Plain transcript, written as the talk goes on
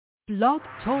Blog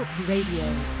Talk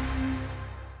Radio.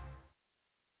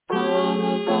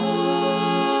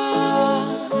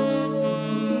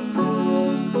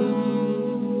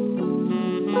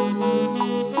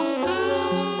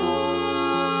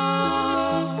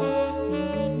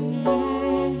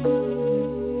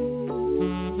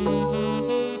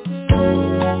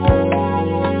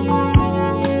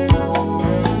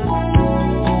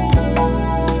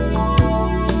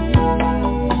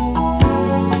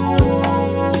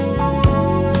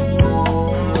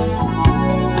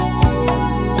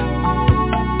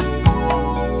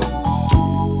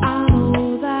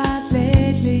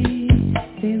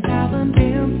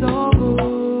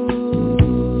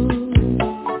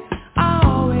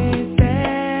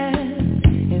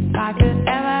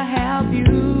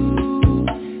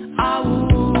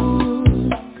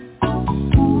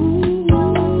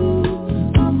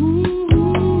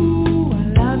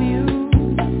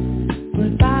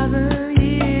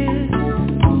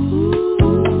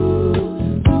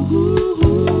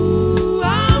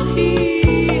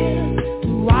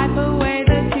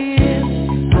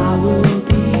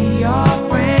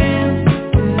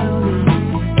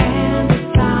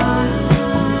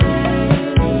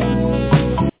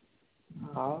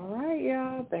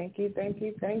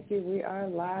 Thank you. We are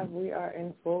live. We are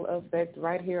in full effect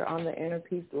right here on the Inner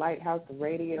Peace Lighthouse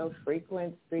radio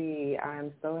frequency.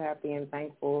 I'm so happy and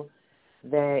thankful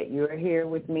that you're here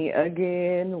with me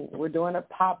again. We're doing a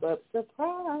pop-up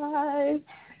surprise.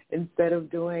 Instead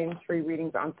of doing free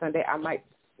readings on Sunday, I might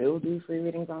still do free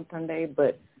readings on Sunday,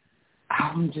 but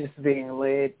I'm just being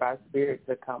led by Spirit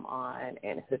to come on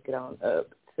and hook it on up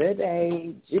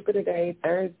today, Jupiter Day,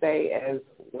 Thursday as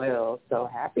well. So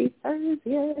happy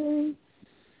Thursday.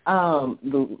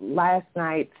 Last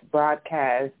night's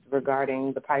broadcast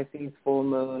regarding the Pisces full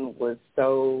moon was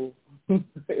so,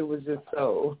 it was just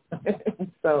so,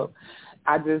 so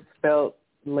I just felt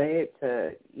led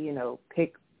to,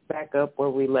 pick back up where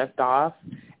we left off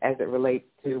as it relates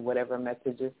to whatever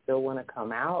messages still want to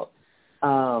come out.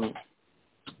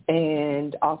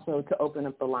 And also to open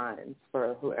up the lines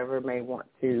for whoever may want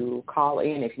to call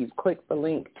in. If you click the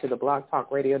link to the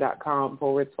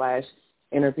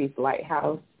blogtalkradio.com/Inner Peace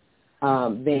Lighthouse,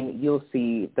 then you'll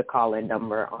see the call-in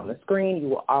number on the screen. You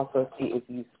will also see, if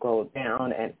you scroll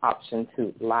down, an option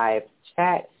to live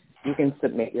chat. You can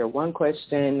submit your one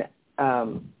question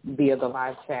via the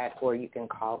live chat, or you can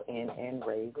call in and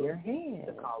raise your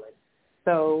hand.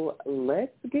 So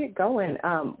let's get going.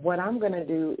 What I'm going to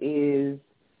do is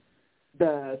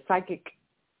the Psychic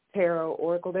Tarot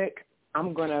Oracle deck.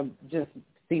 I'm going to just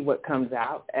see what comes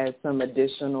out as some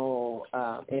additional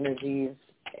energies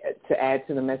to add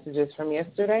to the messages from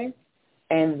yesterday.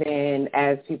 And then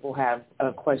as people have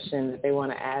a question that they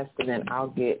want to ask, then I'll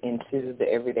get into the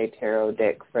Everyday Tarot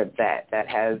deck for that. That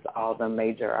has all the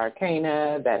major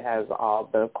arcana, that has all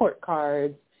the court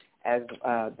cards, as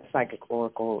the Psychic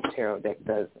Oracle Tarot deck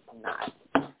does not.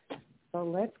 So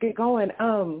let's get going.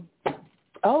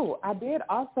 I did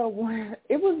also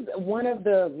it was one of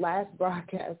the last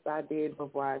broadcasts I did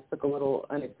before I took a little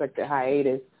unexpected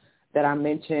hiatus, that I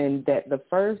mentioned that the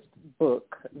first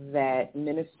book that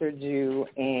Minister Jew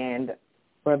and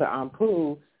Brother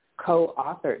Ampu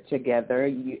co-authored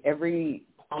together,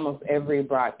 almost every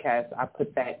broadcast, I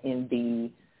put that in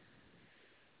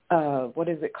the, what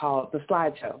is it called? The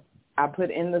slideshow. I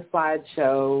put in the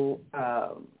slideshow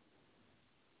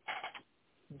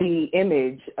the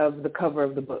image of the cover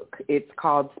of the book. It's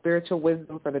called Spiritual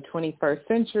Wisdom for the 21st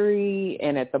Century,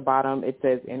 and at the bottom it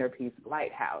says Inner Peace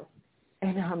Lighthouse.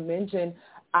 And I mentioned,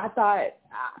 I thought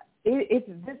it's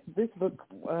this book.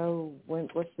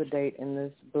 What's the date in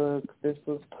this book? This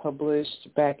was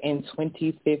published back in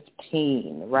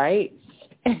 2015, right?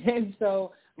 And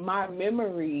so my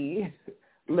memory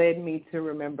led me to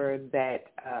remember that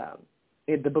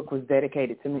the book was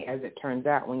dedicated to me. As it turns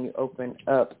out, when you open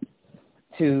up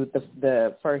to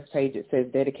the first page, it says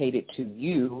dedicated to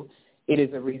you. It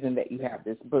is a reason that you have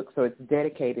this book. So it's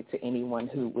dedicated to anyone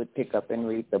who would pick up and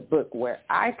read the book. Where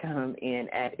I come in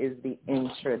at is the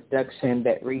introduction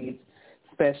that reads,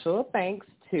 special thanks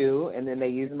to, and then they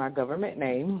use my government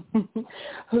name,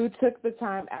 who took the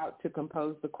time out to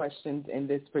compose the questions in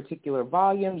this particular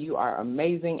volume. You are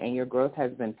amazing, and your growth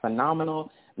has been phenomenal.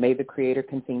 May the Creator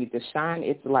continue to shine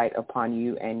its light upon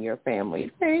you and your family.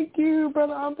 Thank you,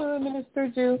 Brother Ampa, Minister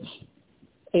Jew.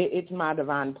 It's my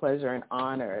divine pleasure and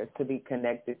honor to be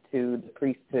connected to the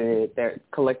priesthood.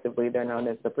 Collectively, they're known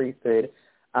as the priesthood.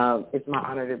 It's my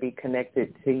honor to be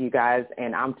connected to you guys,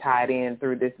 and I'm tied in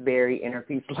through this very Inner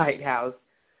Peace Lighthouse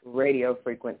radio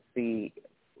frequency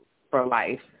for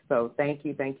life. So thank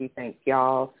you,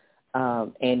 y'all.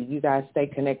 And you guys stay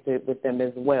connected with them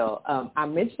as well. I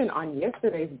mentioned on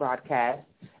yesterday's broadcast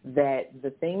that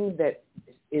the thing that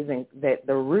that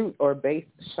the root or base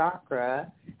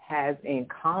chakra has in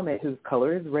common, whose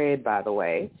color is red, by the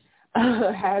way,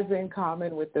 has in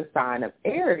common with the sign of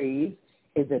Aries,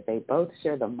 is that they both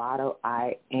share the motto,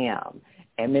 I am.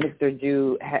 And Minister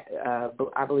Jew,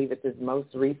 I believe it's his most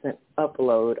recent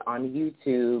upload on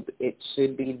YouTube. It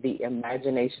should be the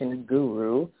Imagination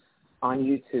Guru on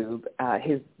YouTube.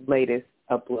 His latest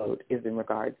upload is in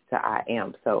regards to I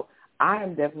am. So I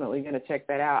am definitely going to check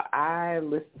that out. I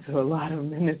listen to a lot of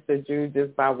Minister Jew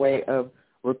just by way of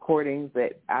recordings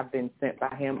that I've been sent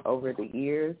by him over the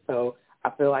years. So I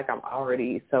feel like I'm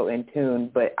already so in tune.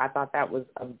 But I thought that was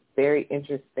a very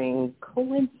interesting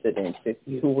coincidence, if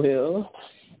you will.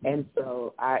 And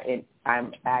so I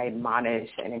admonish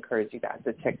and encourage you guys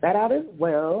to check that out as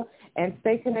well, and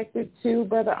stay connected to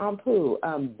Brother Ampu,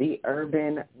 the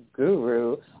Urban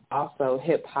Guru. Also,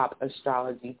 Hip Hop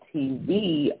Astrology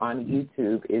TV on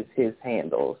YouTube is his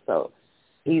handle. So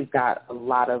he's got a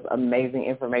lot of amazing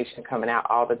information coming out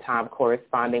all the time,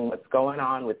 corresponding what's going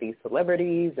on with these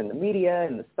celebrities and the media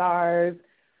and the stars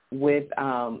with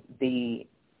the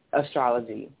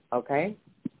astrology, okay?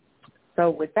 So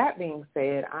with that being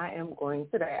said, I am going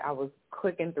today. I was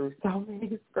clicking through so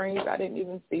many screens. I didn't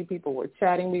even see people were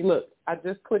chatting me. Look, I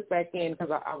just clicked back in because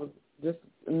I was just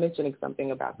mentioning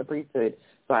something about the priesthood.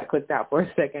 So I clicked out for a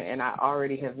second, and I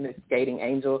already have missed Skating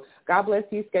Angel. God bless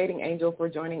you, Skating Angel, for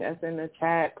joining us in the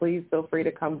chat. Please feel free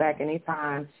to come back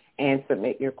anytime and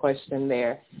submit your question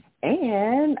there.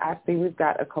 And I see we've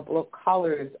got a couple of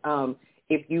callers.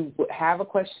 If you have a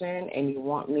question and you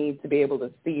want me to be able to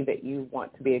see that you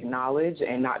want to be acknowledged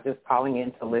and not just calling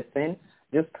in to listen,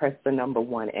 just press the number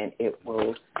 1 and it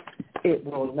will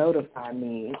notify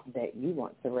me that you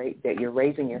want to that you're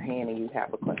raising your hand and you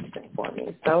have a question for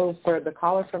me. So for the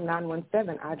caller from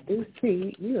 917, I do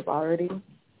see you have already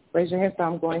raised your hand. So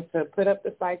I'm going to put up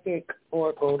the Psychic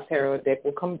Oracle Tarot deck.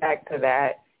 We'll come back to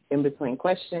that in between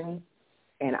questions.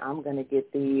 And I'm going to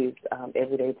get these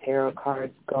everyday tarot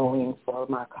cards going for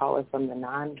my caller from the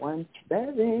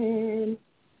 917.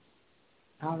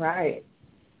 All right.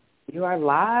 You are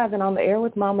live and on the air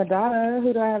with Mama Dada.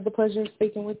 Who do I have the pleasure of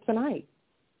speaking with tonight?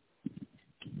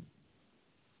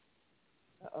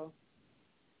 Uh-oh.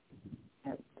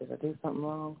 Did I do something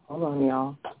wrong? Hold on,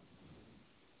 y'all.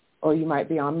 Or you might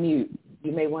be on mute.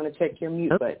 You may want to check your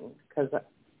mute button.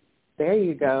 There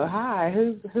you go. Hi.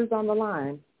 Who's on the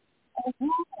line?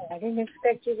 I didn't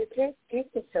expect you to take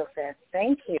it so fast.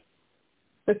 Thank you.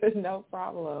 No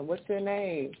problem. What's your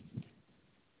name?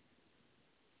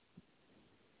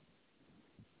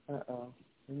 Uh-oh.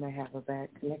 We may have a bad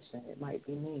connection. It might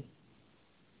be me.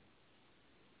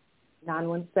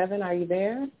 917, are you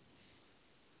there?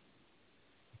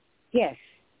 Yes.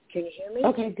 Can you hear me?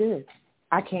 Okay, good.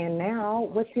 I can now.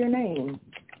 What's your name?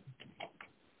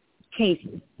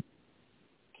 Casey.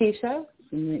 Keisha?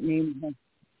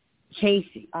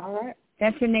 Casey. All right.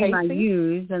 That's the name Casey? I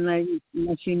use unless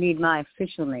you need my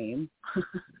official name.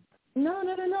 No.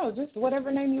 Just whatever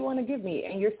name you want to give me.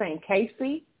 And you're saying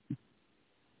Casey?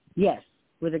 Yes,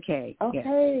 with a K.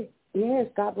 Okay. Yes.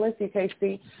 God bless you,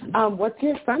 Casey. What's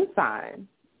your sun sign?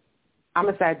 I'm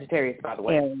a Sagittarius, by the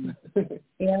way.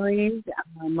 Aries.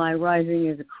 My rising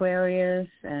is Aquarius,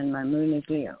 and my moon is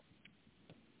Leo.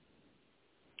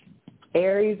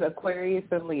 Aries, Aquarius,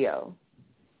 and Leo.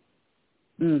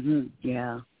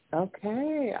 Yeah.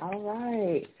 Okay. All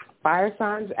right. Fire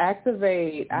signs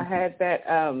activate. I had that.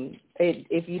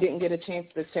 If you didn't get a chance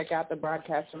to check out the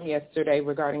broadcast from yesterday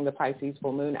regarding the Pisces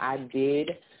full moon, I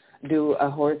did do a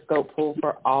horoscope pull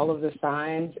for all of the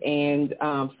signs, and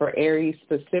for Aries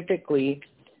specifically,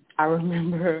 I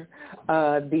remember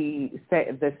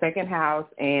the second house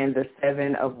and the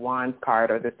 7 of Wands card,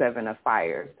 or the 7 of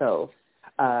Fire. So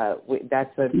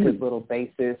that's a good little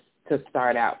basis to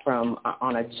start out from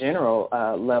on a general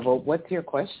level. What's your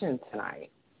question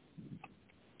tonight?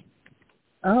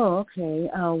 Oh, okay.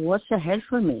 What's ahead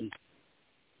for me?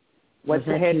 What's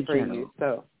ahead for you?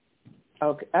 So,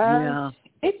 okay. Yeah.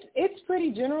 It's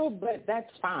pretty general, but that's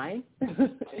fine.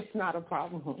 It's not a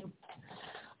problem.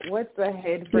 What's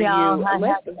ahead for you?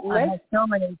 I have so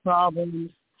many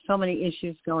problems, so many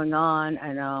issues going on,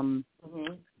 and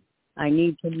I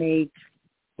need to make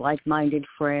like-minded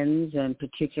friends, and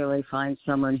particularly find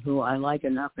someone who I like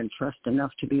enough and trust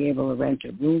enough to be able to rent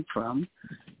a room from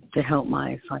to help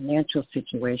my financial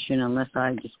situation, unless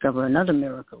I discover another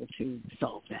miracle to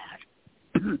solve that.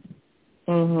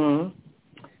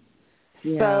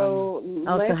 Yeah. So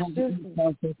let's just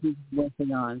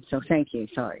working on. So thank you.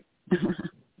 Sorry.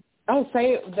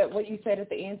 say that what you said at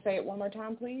the end. Say it one more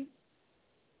time, please.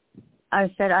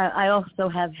 I said I also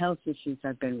have health issues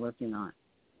I've been working on.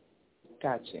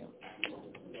 Got you.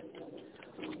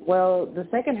 Well, the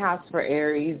second house for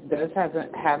Aries does have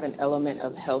an element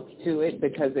of health to it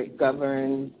because it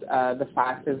governs the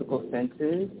 5 physical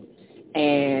senses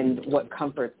and what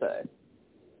comforts us.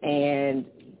 And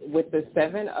with the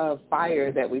 7 of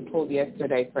fire that we pulled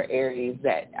yesterday for Aries,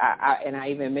 that I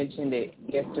even mentioned it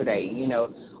yesterday, you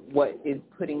know, what is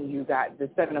putting you guys, the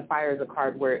 7 of fire is a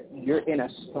card where you're in a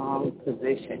strong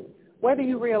position, whether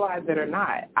you realize it or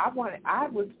not. I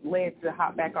was led to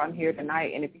hop back on here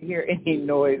tonight, and if you hear any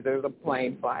noise, there's a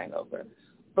plane flying over.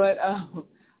 But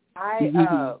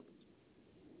the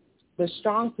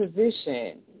strong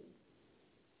position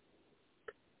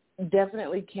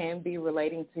definitely can be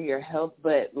relating to your health,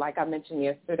 but like I mentioned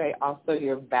yesterday, also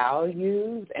your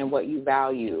values and what you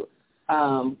value.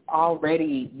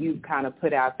 Already you've kind of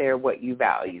put out there what you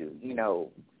value, you know,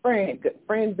 friends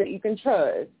that you can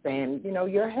trust and, you know,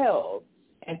 your health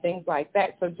and things like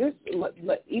that. So just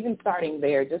even starting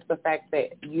there, just the fact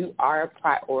that you are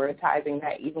prioritizing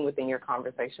that even within your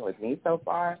conversation with me so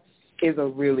far is a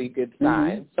really good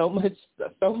sign. So much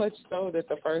so that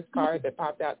the first card that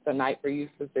popped out tonight for you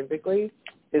specifically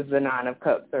is the 9 of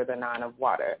Cups or the 9 of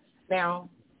Water. Now,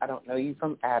 I don't know you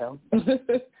from Adam.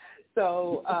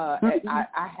 So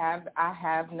I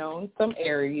have known some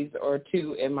Aries or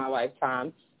 2 in my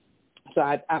lifetime. So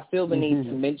I feel the need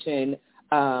to mention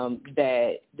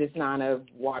that this 9 of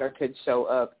Water could show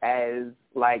up as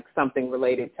like something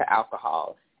related to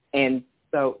alcohol. And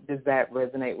so does that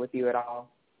resonate with you at all,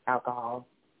 alcohol?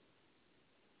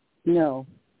 No.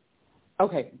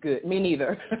 Okay, good. Me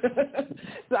neither.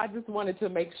 So I just wanted to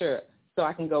make sure so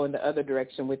I can go in the other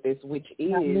direction with this, which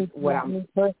is what I'm...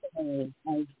 Personally,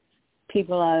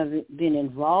 people I've been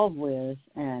involved with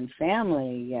and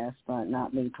family, yes, but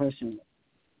not me personally.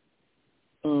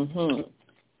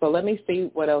 So let me see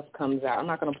what else comes out. I'm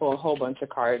not going to pull a whole bunch of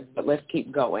cards, but let's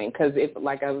keep going because if,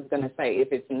 like I was going to say,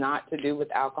 if it's not to do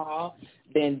with alcohol,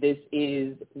 then this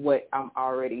is what I'm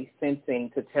already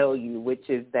sensing to tell you, which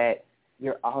is that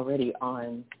you're already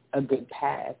on a good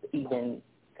path, even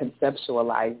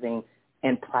conceptualizing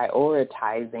and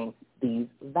prioritizing these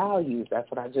values. That's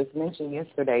what I just mentioned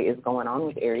yesterday is going on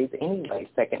with Aries anyway.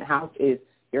 Second house is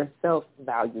your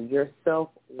self-value, your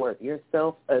self-worth, your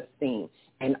self-esteem.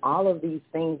 And all of these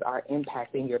things are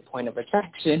impacting your point of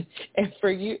attraction. And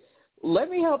for you, let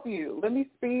me help you. Let me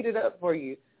speed it up for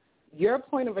you. Your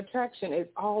point of attraction is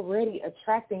already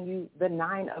attracting you. The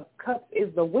 9 of Cups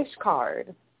is the wish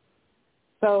card.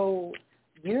 So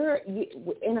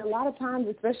and a lot of times,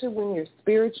 especially when you're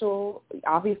spiritual,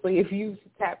 obviously if you've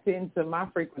tapped into my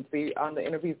frequency on the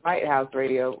Interviews White House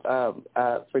radio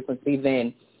frequency,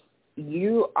 then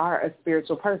you are a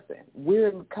spiritual person.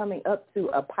 We're coming up to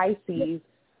a Pisces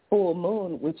full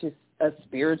moon, which is a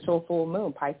spiritual full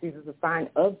moon. Pisces is a sign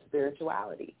of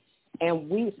spirituality. And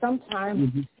we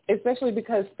sometimes, especially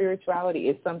because spirituality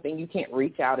is something you can't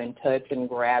reach out and touch and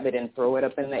grab it and throw it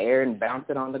up in the air and bounce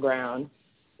it on the ground,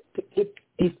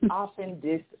 it's often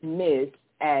dismissed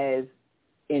as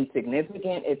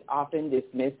insignificant. It's often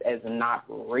dismissed as not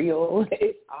real.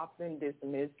 It's often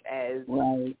dismissed as,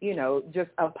 you know,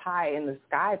 just a pie in the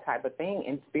sky type of thing.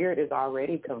 And Spirit is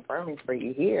already confirming for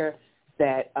you here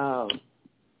that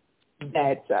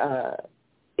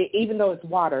even though it's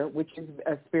water, which is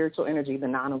a spiritual energy, the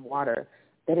 9 of Water,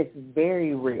 that it's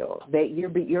very real. That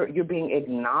you're being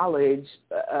acknowledged.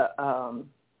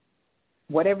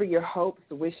 Whatever your hopes,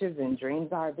 wishes, and dreams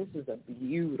are, this is a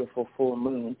beautiful full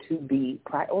moon to be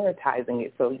prioritizing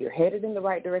it. So you're headed in the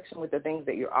right direction with the things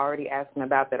that you're already asking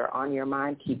about that are on your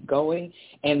mind. Keep going.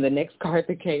 And the next card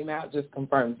that came out just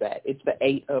confirms that. It's the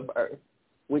 8 of Earth,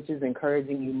 which is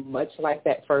encouraging you, much like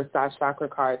that first eye chakra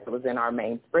card that was in our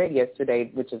main spread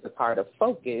yesterday, which is a card of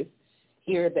focus.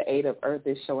 Here, the 8 of Earth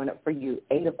is showing up for you.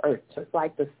 8 of Earth, just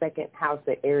like the second house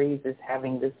that Aries is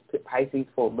having this Pisces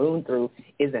full moon through,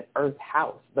 is an Earth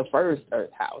house, the first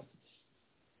Earth house.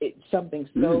 It's something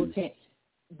so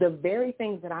the very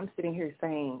things that I'm sitting here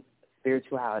saying,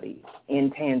 spirituality,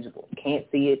 intangible, can't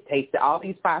see it, taste it, all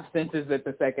these 5 senses that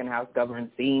the second house governs,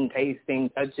 seeing,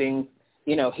 tasting, touching,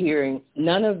 you know, hearing,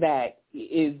 none of that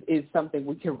is something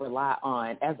we can rely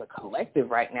on as a collective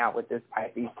right now with this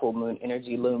Pisces full moon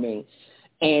energy looming.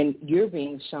 And you're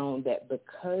being shown that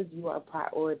because you are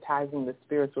prioritizing the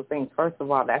spiritual things, first of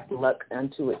all, that's luck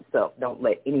unto itself. Don't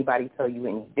let anybody tell you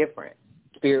any different.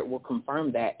 Spirit will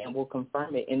confirm that and will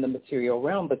confirm it in the material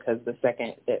realm because the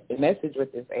message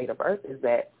with this 8 of Earth is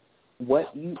that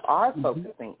what you are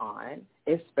focusing on,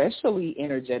 especially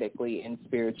energetically and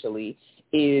spiritually,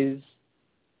 is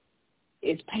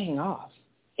it's paying off.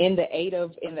 in the eight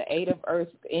of earth,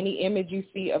 any image you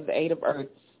see of the eight of earth,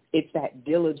 it's that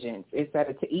diligence. It's that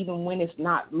even when it's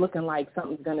not looking like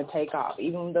something's going to take off,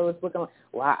 even though it's looking like,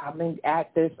 well, I've been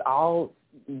at this all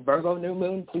Virgo new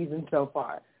moon season so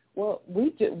far. Well,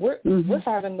 we're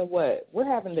having the what? We're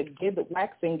having the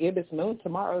waxing gibbous moon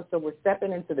tomorrow, so we're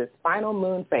stepping into this final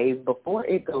moon phase before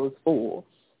it goes full.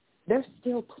 There's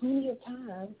still plenty of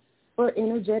time for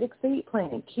energetic seed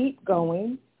planting. Keep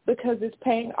going because it's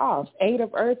paying off. Eight of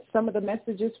Earth, some of the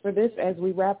messages for this as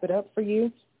we wrap it up for you,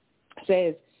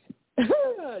 says,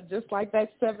 just like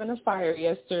that Seven of Fire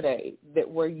yesterday,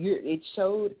 it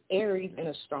showed Aries in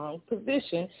a strong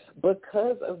position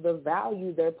because of the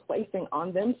value they're placing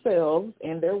on themselves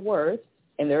and their worth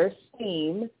and their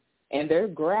esteem and their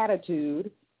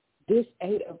gratitude. This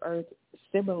Eight of Earth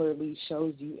similarly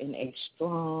shows you in a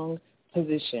strong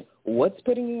position. What's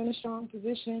putting you in a strong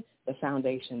position? The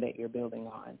foundation that you're building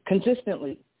on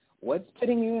consistently. What's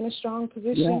putting you in a strong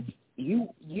position? Yeah.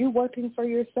 You working for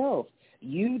yourself.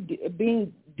 You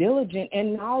being diligent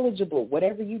and knowledgeable.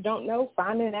 Whatever you don't know,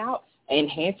 finding out,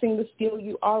 enhancing the skill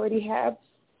you already have,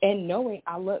 and knowing.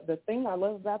 The thing I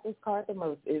love about this card the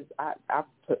most is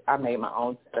I made my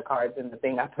own set of cards, and the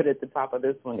thing I put at the top of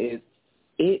this one is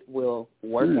it will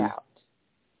work out.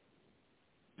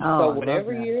 So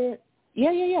whatever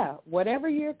whatever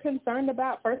you're concerned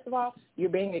about, first of all, you're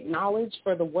being acknowledged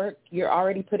for the work you're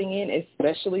already putting in,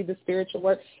 especially the spiritual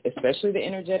work, especially the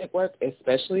energetic work,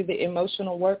 especially the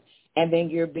emotional work, and then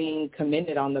you're being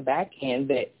commended on the back end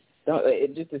that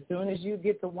just as soon as you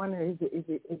get to wonder, is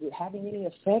it having any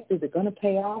effect? Is it going to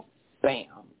pay off? Bam,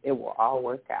 it will all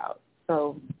work out.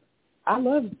 So I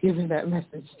love giving that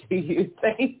message to you.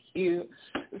 Thank you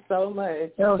so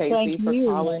much, Casey, for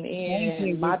calling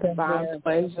in. My divine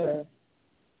pleasure.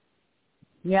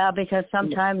 Yeah, because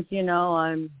sometimes,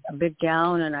 I'm a bit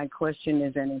down and I question,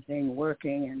 is anything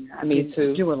working? And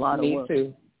I do a lot of work. Me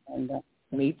too. And,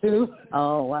 Me too.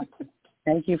 Oh, wow.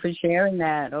 Thank you for sharing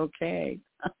that. Okay.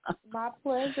 My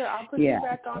pleasure. I'll put you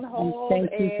back on hold. And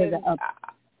thank you for the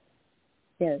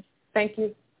Yes. Thank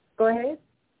you. Go ahead.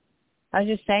 I was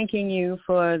just thanking you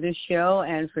for this show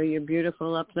and for your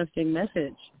beautiful, uplifting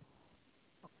message.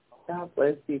 God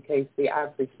bless you, Casey. I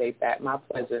appreciate that. My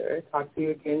pleasure. Talk to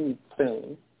you again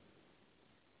soon.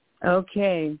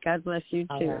 Okay. God bless you, too.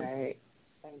 All right.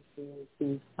 Thank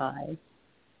you. Bye.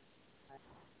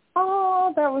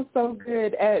 Oh, that was so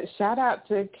good. Shout out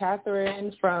to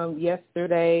Catherine from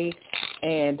yesterday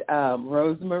and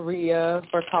Rose Maria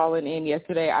for calling in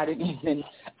yesterday.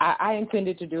 I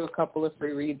intended to do a couple of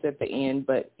free reads at the end,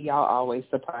 but y'all always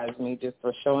surprise me just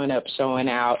for showing up, showing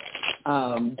out,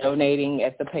 donating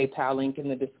at the PayPal link in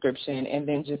the description, and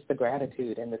then just the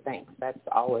gratitude and the thanks. That's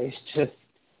always just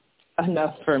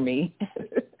enough for me.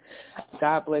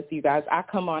 God bless you guys. I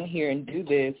come on here and do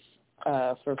this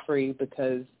for free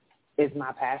because it's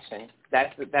my passion.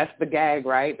 That's the gag,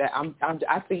 right? That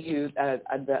I see you,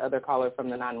 the other caller from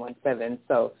the 917.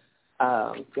 So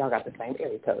y'all got the same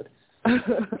area code.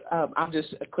 I'm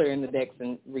just clearing the decks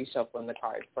and reshuffling the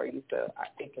cards for you so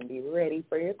it can be ready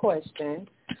for your question.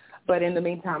 But in the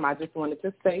meantime, I just wanted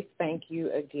to say thank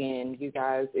you again, you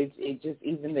guys. It just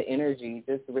even the energy,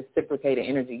 just reciprocated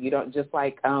energy. You don't just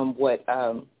like what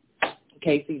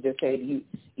Casey just said.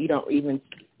 You don't even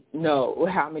know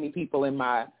how many people in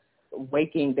my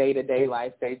waking day-to-day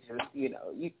life, they just,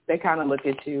 they kind of look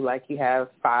at you like you have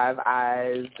five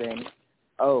eyes and,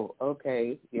 oh,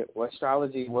 okay,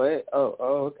 astrology, what? Oh,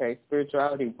 okay,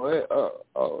 spirituality, what?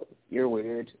 Oh, you're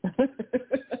weird.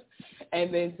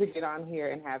 And then to get on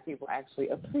here and have people actually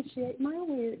appreciate my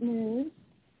weirdness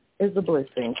is a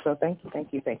blessing. So thank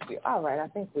you. All right, I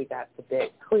think we got the deck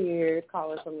cleared.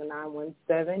 Caller from the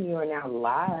 917. You are now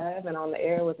live and on the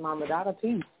air with Mama Dada.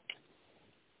 Peace.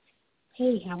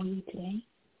 Hey, how are you today?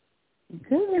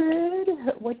 Good.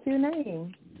 What's your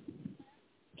name?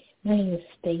 My name is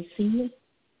Stacy.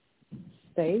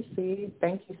 Stacy,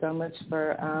 thank you so much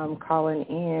for calling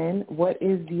in. What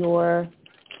is your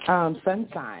sun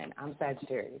sign? I'm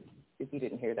Sagittarius, if you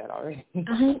didn't hear that already.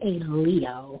 I'm a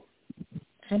Leo.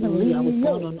 I was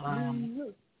born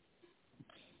on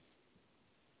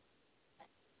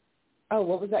Oh,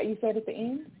 what was that you said at the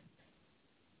end?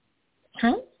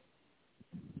 Huh?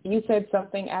 You said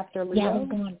something after Leo? Yeah, I was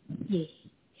born.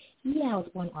 Yeah, I was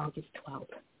born August 12th.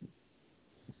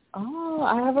 Oh,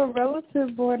 I have a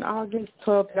relative born August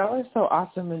 12th. Y'all are so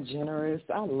awesome and generous.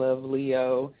 I love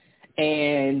Leo.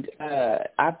 And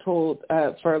I pulled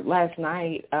for last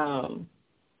night.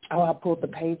 I pulled the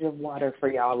Page of Water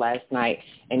for y'all last night,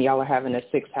 and y'all are having a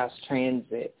 6th house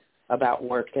transit about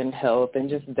work and health and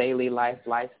just daily life,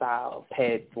 lifestyle,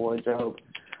 pets, wardrobe.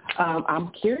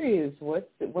 I'm curious, what's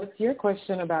your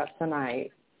question about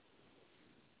tonight?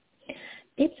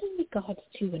 It's in regards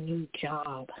to a new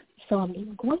job. So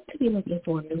I'm going to be looking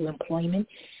for new employment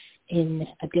in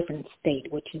a different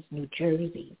state, which is New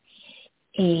Jersey.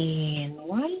 And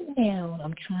right now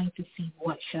I'm trying to see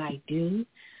what should I do.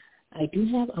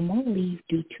 I'm on leave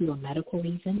due to a medical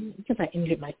reason because I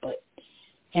injured my foot.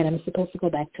 And I'm supposed to go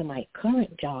back to my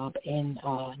current job in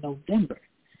November.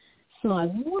 So I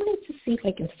wanted to see if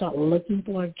I can start looking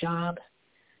for a job.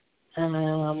 Or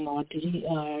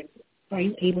are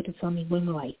you able to tell me when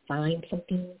will I find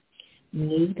something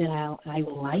new that I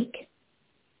will like?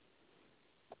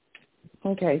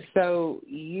 Okay, so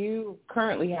you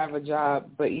currently have a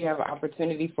job, but you have an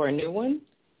opportunity for a new one?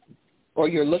 Or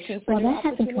you're looking for new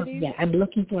opportunities? Yeah, I'm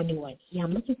looking for a new one. Yeah,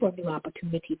 I'm looking for a new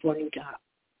opportunity for a new job.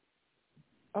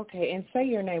 Okay, and say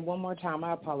your name one more time.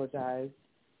 I apologize.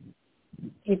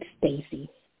 It's Stacy.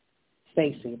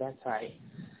 Stacy, that's right.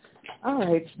 All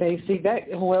right, Stacy.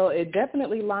 It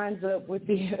definitely lines up with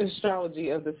the astrology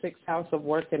of the 6th house of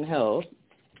work and health.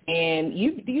 And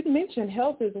you mentioned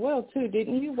health as well, too,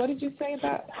 didn't you? What did you say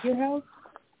about your health?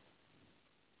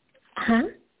 Huh?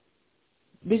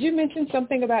 Did you mention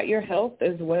something about your health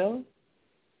as well?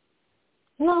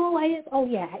 No, I didn't. Oh,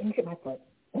 yeah, I injured my foot.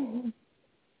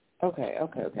 Okay.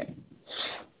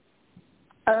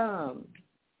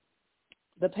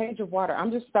 The Page of Water.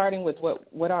 I'm just starting with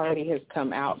what already has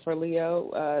come out for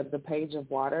Leo, the Page of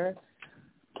Water,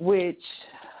 which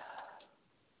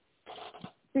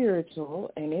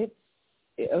spiritual, and it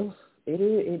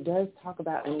does talk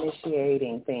about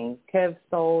initiating things. Kev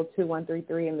Soul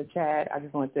 2133 in the chat. I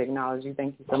just wanted to acknowledge you.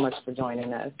 Thank you so much for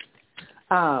joining us.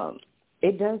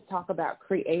 It does talk about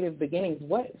creative beginnings.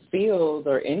 What field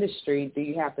or industry do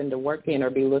you happen to work in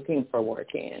or be looking for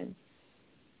work in?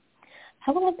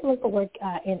 I would like to look for work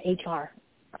in HR.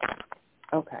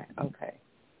 Okay.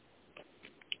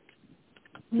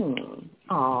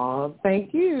 Aw,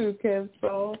 thank you, Kev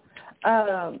Soul.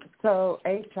 So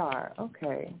HR,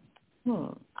 okay.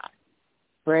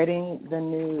 Spreading the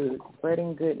news,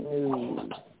 spreading good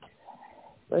news.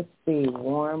 Let's see,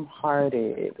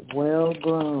 warm-hearted,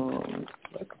 well-groomed.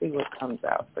 Let's see what comes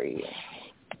out for you.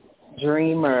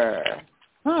 Dreamer.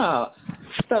 So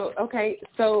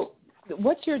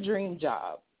what's your dream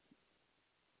job?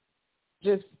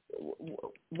 Just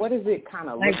what does it kind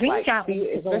of look like?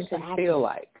 Especially feel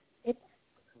like?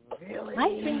 Really? My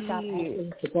dream job actually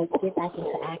is to get back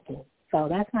into acting. So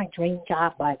that's my dream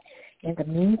job. But in the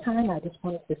meantime, I just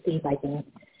wanted to see if I can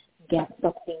get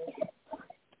something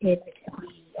in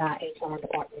the HR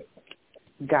department.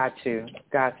 Got you.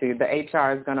 The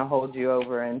HR is going to hold you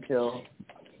over until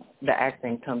the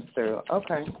acting comes through.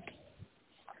 Okay.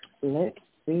 Let's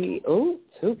see. Oh,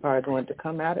 2 cards want to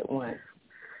come out at once.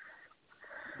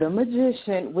 The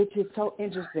Magician, which is so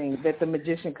interesting that the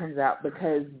Magician comes out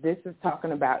because this is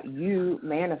talking about you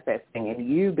manifesting and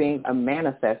you being a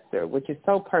manifester, which is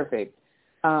so perfect.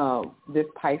 This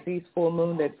Pisces full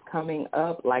moon that's coming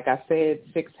up, like I said,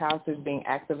 6th house is being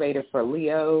activated for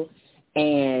Leo,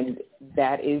 and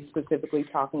that is specifically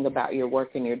talking about your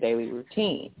work and your daily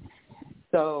routine.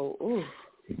 So,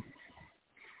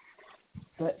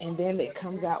 and then it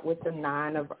comes out with the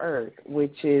 9 of Earth,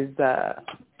 which is,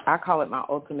 I call it my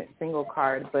ultimate single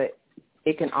card, but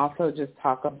it can also just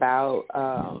talk about,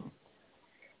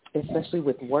 especially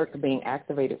with work being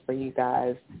activated for you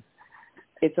guys,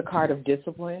 it's a card of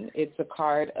discipline. It's a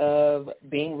card of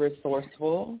being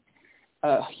resourceful,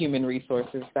 human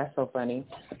resources. That's so funny.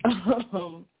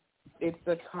 It's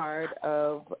a card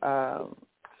of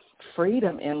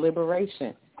freedom and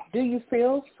liberation. Do you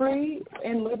feel free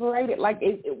and liberated? Like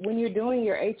when you're doing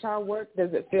your HR work,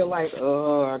 does it feel like,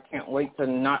 oh, I can't wait to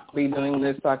not be doing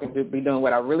this so I can be doing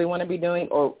what I really want to be doing?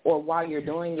 Or while you're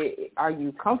doing it, are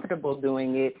you comfortable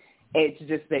doing it? It's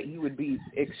just that you would be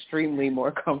extremely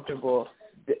more comfortable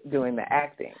doing the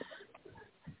acting.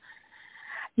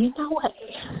 You know what?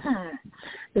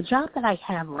 The job that I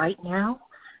have right now,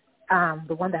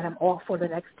 the one that I'm off for the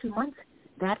next 2 months,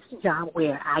 that's the job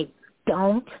where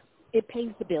it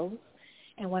pays the bills,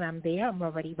 and when I'm there, I'm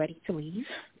already ready to leave.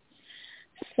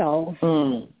 So,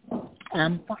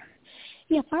 as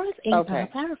far as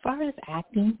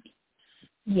acting,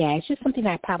 it's just something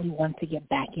I probably want to get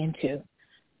back into.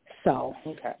 So,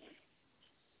 okay.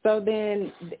 So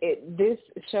then this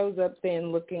shows up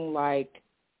then looking like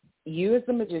you as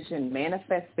the Magician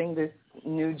manifesting this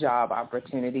new job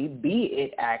opportunity, be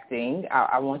it acting.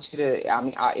 I want you to,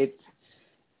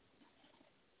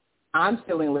 I'm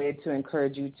feeling led to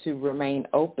encourage you to remain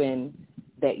open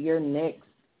that your next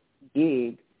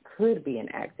gig could be an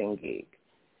acting gig.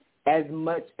 as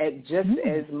much as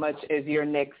your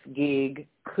next gig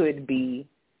could be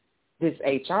this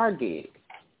HR gig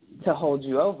to hold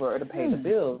you over or to pay the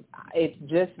bills. It's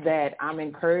just that I'm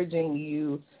encouraging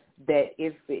you that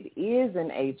if it is an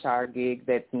HR gig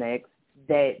that's next,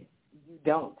 that you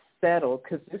don't settle,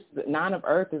 because this Nine of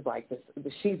Earth is like this.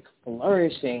 She's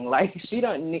flourishing. Like she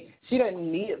doesn't need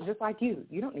just like you.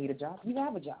 You don't need a job. You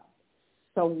have a job.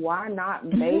 So why not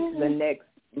make the next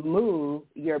move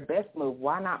your best move?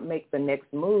 Why not make the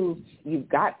next move? You've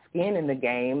got skin in the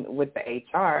game with the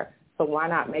HR. So why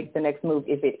not make the next move?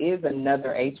 If it is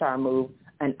another HR move,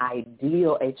 an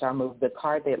ideal HR move, the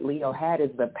card that Leo had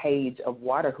is the Page of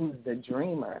Water, who's the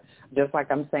dreamer. Just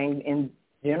like I'm saying in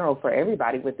general for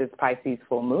everybody with this Pisces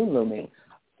full moon looming.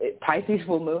 Pisces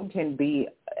full moon can be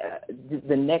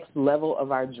the next level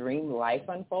of our dream life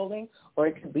unfolding, or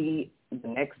it could be the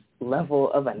next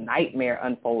level of a nightmare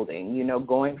unfolding,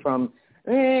 going from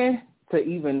to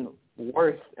even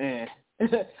worse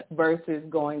versus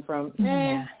going from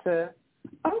to,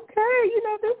 okay,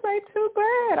 this ain't too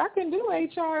bad. I can do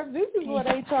HR. This is what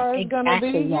HR is going to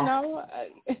be,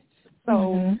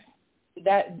 So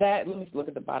that let me look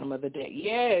at the bottom of the deck.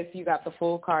 Yes, you got the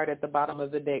full card at the bottom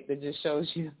of the deck that just shows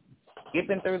you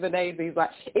skipping through the daisies. Like,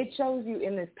 it shows you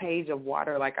in this Page of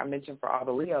Water, like I mentioned for all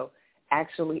the Leo,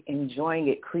 actually enjoying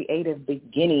it, creative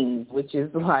beginnings, which is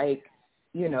like,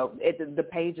 the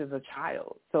page is a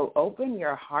child. So open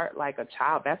your heart like a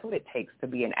child. That's what it takes to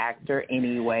be an actor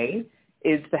anyway,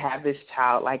 is to have this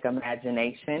childlike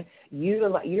imagination.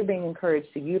 You're being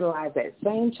encouraged to utilize that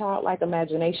same childlike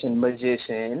imagination,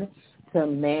 magician, to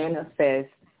manifest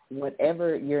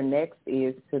whatever your next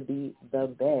is to be the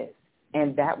best.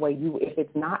 And that way, if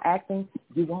it's not acting,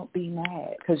 you won't be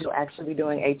mad because you'll actually be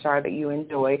doing HR that you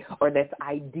enjoy or that's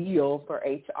ideal for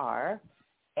HR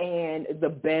and the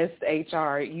best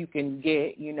HR you can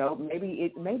get.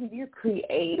 Maybe you're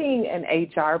creating an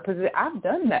HR position. I've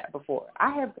done that before.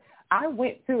 I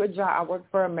went to a job. I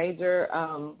worked for a major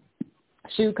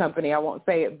shoe company. I won't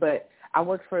say it, but I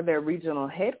worked for their regional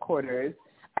headquarters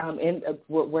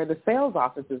where the sales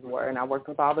offices were, and I worked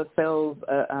with all the sales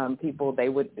people. They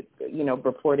would,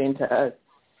 report into us.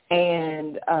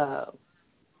 And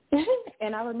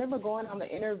and I remember going on the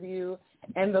interview,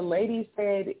 and the lady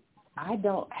said, I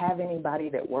don't have anybody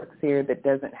that works here that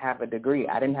doesn't have a degree.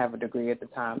 I didn't have a degree at the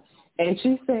time. And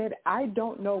she said, I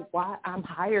don't know why I'm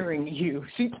hiring you.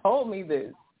 She told me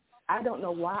this. I don't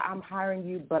know why I'm hiring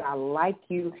you, but I like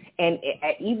you. And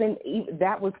even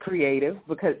that was creative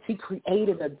because she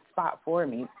created a spot for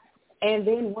me. And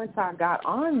then once I got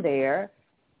on there,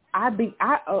 a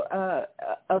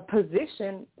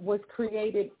position was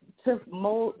created to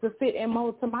fit and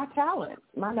mold to my talents,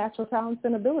 my natural talents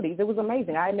and abilities. It was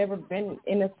amazing. I had never been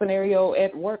in a scenario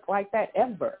at work like that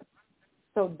ever.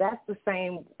 So that's the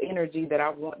same energy that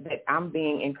that I'm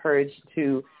being encouraged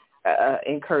to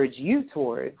encourage you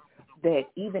towards. That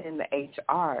even in the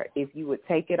HR, if you would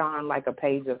take it on like a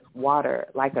page of water,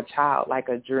 like a child, like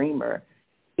a dreamer,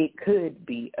 it could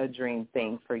be a dream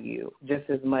thing for you just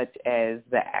as much as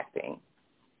the acting.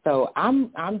 So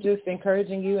I'm just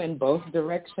encouraging you in both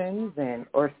directions,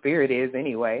 or spirit is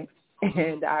anyway.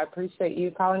 And I appreciate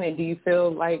you calling in. Do you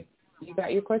feel like you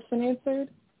got your question answered?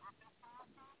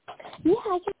 Yeah,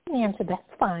 I can answer. That's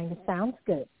fine. It sounds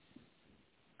good.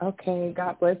 Okay.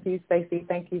 God bless you, Stacey.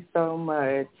 Thank you so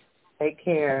much. Take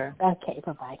care. Okay.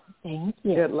 Bye-bye. Thank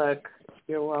you. Good luck.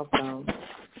 You're welcome.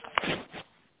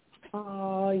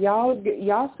 Oh,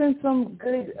 y'all send some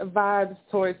good vibes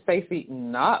towards Stacey.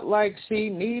 Not like she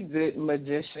needs it,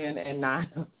 magician and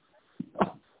nine.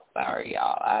 Sorry,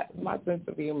 y'all. My sense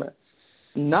of humor.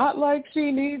 Not like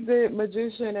she needs it,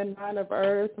 magician and Nine of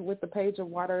Earth with the Page of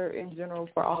Water in general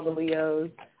for all the Leos.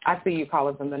 I see you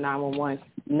calling from the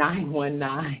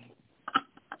 919.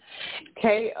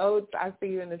 Kay Oates, I see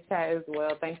you in the chat as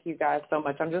well. Thank you guys so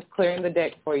much. I'm just clearing the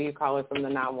deck for you, calling from the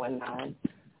 919.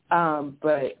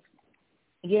 But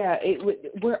yeah,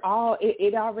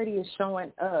 it already is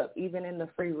showing up, even in the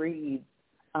free reads,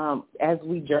 as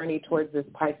we journey towards this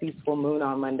Pisces full moon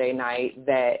on Monday night,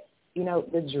 that,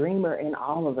 the dreamer in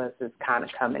all of us is kind of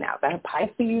coming out. That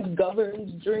Pisces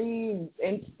governs dreams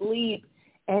and sleep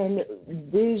and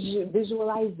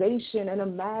visualization and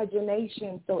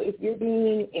imagination. So if you're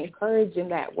being encouraged in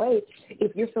that way,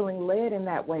 if you're feeling led in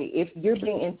that way, if you're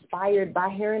being inspired by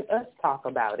hearing us talk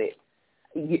about it,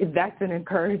 that's an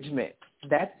encouragement.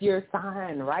 That's your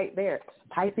sign right there.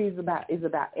 Pisces is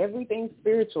about everything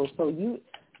spiritual. So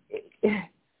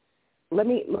let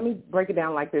me break it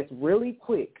down like this really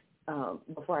quick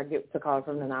before I get to call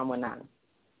from the 919.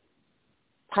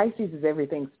 Pisces is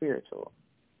everything spiritual.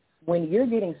 when you're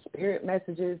getting spirit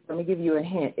messages, let me give you a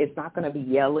hint. It's not going to be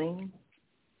yelling.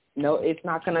 No, it's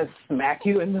not going to smack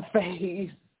you in the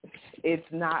face. It's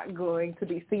not going to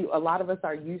be, see, a lot of us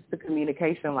are used to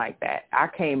communication like that. I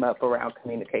came up around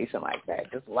communication like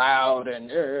that, just loud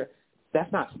and,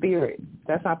 that's not spirit.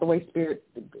 That's not the way spirit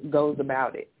goes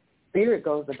about it. Spirit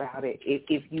goes about it.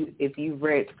 If you've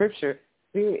read scripture,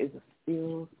 spirit is a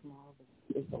still small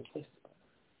voice. It's a whisper.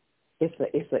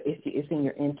 It's in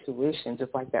your intuition,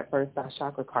 just like that first eye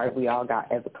chakra card we all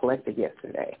got as a collective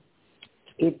yesterday.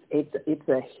 It's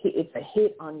a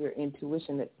hit on your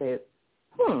intuition that says,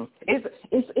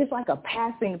 it's like a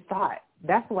passing thought.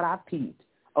 That's what I peeped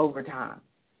over time.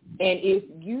 And if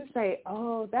you say,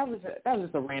 oh, that was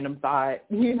just a random thought,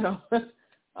 oh,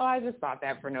 I just thought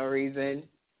that for no reason.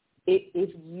 If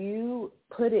you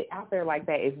put it out there like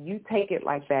that, if you take it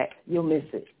like that, you'll miss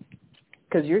it.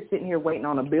 Because you're sitting here waiting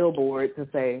on a billboard to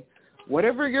say,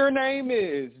 whatever your name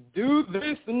is, do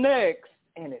this next.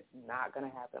 And it's not going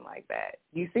to happen like that.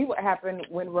 You see what happened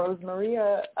when Rose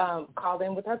Maria called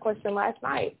in with her question last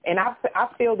night. And I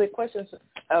fielded questions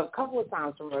a couple of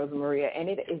times from Rose Maria, and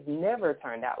it has never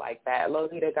turned out like that.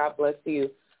 Lolita, God bless you.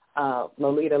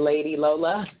 Lolita Lady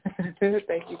Lola,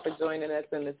 thank you for joining us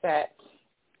in the chat.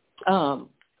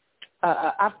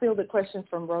 I fielded questions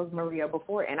from Rose Maria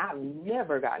before, and I've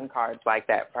never gotten cards like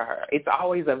that for her. It's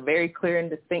always a very clear and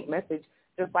distinct message,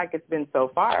 just like it's been so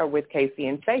far with Casey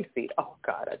and Stacey. Oh,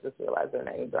 God, I just realized their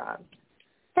names wrong.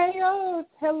 Hey,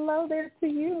 hello there to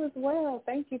you as well.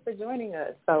 Thank you for joining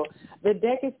us. So the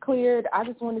deck is cleared. I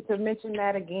just wanted to mention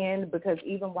that again because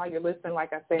even while you're listening,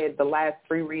 like I said, the last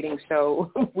free reading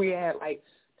show, we had like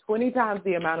 20 times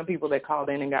the amount of people that called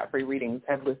in and got free readings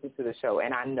have listened to the show.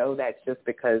 And I know that's just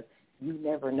because you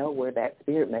never know where that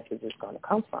spirit message is going to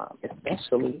come from,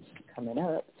 especially coming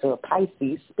up to a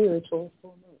Pisces spiritual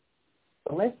full moon.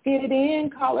 So let's get it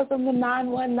in. Caller from the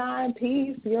 919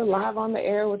 piece. You're live on the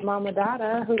air with Mama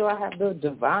Dada. Who do I have the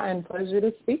divine pleasure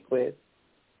to speak with?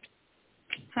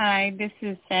 Hi, this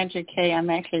is Sandra K.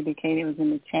 I'm actually the K that was in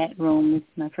the chat room. This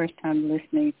is my first time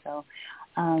listening, so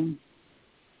I'm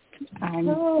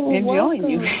enjoying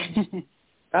you.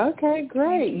 Okay,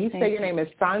 great. You say your name is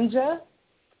Sandra?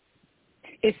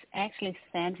 It's actually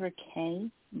Sandra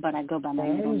K, but I go by my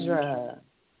middle name. Sandra.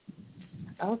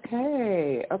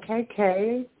 Okay,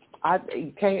 Kay.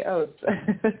 K-O.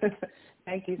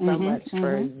 Thank you so much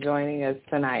for joining us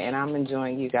tonight, and I'm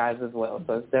enjoying you guys as well,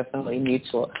 so it's definitely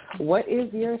mutual. What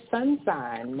is your sun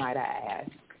sign, might I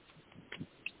ask?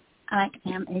 I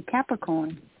am a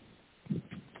Capricorn.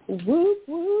 Woo,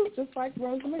 woo, just like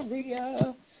Rose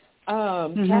Maria.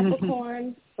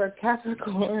 Capricorn, for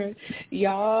Capricorn,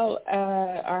 y'all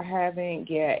are having,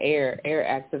 air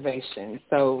activation.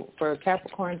 So for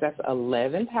Capricorns, that's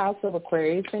 11th house of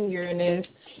Aquarius and Uranus,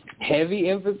 heavy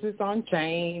emphasis on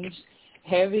change,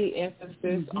 heavy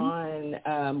emphasis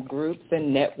on groups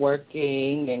and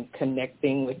networking and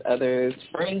connecting with others,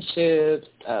 friendships,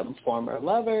 former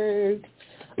lovers.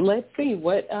 Let's see,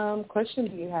 what question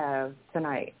do you have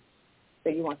tonight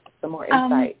that you want some more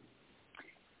insight?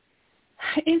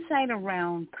 Insight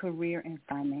around career and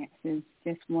finances.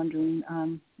 Just wondering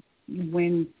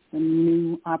when the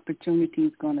new opportunity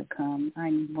is going to come.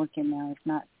 I'm working now. It's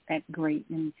not that great,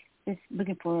 and just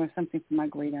looking for something for my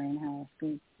greater in-house.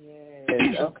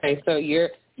 Yes. Okay. So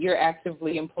you're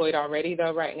actively employed already,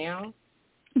 though, right now?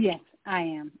 Yes, I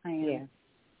am. Yeah.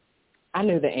 I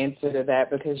knew the answer to that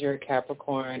because you're a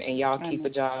Capricorn and y'all keep a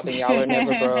job and y'all are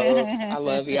never broke. I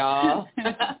love y'all.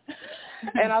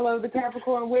 And I love the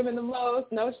Capricorn women the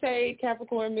most. No shade,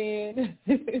 Capricorn men.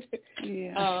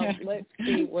 Let's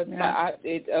see what's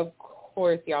of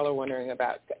course, y'all are wondering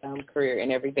about career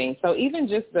and everything. So even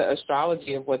just the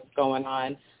astrology of what's going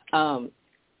on,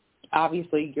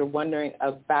 obviously you're wondering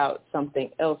about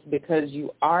something else because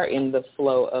you are in the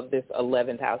flow of this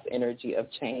 11th house energy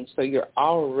of change. So you're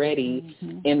already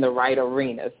in the right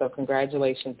arena. So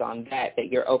congratulations on that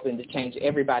you're open to change.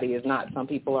 Everybody is not. Some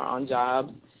people are on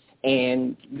jobs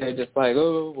and they're just like,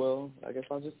 oh, well, I guess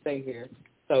I'll just stay here.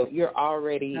 So you're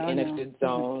already in a good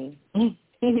zone.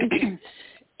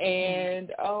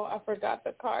 And, I forgot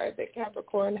the card that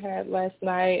Capricorn had last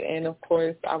night. And, of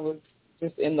course, I was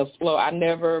just in the flow. I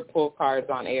never pull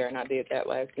cards on air, and I did that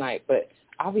last night. But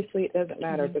obviously it doesn't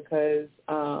matter because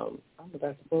I'm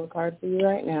about to pull a card for you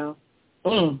right now.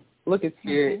 Look at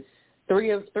Spirit. Three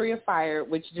of fire,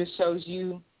 which just shows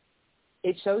you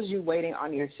waiting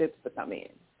on your ships to come in.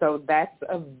 So that's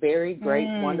a very great,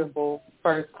 wonderful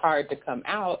first card to come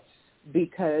out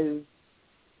because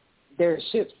there are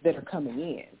ships that are coming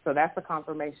in. So that's a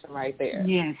confirmation right there.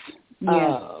 Yes.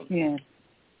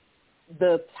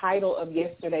 the title of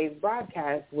yesterday's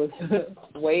broadcast was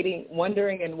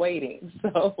Wondering and Waiting.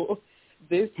 So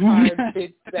this card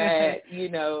fits that,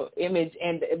 image,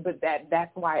 but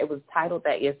that's why it was titled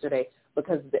that yesterday,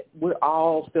 because we're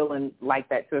all feeling like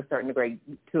that to a certain degree.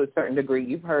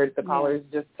 You've heard the callers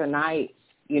just tonight,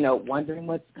 wondering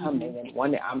what's coming and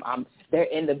wondering. I'm there.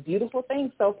 And the beautiful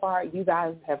thing so far, you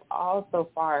guys have all so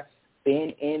far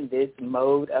been in this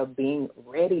mode of being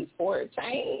ready for a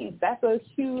change. That's a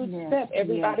huge step.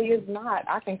 Everybody is not.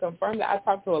 I can confirm that. I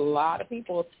talked to a lot of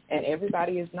people, and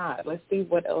everybody is not. Let's see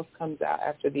what else comes out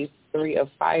after these 3 of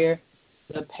fire,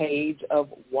 the Page of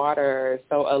Water.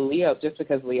 So a Leo, just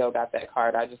because Leo got that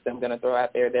card, I just am going to throw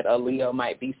out there that a Leo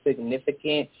might be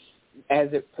significant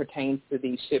as it pertains to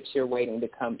these ships you're waiting to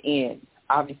come in.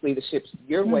 Obviously, the ships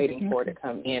you're waiting for to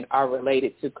come in are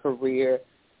related to career,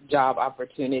 job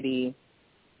opportunity,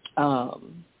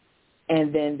 and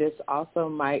then this also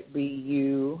might be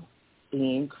you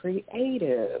being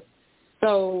creative.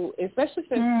 So especially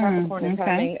since Capricorn is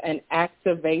having an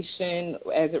activation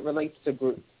as it relates to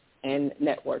groups and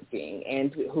networking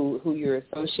and who you're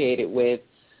associated with,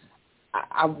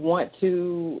 I want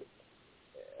to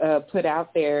put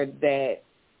out there that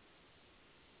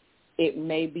it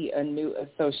may be a new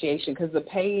association, because the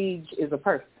page is a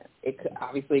person. It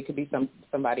could be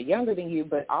somebody younger than you,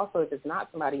 but also if it's not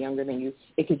somebody younger than you,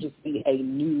 it could just be a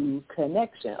new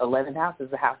connection. 11th house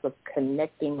is the house of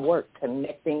connecting work,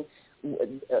 connecting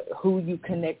who you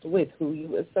connect with, who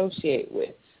you associate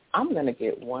with. I'm going to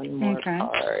get one more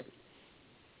card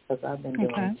because I've been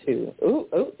doing 2. Ooh.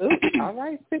 All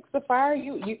right, 6 of fire.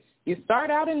 You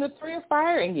start out in the 3 of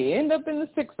fire and you end up in the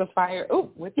 6 of fire. Ooh,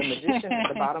 with the Magician at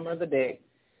the bottom of the deck.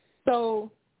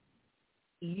 So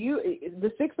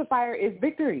the 6 of fire is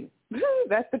victory.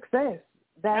 That's success.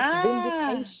 That's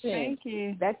vindication.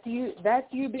 Thank you.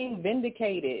 That's you being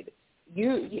vindicated.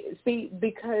 You see,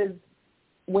 because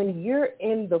when you're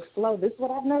in the flow, this is what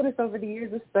I've noticed over the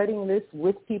years of studying this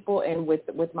with people and with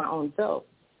my own self.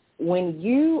 When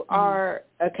you are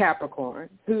a Capricorn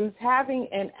who's having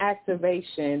an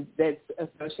activation that's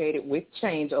associated with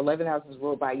change, 11th house is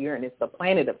ruled by Uranus, the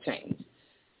planet of change.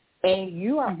 And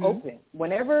you are open.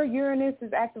 Whenever Uranus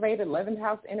is activated, 11th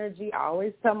house energy, I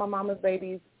always tell my mama's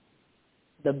babies,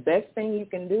 the best thing you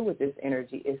can do with this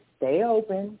energy is stay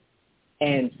open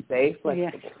and stay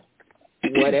flexible.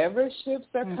 Whatever ships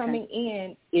are coming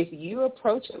in, if you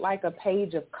approach it like a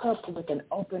Page of Cups with an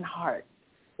open heart,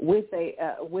 with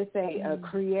a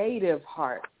creative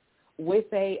heart,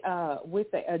 with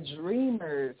a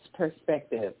dreamer's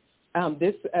perspective.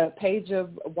 This Page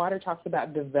of Water talks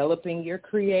about developing your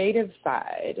creative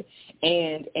side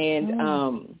and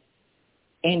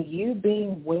you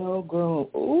being well groomed.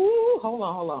 Ooh, hold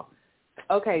on.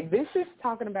 Okay, this is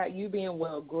talking about you being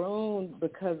well groomed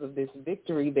because of this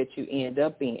victory that you end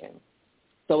up in.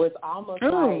 So it's almost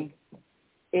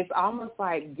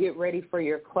like get ready for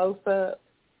your close up.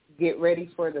 Get ready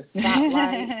for the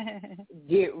spotlight.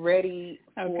 Get ready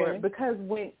for because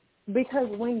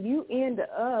when you end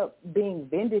up being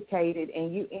vindicated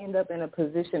and you end up in a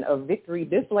position of victory,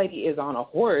 this lady is on a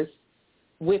horse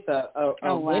with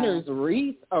a winner's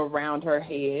wreath around her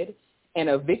head and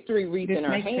a victory wreath in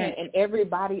her hand, and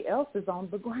everybody else is on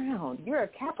the ground. You're a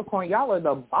Capricorn. Y'all are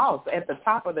the boss at the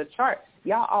top of the chart.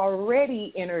 Y'all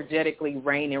already energetically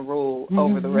reign and rule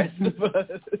over the rest of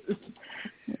us.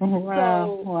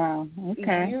 Wow.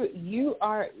 Okay. You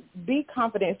are, be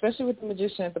confident, especially with the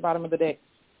Magician at the bottom of the deck.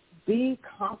 Be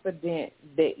confident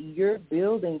that you're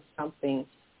building something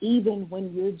even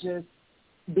when you're just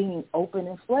being open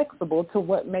and flexible to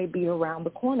what may be around the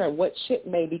corner, what ship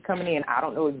may be coming in. I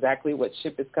don't know exactly what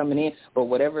ship is coming in, but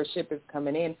whatever ship is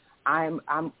coming in, I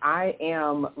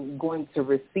am going to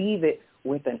receive it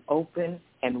with an open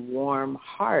and warm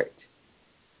heart.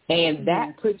 And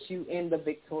that puts you in the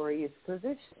victorious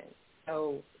position.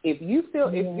 So if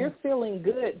you're feeling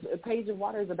good, Page of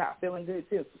Water is about feeling good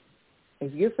too.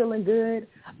 If you're feeling good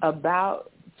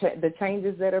about the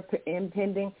changes that are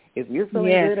impending, if you're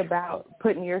feeling good about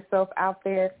putting yourself out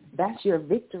there, that's your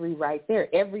victory right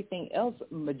there. Everything else,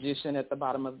 Magician at the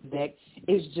bottom of the deck,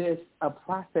 is just a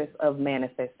process of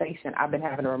manifestation. I've been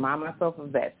having to remind myself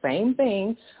of that same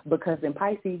thing because in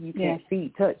Pisces you can't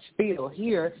see, touch, feel,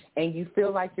 hear, and you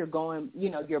feel like you're going,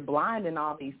 you're blind in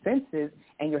all these senses,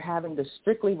 and you're having to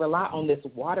strictly rely on this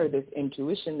water, this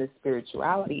intuition, this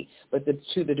spirituality. But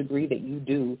to the degree that you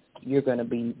do, you're going to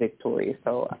be victorious.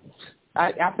 So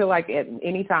I feel like at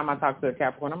any time I talk to a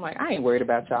Capricorn, I'm like, I ain't worried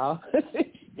about y'all.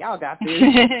 Y'all got this.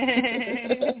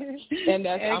 And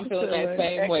I'm feeling that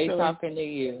same way talking to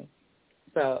you.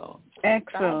 So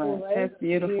excellent. That's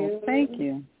beautiful. Thank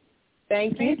you.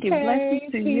 Thank you.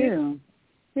 Blessings to you.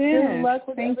 Yes, good luck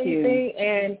with everything,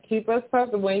 and keep us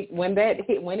posted when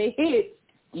it hits.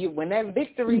 When that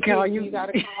victory hits, you got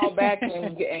to call back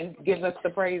and give us the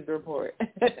praise report.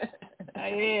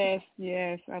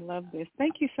 Yes, I love this.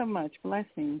 Thank you so much.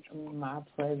 Blessings. My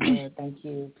pleasure. Thank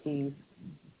you. Peace.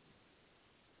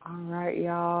 All right,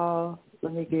 y'all.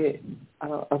 Let me get.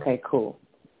 Okay, cool.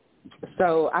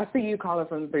 So I see you calling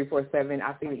from the 347.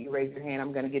 I see that you raised your hand.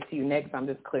 I'm going to get to you next. I'm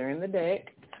just clearing the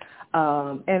deck.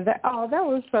 And that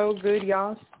was so good,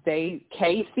 y'all.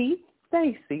 Stacy,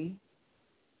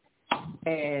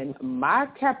 and my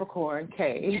Capricorn,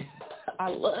 Kay. I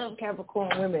love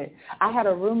Capricorn women. I had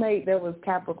a roommate that was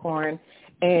Capricorn,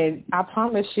 and I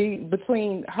promise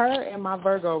between her and my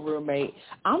Virgo roommate,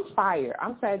 I'm fire.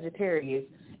 I'm Sagittarius.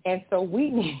 And so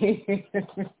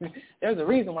there's a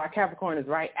reason why Capricorn is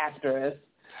right after us,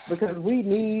 because we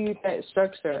need that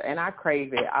structure, and I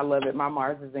crave it. I love it. My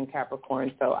Mars is in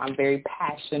Capricorn, so I'm very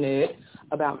passionate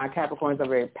about my Capricorns. I'm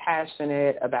very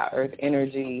passionate about Earth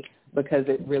energy because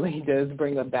it really does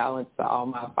bring a balance to all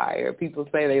my fire. People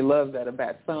say they love that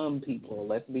about some people.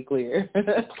 Let's be clear.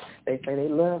 They say they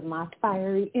love my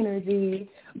fiery energy,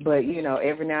 but,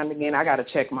 every now and again I got to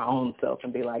check my own self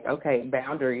and be like, okay,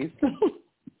 boundaries.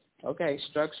 Okay,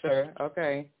 structure.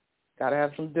 Okay, got to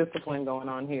have some discipline going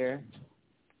on here.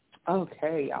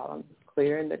 Okay, y'all, I'm just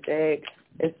clearing the deck.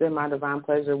 It's been my divine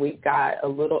pleasure. We've got a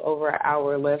little over an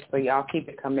hour left, so y'all keep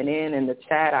it coming in the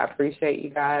chat. I appreciate you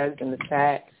guys in the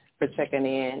chat for checking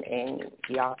in, and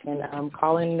y'all can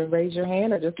call in and raise your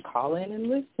hand or just call in and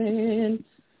listen.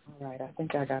 All right, I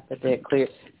think I got the deck clear.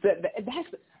 So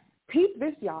peep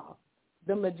this, y'all.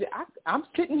 I'm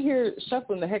sitting here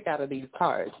shuffling the heck out of these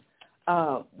cards.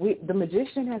 The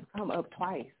Magician has come up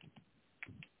twice.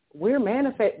 We're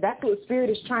manifest. That's what Spirit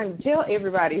is trying to tell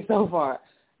everybody so far.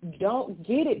 Don't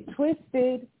get it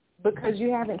twisted because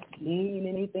you haven't seen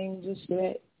anything just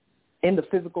yet in the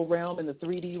physical realm, in the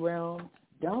 3D realm.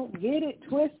 Don't get it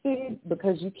twisted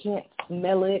because you can't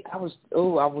smell it. I was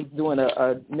doing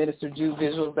a Minister Jew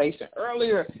visualization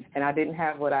earlier, and I didn't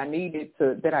have what I needed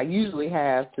that I usually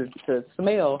have to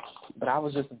smell, but I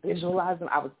was just visualizing.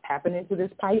 I was tapping into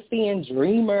this Piscean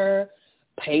dreamer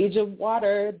page of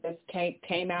water that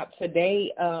came out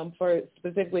today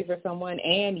specifically for someone,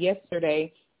 and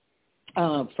yesterday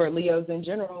for Leos in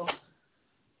general.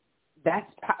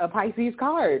 That's a Pisces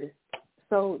card.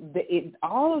 So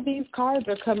all of these cards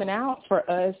are coming out for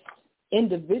us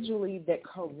individually that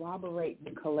corroborate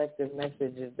the collective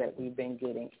messages that we've been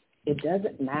getting. It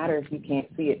doesn't matter if you can't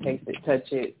see it, taste it, touch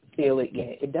it, feel it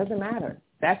yet. It doesn't matter.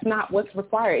 That's not what's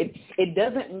required. It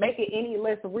doesn't make it any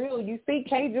less real. You see,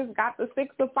 Kay just got the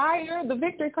 6 of Fire, the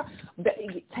victory card.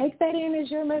 Take that in as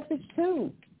your message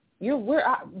too. She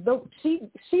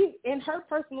in her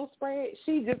personal spread,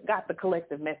 she just got the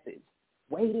collective message.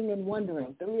 Waiting and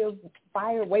wondering, 3 of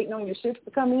Fire, waiting on your ships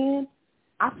to come in.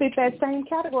 I fit that same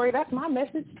category. That's my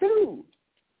message too.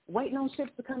 Waiting on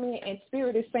ships to come in, and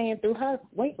Spirit is saying through her,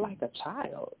 wait like a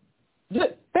child.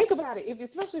 Just think about it.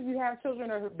 Especially if you have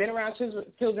children or have been around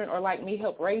children or like me,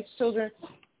 help raise children,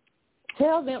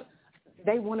 tell them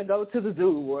they want to go to the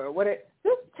zoo or whatever.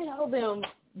 Just tell them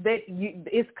that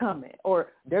it's coming, or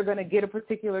they're going to get a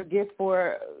particular gift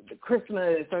for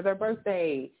Christmas or their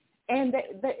birthday, and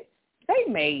they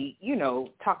may,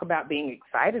 talk about being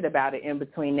excited about it in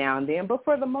between now and then, but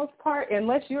for the most part,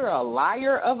 unless you're a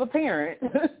liar of a parent,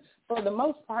 for the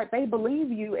most part, they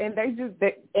believe you, and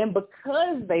and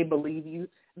because they believe you,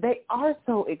 they are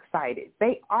so excited.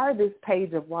 They are this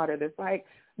page of water that's like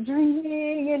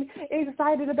dreaming and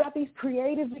excited about these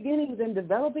creative beginnings and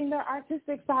developing their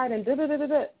artistic side and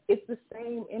da-da-da-da-da. It's the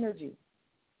same energy.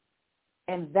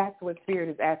 And that's what Spirit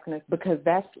is asking us, because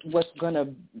that's what's going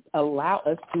to allow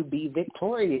us to be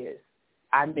victorious.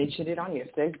 I mentioned it on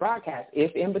yesterday's broadcast.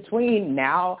 If in between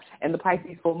now and the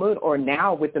Pisces full moon, or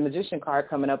now with the Magician card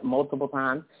coming up multiple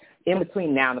times, in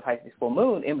between now and the Pisces full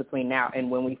moon, in between now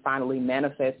and when we finally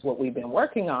manifest what we've been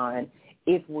working on,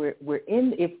 if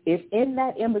in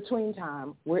that in-between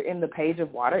time, we're in the page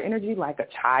of water energy like a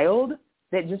child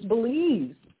that just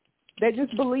believes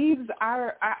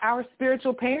our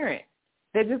spiritual parent,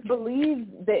 that just believes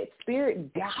that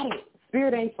Spirit got it.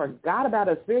 Spirit ain't forgot about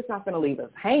us. Spirit's not going to leave us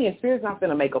hanging. Spirit's not going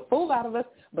to make a fool out of us.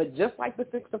 But just like the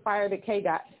 6 of Fire that Kay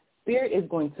got, Spirit is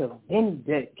going to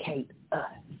vindicate us.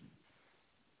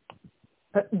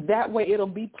 But that way it'll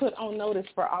be put on notice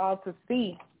for all to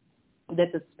see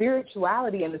that the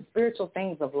spirituality and the spiritual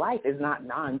things of life is not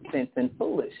nonsense and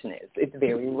foolishness. It's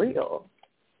very real,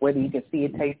 whether you can see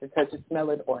it, taste it, touch it, smell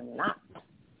it, or not.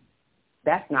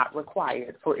 That's not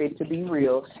required for it to be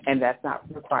real, and that's not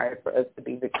required for us to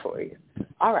be victorious.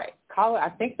 All right, caller, I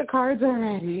think the cards are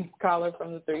ready. Caller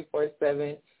from the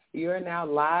 347. You are now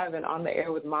live and on the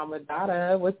air with Mama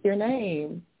Dada. What's your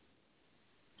name?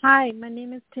 Hi, my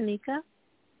name is Tanika.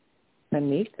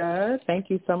 Tanika, thank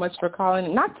you so much for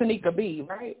calling. Not Tanika B,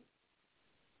 right?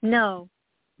 No.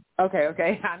 Okay.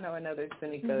 I know another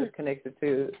Tanika is connected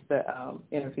to the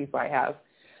Inner Peace Lighthouse.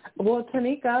 Well,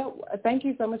 Tanika, thank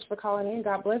you so much for calling in.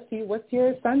 God bless you. What's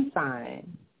your sun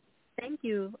sign? Thank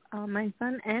you. My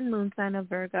sun and moon sign are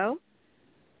Virgo.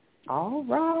 All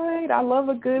right. I love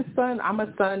a good sun. I'm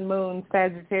a sun, moon,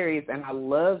 Sagittarius, and I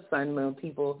love sun, moon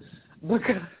people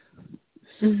because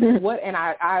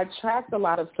I attract a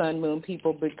lot of sun, moon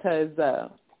people because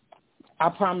I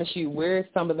promise you, we're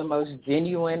some of the most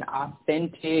genuine,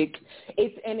 authentic.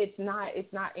 It's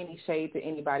not any shade to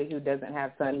anybody who doesn't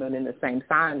have sun, moon in the same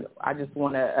sign. I just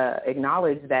want to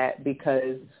acknowledge that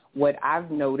because what I've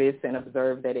noticed and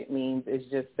observed that it means is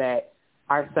just that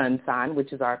our sun sign,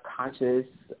 which is our conscious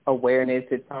awareness,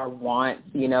 it's our wants,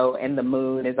 and the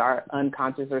moon is our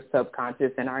unconscious or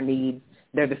subconscious, and our needs.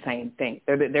 They're the same thing.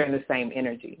 They're in the same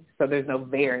energy. So there's no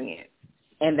variance.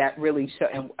 And that really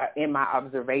in my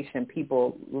observation,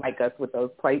 people like us with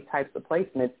those types of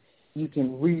placements, you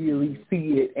can really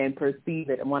see it and perceive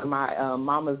it. And one of my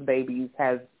mama's babies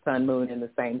has sun, moon in the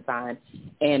same sign.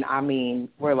 And, I mean,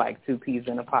 we're like two peas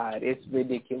in a pod. It's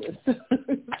ridiculous.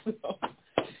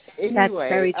 Anyway, that's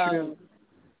very true.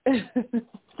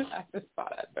 I just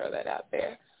thought I'd throw that out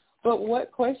there. But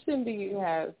what question do you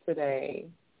have today?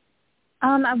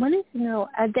 I wanted to know,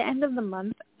 at the end of the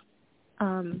month,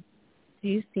 do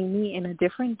you see me in a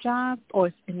different job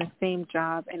or in the same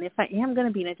job? And if I am going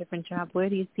to be in a different job, where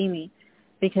do you see me?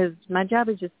 Because my job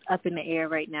is just up in the air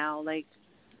right now, like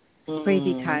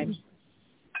crazy time.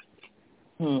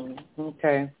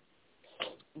 Okay.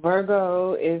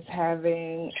 Virgo is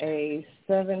having a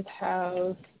 7th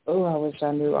house. Oh, I wish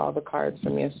I knew all the cards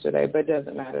from yesterday, but it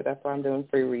doesn't matter. That's why I'm doing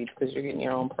free reads, because you're getting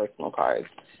your own personal cards.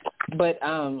 But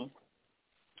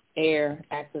air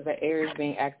is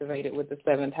being activated with the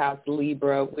 7th house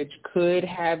Libra, which could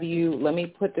have you, let me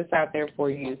put this out there for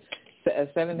you, a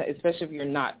 7th, especially if you're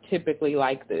not typically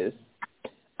like this,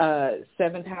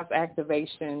 7th house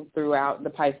activation throughout the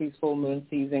Pisces full moon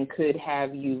season could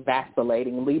have you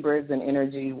vacillating. Libra is an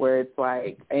energy where it's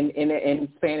like, in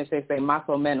Spanish they say más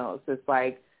o menos. It's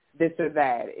like this or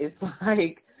that. It's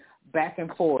like back and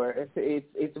forth.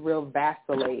 It's real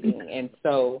vacillating. And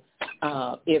so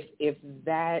if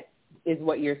that is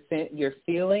what you're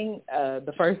feeling,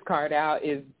 the first card out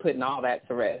is putting all that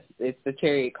to rest. It's the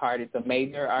Chariot card. It's a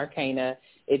major arcana.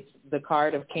 It's the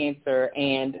card of Cancer,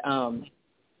 and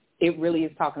it really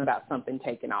is talking about something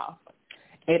taking off.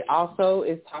 It also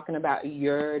is talking about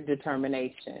your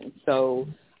determination. So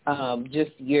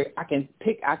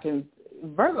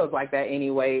Virgo's like that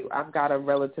anyway. I've got a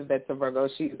relative that's a Virgo.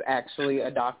 She's actually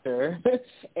a doctor.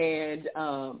 And,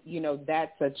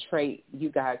 that's a trait you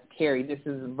guys carry. This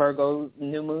is Virgo's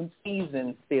new moon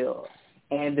season still.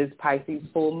 And this Pisces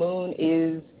full moon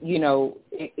is,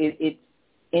 it's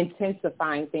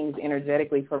intensifying things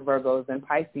energetically for Virgos and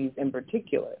Pisces in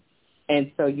particular.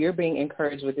 And so you're being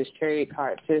encouraged with this Chariot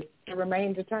card to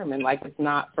remain determined. Like, it's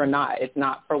not for naught. It's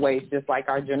not for waste, just like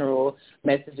our general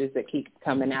messages that keep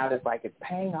coming out. It's like it's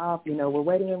paying off. We're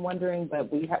waiting and wondering,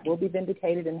 but we'll be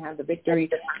vindicated and have the victory.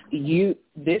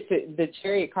 The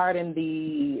Chariot card in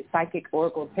the Psychic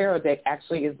Oracle Tarot deck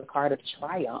actually is the card of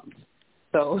triumph.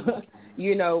 So,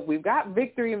 we've got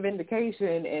victory and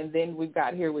vindication, and then we've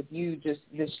got here with you just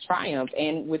this triumph.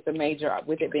 And with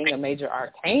it being a major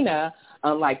arcana,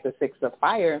 unlike the Six of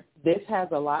Fire, this has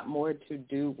a lot more to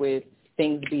do with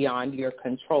things beyond your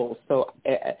control. So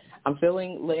I'm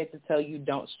feeling led to tell you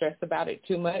don't stress about it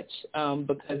too much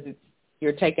because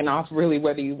you're taking off really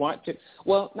whether you want to.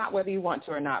 Well, not whether you want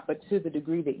to or not, but to the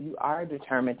degree that you are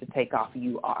determined to take off,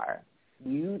 you are.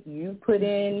 You put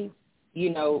in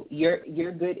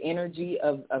your good energy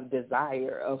of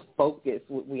desire, of focus,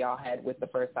 what we all had with the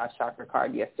first eye chakra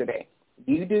card yesterday.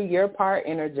 You do your part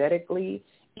energetically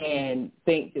and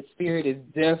think the spirit is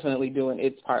definitely doing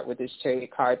its part with this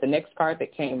Chariot card. The next card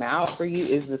that came out for you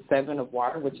is the 7 of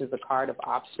Water, which is a card of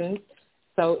options.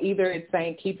 So either it's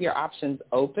saying keep your options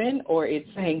open, or it's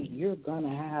saying you're going to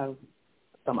have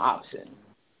some options.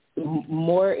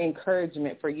 More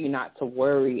encouragement for you not to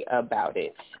worry about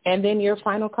it. And then your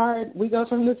final card, we go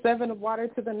from the 7 of Water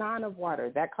to the 9 of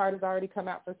Water. That card has already come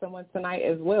out for someone tonight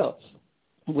as well.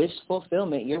 Wish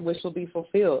fulfillment. Your wish will be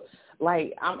fulfilled.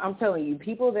 Like, I'm telling you,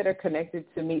 people that are connected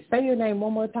to me, say your name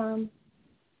one more time.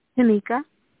 Tanika.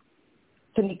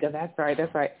 Tanika, that's right.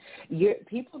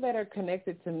 People that are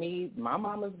connected to me, my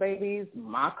mama's babies,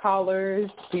 my callers,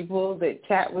 people that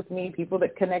chat with me, people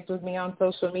that connect with me on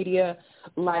social media,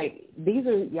 like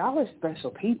y'all are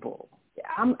special people.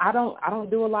 I don't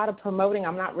do a lot of promoting.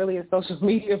 I'm not really a social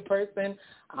media person.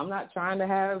 I'm not trying to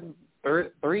have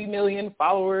 3 million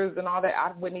followers and all that.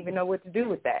 I wouldn't even know what to do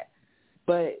with that.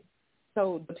 But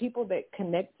so the people that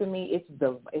connect to me,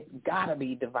 it's gotta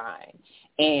be divine.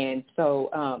 And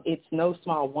so it's no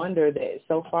small wonder that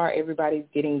so far everybody's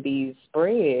getting these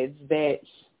spreads that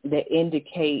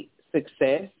indicate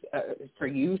success for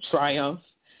you, triumph,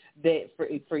 that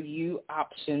for you,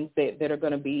 options that are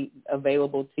going to be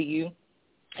available to you.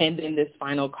 And then this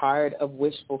final card of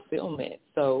wish fulfillment.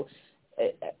 So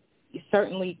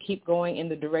certainly keep going in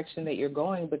the direction that you're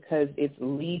going because it's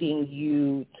leading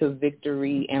you to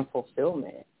victory and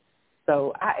fulfillment.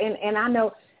 So I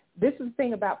know this is the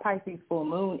thing about Pisces full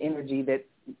moon energy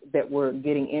that we're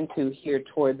getting into here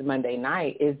towards Monday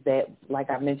night is that, like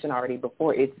I mentioned already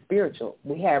before, it's spiritual.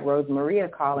 We had Rose Maria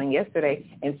calling yesterday,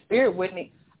 and Spirit wouldn't,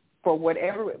 for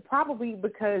whatever, probably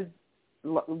because,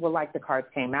 well, like the cards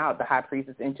came out, the High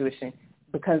Priestess intuition,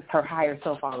 because her higher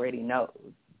self already knows.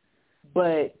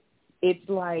 But it's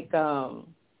like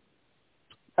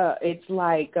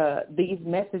these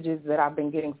messages that I've been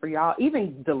getting for y'all,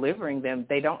 even delivering them,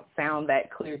 they don't sound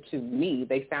that clear to me.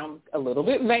 They sound a little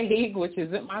bit vague, which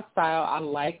isn't my style. I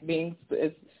like being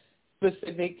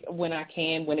specific when I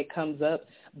can, when it comes up.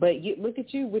 But look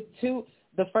at you with two.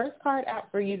 The first card out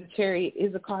for you, the Chariot,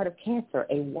 is a card of Cancer,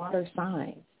 a water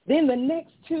sign. Then the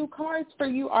next two cards for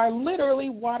you are literally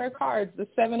water cards, the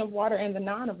Seven of Water and the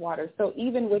Nine of Water. So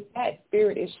even with that,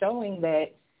 Spirit is showing that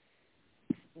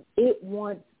it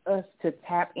wants us to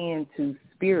tap into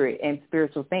spirit and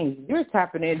spiritual things. You're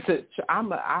tapping into,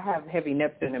 I have heavy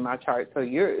Neptune in my chart, so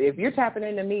if you're tapping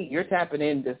into me, you're tapping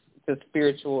into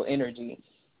spiritual energy.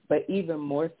 But even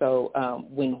more so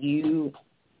when you,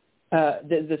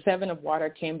 the Seven of Water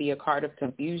can be a card of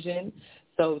confusion.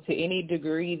 So to any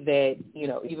degree that,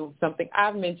 even something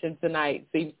I've mentioned tonight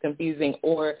seems confusing,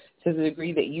 or to the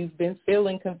degree that you've been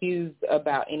feeling confused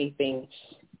about anything,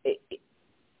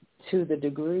 to the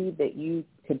degree that you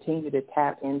continue to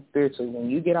tap in spiritually,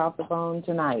 when you get off the phone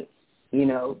tonight,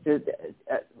 just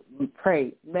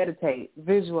pray, meditate,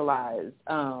 visualize,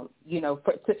 and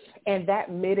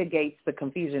that mitigates the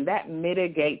confusion. That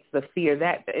mitigates the fear.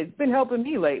 That it's been helping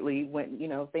me lately when,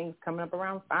 things coming up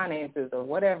around finances or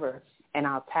whatever, and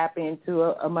I'll tap into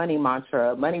a money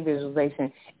mantra, a money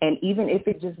visualization, and even if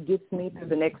it just gets me through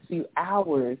the next few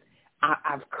hours,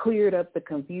 I've cleared up the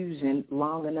confusion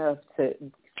long enough to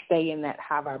stay in that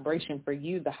high vibration. For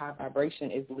you, the high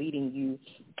vibration is leading you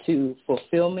to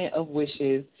fulfillment of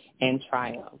wishes and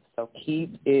triumph. So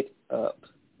keep it up.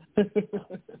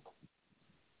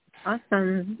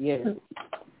 Awesome. Yes.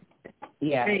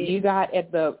 Yeah, you got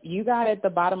at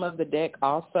the bottom of the deck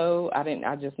also.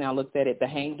 I just now looked at it. The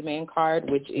Hanged Man card,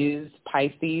 which is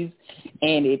Pisces,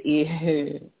 and it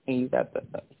is. And you got the.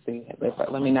 See,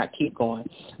 let me not keep going.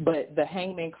 But the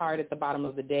Hanged Man card at the bottom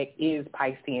of the deck is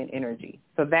Piscean energy.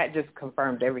 So that just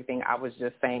confirmed everything I was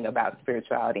just saying about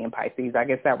spirituality and Pisces. I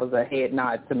guess that was a head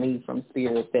nod to me from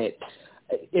Spirit that,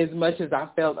 as much as I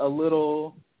felt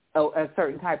a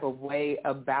certain type of way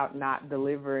about not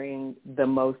delivering the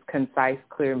most concise,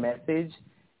 clear message,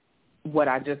 what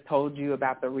I just told you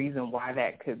about the reason why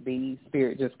that could be,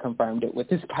 Spirit just confirmed it with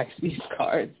this Pisces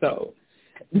card. So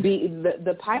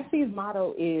the Pisces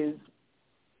motto is,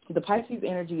 the Pisces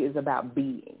energy is about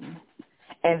being.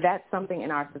 And that's something in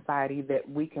our society that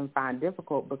we can find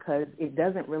difficult because it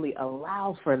doesn't really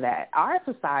allow for that. Our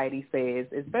society says,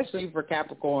 especially for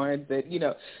Capricorns, that,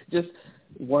 just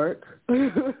work,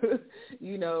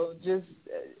 just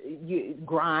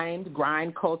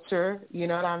grind culture, you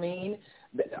know what I mean?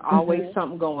 Always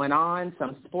something going on,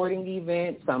 some sporting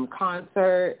event, some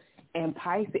concert, and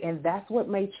Pisces, and that's what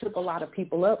may trip a lot of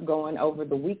people up going over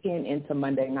the weekend into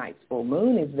Monday night's full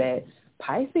moon, is that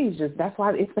Pisces, that's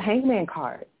why it's the Hangman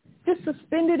card. Just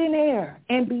suspend it in air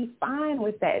and be fine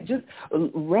with that. Just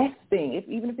resting,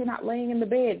 even if you're not laying in the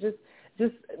bed,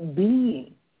 just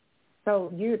being.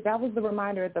 So that was the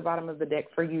reminder at the bottom of the deck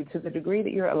for you, to the degree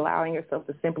that you're allowing yourself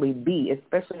to simply be,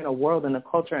 especially in a world and a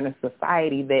culture and a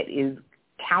society that is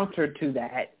counter to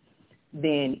that,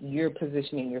 then you're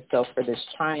positioning yourself for this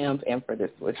triumph and for this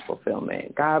wish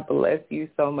fulfillment. God bless you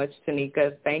so much,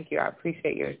 Tanika. Thank you. I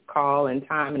appreciate your call and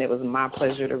time, and it was my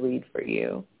pleasure to read for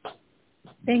you.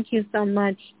 Thank you so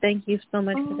much. Thank you so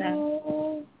much for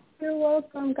that. You're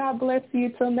welcome. God bless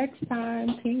you. Till next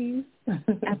time. Peace.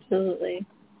 Absolutely.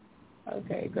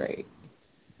 Okay, great.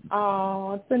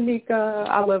 Oh, Tanika.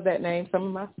 I love that name. Some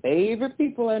of my favorite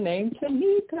people are named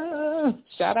Tanika.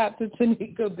 Shout out to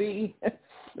Tanika B.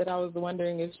 that I was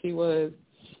wondering if she was.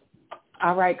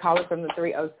 All right, caller from the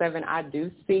 307. I do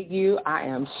see you. I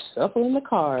am shuffling the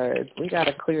cards. We got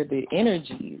to clear the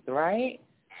energies, right?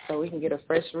 So we can get a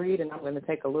fresh read, and I'm going to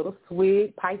take a little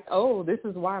swig. Oh, this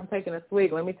is why I'm taking a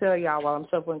swig. Let me tell y'all while I'm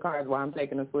shuffling cards why I'm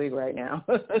taking a swig right now.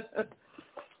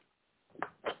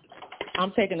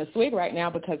 I'm taking a swig right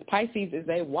now because Pisces is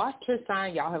a water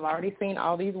sign. Y'all have already seen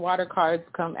all these water cards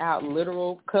come out,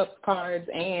 literal cups cards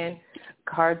and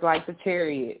cards like the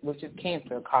Chariot, which is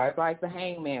Cancer, cards like the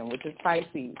Hangman, which is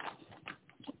Pisces.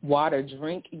 Water,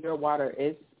 drink your water,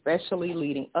 especially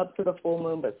leading up to the full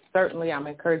moon, but certainly I'm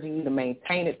encouraging you to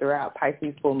maintain it throughout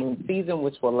Pisces full moon season,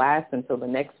 which will last until the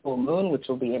next full moon, which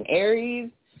will be in Aries.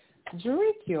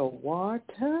 Drink your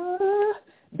water.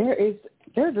 There's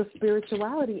a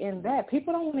spirituality in that.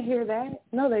 People don't want to hear that.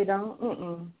 No, they don't.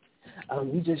 Oh,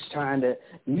 you just trying to.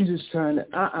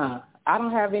 I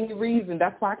don't have any reason.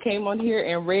 That's why I came on here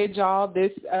and read y'all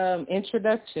this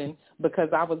introduction, because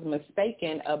I was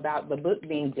mistaken about the book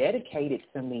being dedicated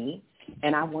to me,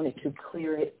 and I wanted to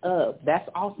clear it up. That's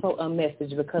also a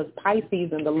message, because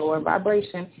Pisces in the lower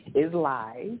vibration is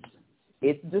lies.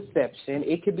 It's deception.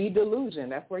 It could be delusion.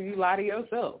 That's where you lie to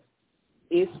yourself.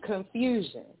 It's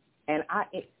confusion. And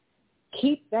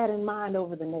keep that in mind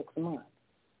over the next month.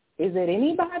 Is it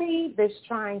anybody that's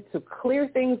trying to clear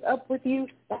things up with you?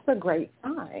 That's a great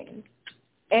sign.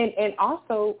 And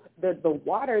also the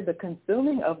water, the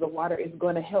consuming of the water is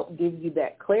going to help give you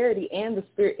that clarity and the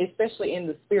spirit, especially in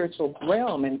the spiritual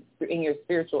realm and in your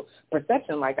spiritual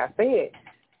perception, like I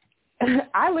said.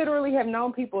 I literally have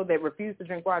known people that refuse to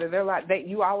drink water. They're like,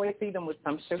 you always see them with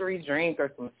some sugary drink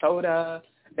or some soda.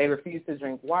 They refuse to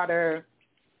drink water.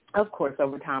 Of course,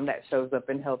 over time that shows up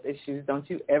in health issues. Don't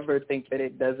you ever think that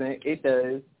it doesn't. It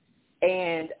does.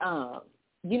 And,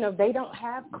 they don't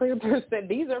have clear perception.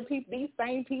 These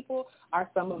same people are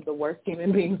some of the worst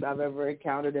human beings I've ever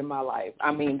encountered in my life.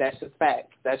 I mean, that's just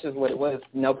fact. That's just what it was.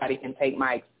 Nobody can take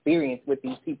my experience with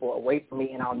these people away from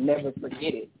me, and I'll never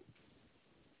forget it.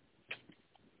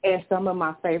 And some of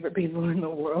my favorite people in the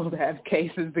world have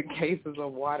cases and cases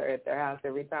of water at their house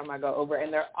every time I go over.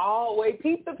 And they're always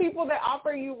the people that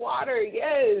offer you water,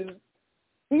 yes.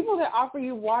 People that offer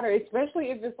you water, especially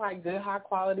if it's like good,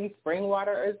 high-quality spring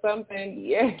water or something,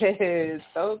 yes.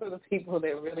 Those are the people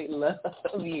that really love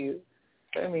you.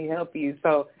 Let me help you.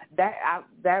 So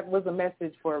that was a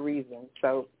message for a reason.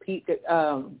 So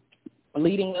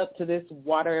leading up to this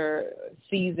water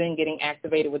season, getting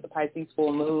activated with the Pisces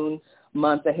full moon,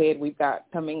 month ahead we've got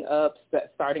coming up,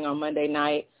 starting on Monday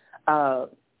night.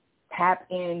 Tap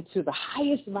into the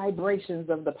highest vibrations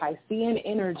of the Piscean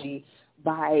energy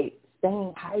by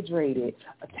staying hydrated.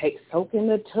 Soak in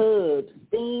the tub,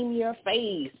 steam your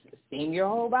face, steam your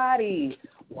whole body,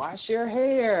 wash your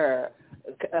hair,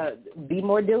 be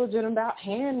more diligent about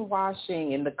hand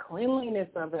washing and the cleanliness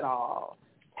of it all.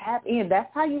 Tap in. That's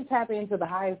how you tap into the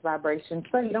highest vibration,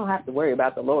 so you don't have to worry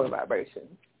about the lower vibrations.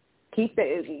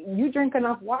 You drink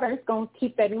enough water, it's going to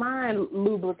keep that mind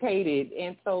lubricated,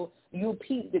 and so you'll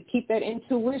keep that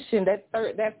intuition,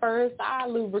 that first eye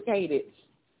lubricated,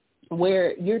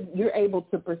 where you're able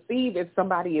to perceive if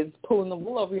somebody is pulling the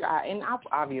wool over your eye. And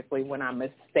obviously, when I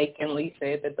mistakenly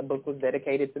said that the book was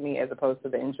dedicated to me as opposed to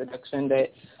the introduction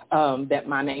that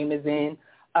my name is in,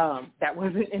 that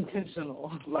wasn't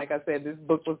intentional. Like I said, this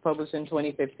book was published in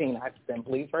 2015. I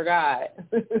simply forgot.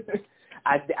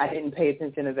 I didn't pay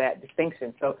attention to that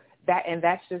distinction. So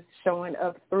that's just showing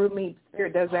up through me.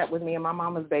 Spirit does that with me and my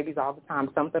mama's babies all the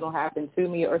time. Something will happen to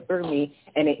me or through me,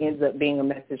 and it ends up being a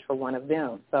message for one of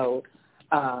them. So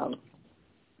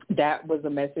that was a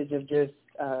message of just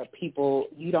people,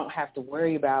 you don't have to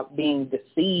worry about being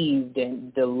deceived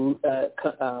and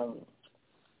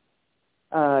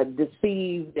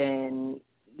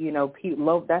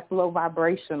that's low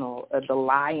vibrational, the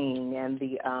lying and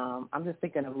the, I'm just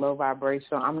thinking of low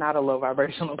vibrational. I'm not a low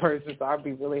vibrational person, so I'll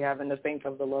be really having to think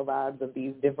of the low vibes of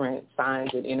these different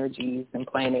signs and energies and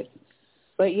planets.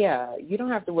 But yeah, you don't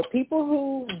have to, with people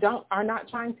who are not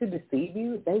trying to deceive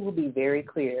you, they will be very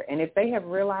clear. And if they have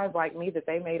realized, like me, that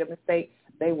they made a mistake,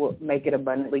 they will make it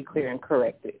abundantly clear and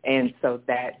correct it. And so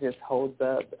that just holds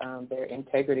up their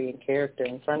integrity and character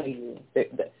in front of you.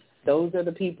 Those are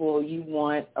the people you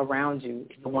want around you,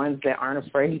 the ones that aren't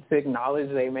afraid to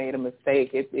acknowledge they made a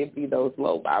mistake. It'd be those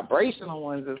low vibrational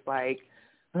ones that's like,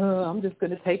 I'm just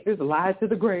going to take this lie to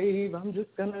the grave. I'm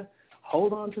just going to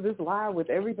hold on to this lie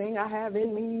with everything I have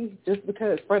in me just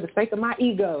because, for the sake of my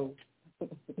ego.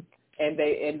 And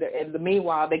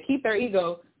meanwhile, they keep their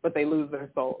ego but they lose their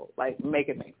soul. Like, make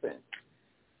it make sense.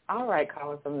 All right,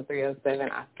 caller from the 307.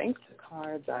 I think the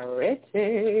cards are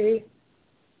ready.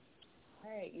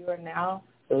 All right, you are now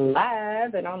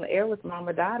live and on the air with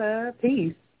Mama Dada.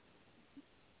 Peace.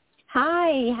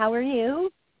 Hi, how are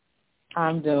you?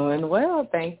 I'm doing well,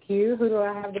 thank you. Who do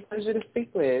I have the pleasure to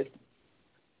speak with?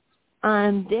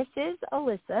 This is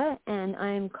Alyssa, and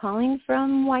I'm calling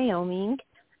from Wyoming,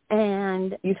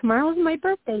 and tomorrow's my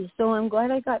birthday, so I'm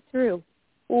glad I got through.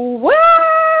 What?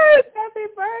 Happy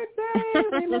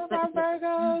birthday! We love our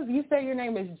Virgos. You say your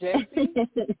name is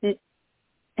Jessie?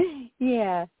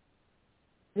 Yeah.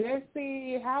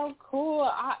 Jessie, how cool.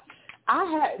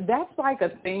 That's like a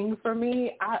thing for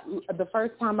me. The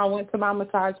first time I went to my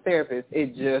massage therapist,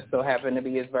 it just so happened to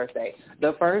be his birthday.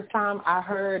 The first time I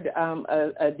heard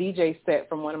a DJ set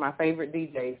from one of my favorite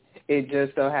DJs, it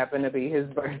just so happened to be his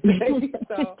birthday.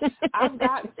 So I've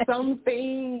got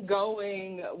something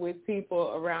going with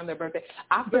people around their birthday.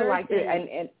 I feel like it.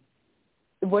 And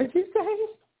what did you say?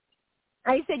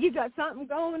 I said you got something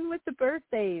going with the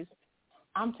birthdays.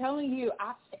 I'm telling you,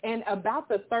 and about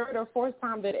the third or fourth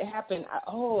time that it happened,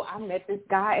 I met this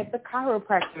guy at the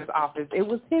chiropractor's office. It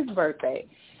was his birthday.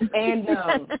 And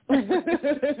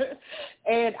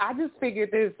and I just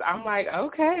figured this. I'm like,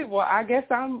 okay, well, I guess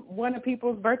I'm one of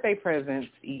people's birthday presents.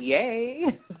 Yay.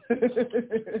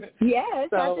 Yes,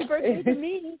 happy birthday to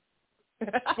me.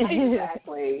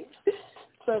 Exactly.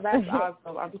 So that's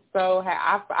awesome. I'm so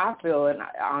I feel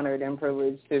honored and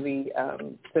privileged to be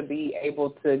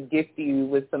able to gift you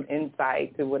with some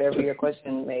insight to whatever your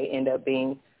question may end up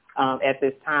being at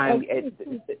this time.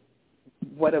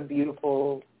 What a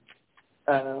beautiful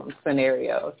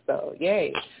scenario. So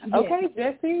yay. Okay,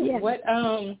 Jessie. Yeah. What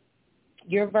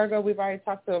you're Virgo. We've already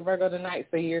talked to a Virgo tonight,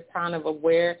 so you're kind of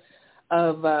aware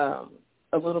of a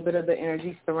little bit of the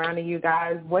energy surrounding you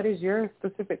guys. What is your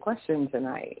specific question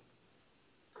tonight?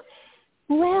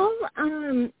 Well,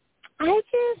 I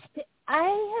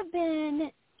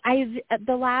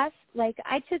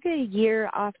took a year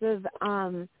off of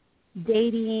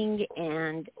dating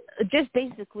and just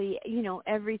basically,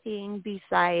 everything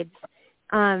besides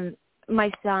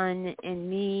my son and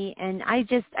me, and I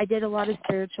did a lot of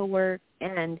spiritual work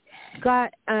and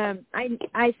got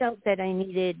I felt that I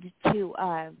needed to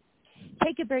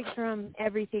take a break from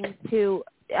everything to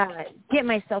get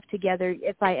myself together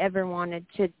if I ever wanted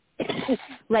to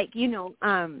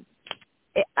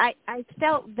I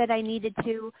felt that I needed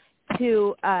to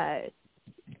go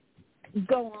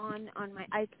on my.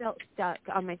 I felt stuck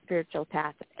on my spiritual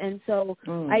path, and so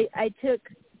I took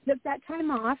that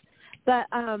time off. But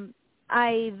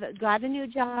I've got a new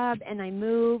job, and I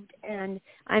moved, and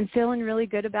I'm feeling really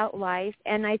good about life,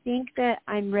 and I think that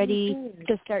I'm ready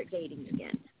to start dating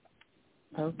again.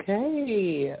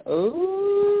 Okay.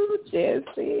 Ooh,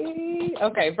 Jessie.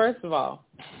 Okay, first of all,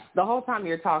 the whole time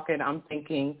you're talking, I'm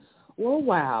thinking, well,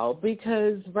 wow,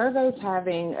 because Virgo's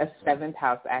having a 7th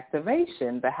house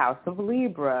activation, the house of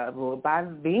Libra, ruled by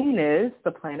Venus,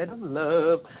 the planet of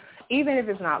love. Even if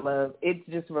it's not love, it's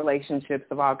just relationships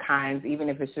of all kinds, even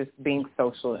if it's just being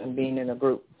social and being in a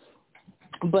group.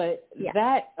 But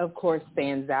that, of course,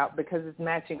 stands out because it's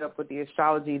matching up with the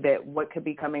astrology that what could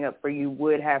be coming up for you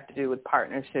would have to do with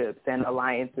partnerships and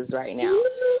alliances right now.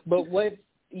 But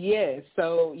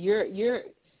so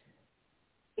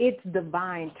it's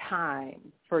divine time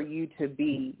for you to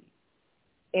be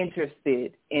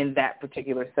interested in that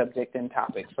particular subject and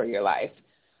topic for your life.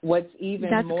 What's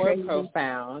even more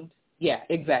profound,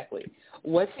 exactly.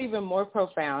 What's even more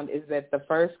profound is that the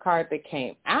first card that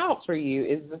came out for you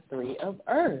is the 3 of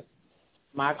Earth,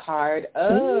 my card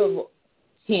of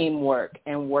teamwork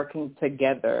and working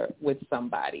together with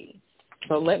somebody.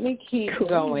 So let me keep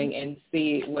going and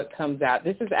see what comes out.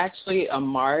 This is actually a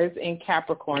Mars in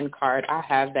Capricorn card. I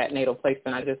have that natal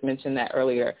placement. I just mentioned that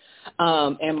earlier.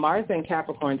 And Mars in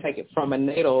Capricorn, take it from a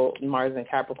natal Mars in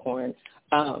Capricorn,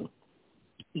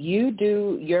 you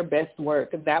do your best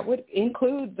work. That would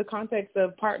include the context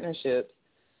of partnerships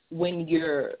when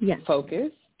you're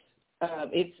focused.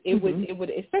 It would,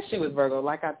 especially with Virgo,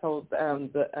 like I told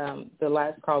the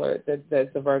last caller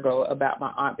that's a Virgo about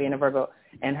my aunt being a Virgo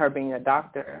and her being a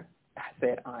doctor. I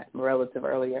said aunt, relative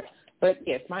earlier, but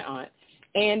yes, my aunt.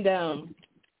 And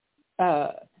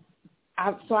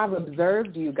I've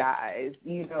observed you guys,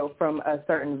 from a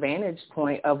certain vantage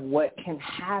point of what can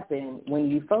happen when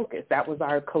you focus. That was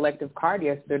our collective card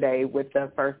yesterday with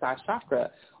the first eye chakra.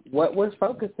 What we're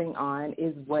focusing on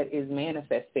is what is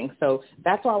manifesting. So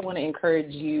that's why I want to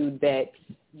encourage you that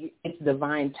it's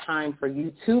divine time for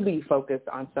you to be focused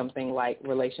on something like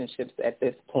relationships at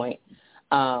this point.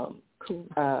 Cool.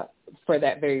 For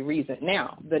that very reason.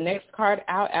 Now, the next card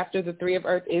out after the Three of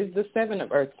Earth is the Seven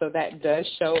of Earth, so that does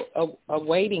show a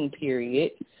waiting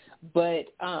period. But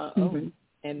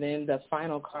and then the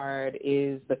final card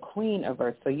is the Queen of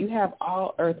Earth. So you have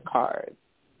all Earth cards,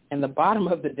 and the bottom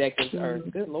of the deck is Earth.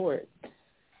 Good Lord.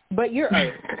 But you're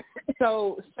Earth.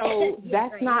 So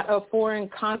that's not a foreign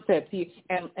concept to you.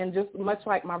 And just much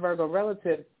like my Virgo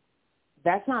relative,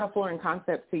 that's not a foreign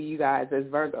concept to you guys as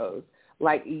Virgos.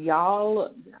 Like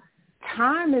y'all,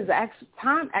 time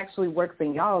actually works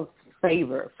in y'all's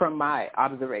favor from my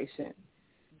observation,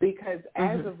 because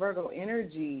as a Virgo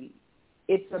energy,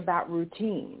 it's about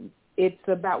routines. It's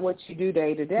about what you do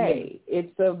day to day.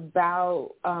 It's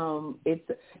about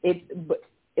but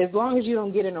as long as you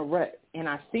don't get in a rut. And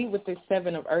I see with this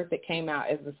Seven of Earth that came out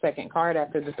as the second card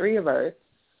after the Three of Earth,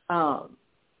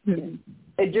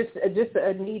 it just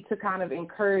a need to kind of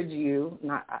encourage you.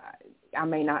 I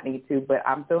may not need to, but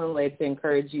I'm feeling led to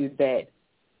encourage you that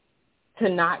to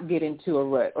not get into a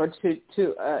rut, or to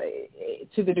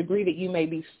the degree that you may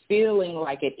be feeling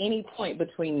like at any point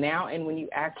between now and when you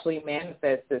actually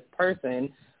manifest this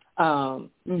person,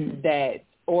 that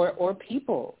or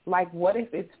people. Like, what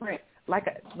if it's friends?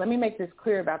 Like, let me make this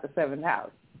clear about the seventh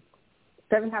house.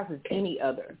 Seventh house is any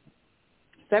other.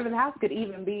 Seventh house could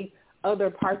even be other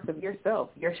parts of yourself,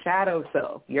 your shadow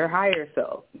self, your higher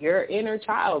self, your inner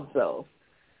child self.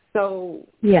 So,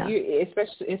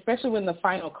 especially when the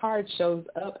final card shows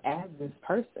up as this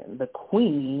person, the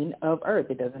Queen of Earth.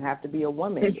 It doesn't have to be a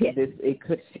woman.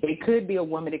 It could be a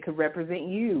woman. It could represent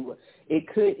you.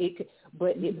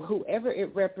 But whoever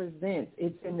it represents,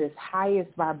 it's in this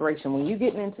highest vibration. When you're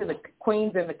getting into the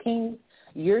queens and the kings,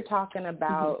 you're talking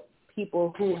about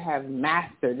people who have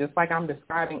mastered, just like I'm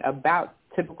describing about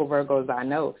typical Virgos I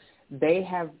know. They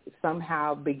have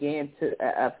somehow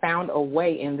found a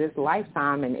way in this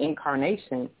lifetime and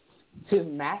incarnation to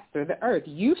master the earth.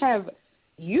 You have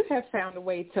found a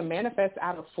way to manifest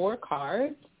out of 4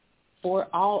 cards for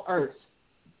all earth,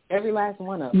 every last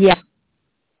one of them. Yeah,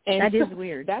 and that is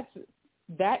weird.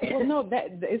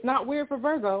 It's not weird for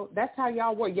Virgo. That's how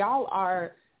y'all work. Y'all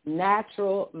are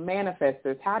natural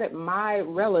manifestors. How did my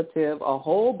relative, a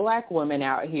whole black woman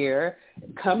out here,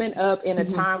 coming up in a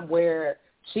time where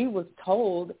she was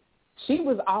told, she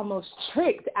was almost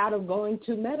tricked out of going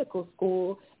to medical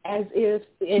school, and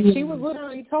she was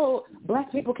literally told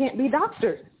black people can't be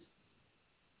doctors.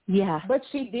 Yeah, but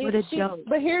she did. What a joke.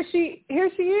 But here she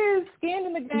is, skin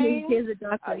in the game. She is a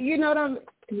doctor. You know what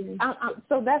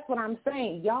so that's what I'm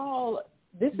saying. Y'all,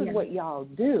 this is what y'all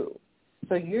do.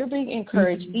 So you're being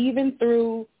encouraged, even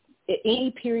through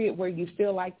any period where you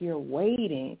feel like you're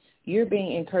waiting. You're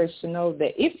being encouraged to know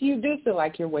that if you do feel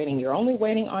like you're waiting, you're only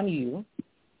waiting on you,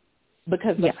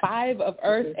 because the 5 of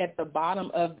Earth at the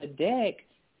bottom of the deck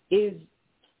is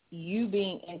you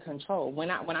being in control.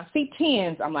 When I see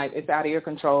 10s, I'm like, it's out of your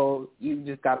control. You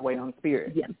just got to wait on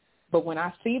spirit. Yeah. But when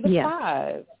I see the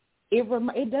 5, it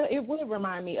would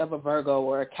remind me of a Virgo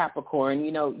or a Capricorn.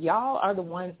 You know, y'all are the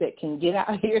ones that can get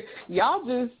out here. Y'all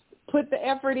just put the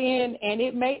effort in, and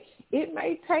it may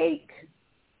take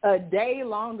a day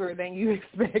longer than you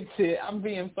expected. I'm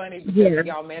being funny because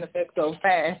y'all manifest so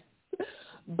fast.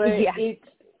 But it's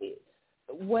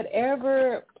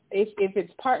whatever. If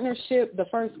it's partnership, the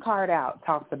first card out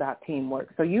talks about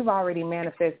teamwork. So you've already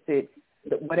manifested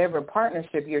whatever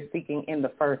partnership you're seeking in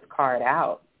the first card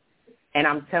out. And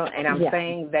I'm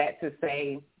saying that to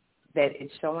say that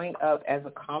it's showing up as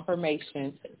a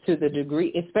confirmation to the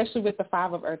degree, especially with the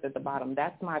 5 of Earth at the bottom.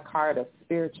 That's my card of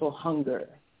spiritual hunger.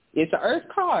 It's an Earth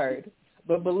card,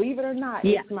 but believe it or not,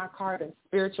 it's my card of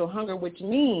spiritual hunger, which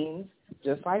means,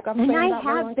 just like I'm saying about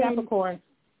Virgo and Capricorn,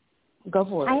 go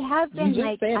for it. I have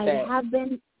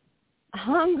been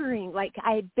hungering. Like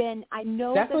I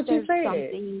know that's that what there's you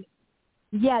something.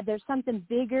 Yeah, there's something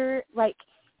bigger, like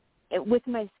with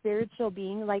my spiritual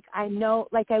being. Like I know,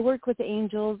 like I work with the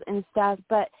angels and stuff,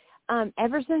 but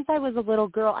ever since I was a little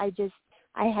girl,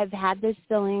 I have had this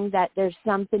feeling that there's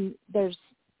something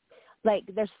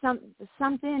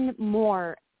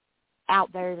more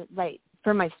out there, like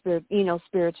for my spirit,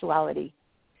 spirituality.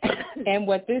 And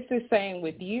what this is saying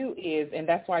with you is, and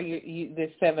that's why this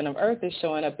 7 of Earth is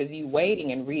showing up as you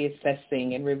waiting and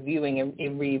reassessing and reviewing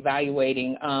and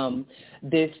reevaluating.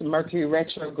 This Mercury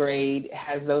retrograde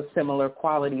has those similar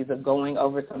qualities of going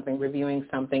over something, reviewing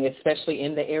something, especially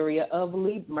in the area of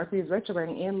Libra. Mercury is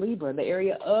retrograding in Libra, the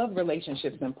area of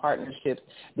relationships and partnerships,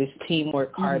 this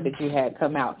teamwork card that you had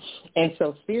come out. And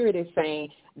so Spirit is saying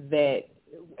that,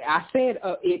 I said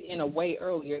it in a way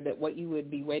earlier that what you would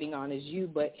be waiting on is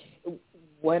you, but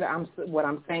what I'm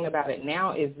saying about it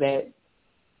now is that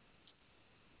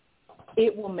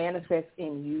it will manifest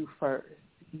in you first.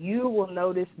 You will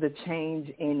notice the change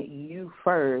in you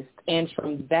first, and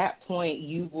from that point,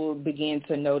 you will begin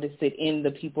to notice it in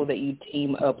the people that you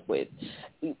team up with.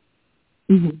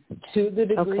 Mm-hmm. To the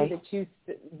degree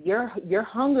that your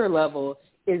hunger level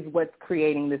is what's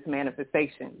creating this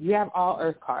manifestation. You have all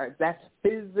earth cards. That's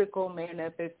physical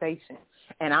manifestation.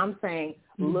 And I'm saying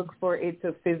look for it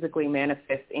to physically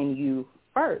manifest in you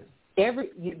first.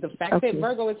 The fact that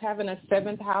Virgo is having a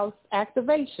 7th house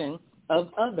activation of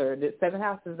other, the 7th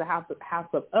house is the house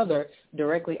of other,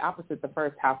 directly opposite the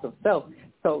 1st house of self.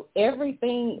 So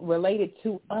everything related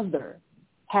to other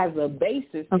has a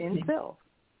basis in self.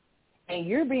 And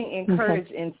you're being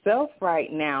encouraged in self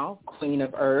right now, Queen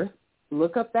of Earth.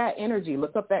 Look up that energy.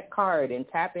 Look up that card and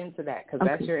tap into that, because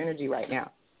that's your energy right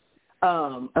now.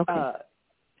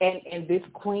 And this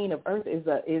Queen of Earth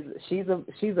she's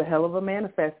a hell of a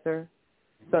manifester.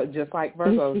 So just like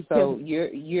Virgo. So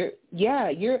you're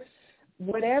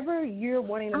whatever you're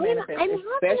wanting to manifest. I'm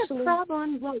having a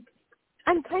problem. Like,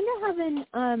 I'm kind of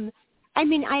having.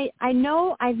 I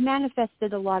know I've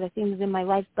manifested a lot of things in my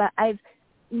life, but I've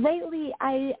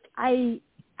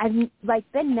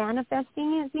like been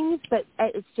manifesting things, but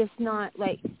it's just not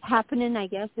like happening, I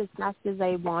guess, as fast as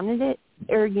I wanted it,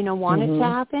 or want it to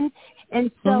happen.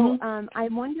 And so I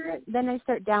wonder. Then I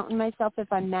start doubting myself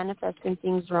if I'm manifesting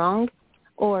things wrong,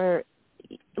 or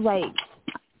like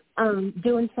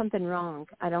doing something wrong.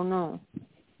 I don't know.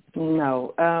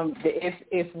 No,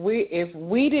 if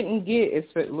we didn't get,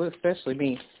 especially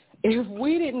me, if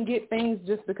we didn't get things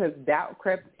just because doubt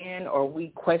crept in, or we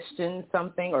questioned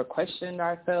something or questioned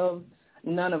ourselves,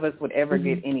 none of us would ever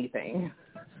get anything.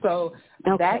 So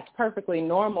that's perfectly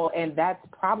normal, and that's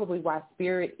probably why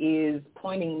Spirit is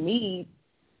pointing me,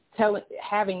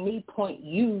 having me point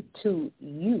you to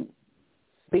you.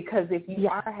 Because if you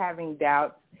are having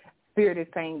doubts, Spirit is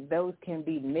saying those can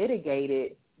be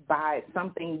mitigated by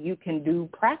something you can do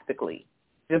practically.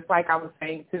 Just like I was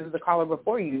saying to the caller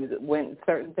before you, when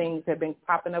certain things have been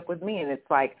popping up with me, and it's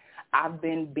like I've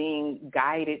been being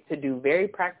guided to do very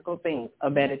practical things, a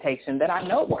meditation that I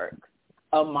know works,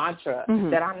 a mantra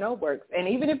that I know works. And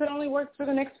even if it only works for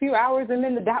the next few hours and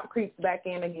then the doubt creeps back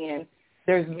in again,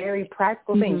 there's very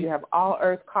practical things. You have all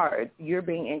earth cards. You're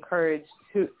being encouraged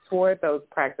toward those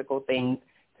practical things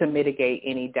to mitigate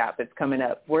any doubt that's coming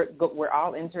up. We're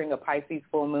all entering a Pisces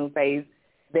full moon phase.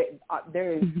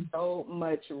 There is so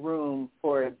much room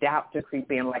for doubt to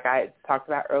creep in, like I talked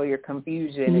about earlier,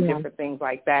 confusion and different things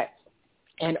like that.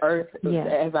 And Earth,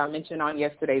 as I mentioned on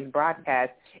yesterday's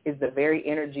broadcast, is the very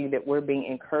energy that we're being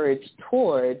encouraged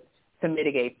towards to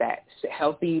mitigate that.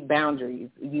 Healthy boundaries.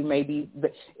 You may be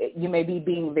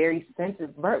being very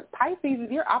sensitive. Pisces is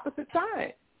your opposite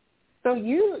sign. So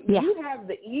you have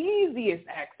the easiest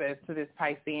access to this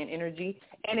Piscean energy,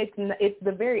 and it's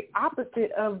the very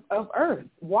opposite of Earth,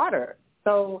 water.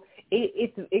 So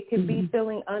it could be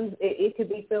feeling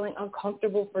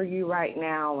uncomfortable for you right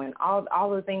now, and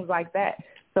all the things like that.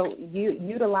 So you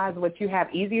utilize what you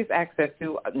have easiest access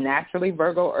to, naturally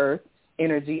Virgo Earth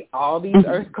energy, all these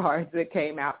Earth cards that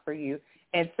came out for you,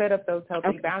 and set up those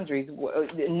healthy boundaries.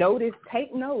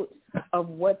 Take note of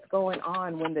what's going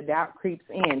on when the doubt creeps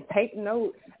in. Take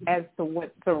note as to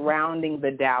what's surrounding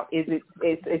the doubt.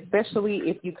 It's especially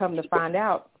if you come to find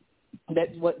out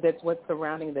that's what's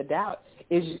surrounding the doubt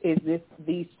is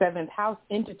these 7th house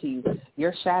entities,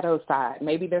 your shadow side.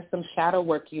 Maybe there's some shadow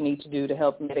work you need to do to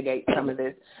help mitigate some of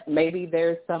this. Maybe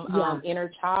there's some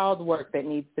inner child work that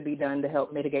needs to be done to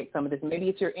help mitigate some of this. Maybe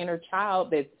it's your inner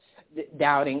child that's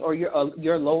doubting, or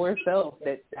your lower self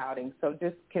that's doubting. So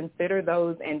just consider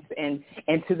those, and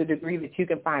to the degree that you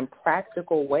can find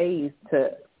practical ways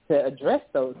to address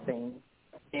those things,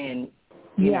 and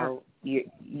you know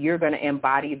you're going to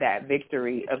embody that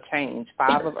victory of change.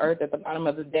 5 of Earth at the bottom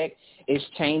of the deck is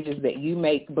changes that you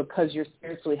make because you're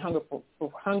spiritually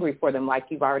hungry for them. Like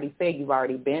you've already said, you've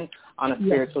already been on a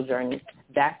spiritual journey.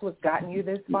 That's what's gotten you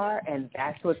this far, and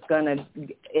that's what's going to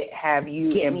have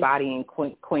you embodying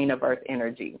Queen of Earth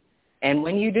energy. And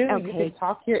when you do, you can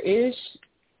talk your ish,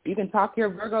 you can talk your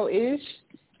Virgo ish,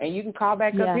 and you can call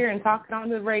back up here and talk it on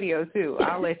the radio, too.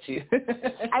 I'll let you.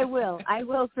 I will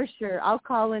for sure. I'll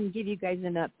call and give you guys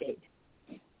an update.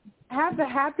 Have the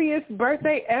happiest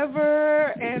birthday ever,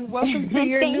 and welcome to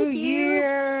your new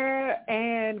year,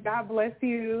 and God bless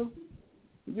you.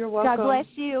 You're welcome. God bless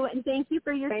you, and thank you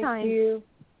for your time. Thank you.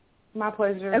 My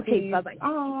pleasure. Okay, bye-bye.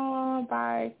 Oh,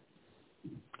 bye.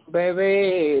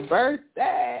 Baby,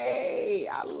 birthday.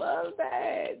 I love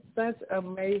that. Such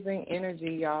amazing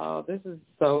energy, y'all. This is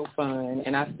so fun.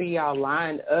 And I see y'all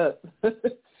lined up.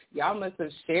 Y'all must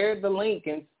have shared the link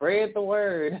and spread the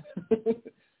word.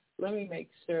 Let me make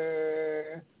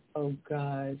sure. Oh,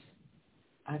 gosh.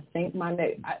 I think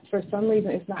for some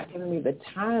reason, it's not giving me the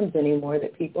times anymore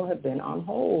that people have been on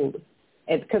hold.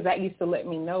 Because that used to let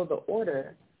me know the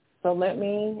order. So let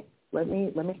me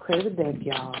clear the deck,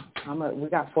 y'all. We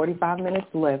got 45 minutes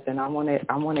left, and I want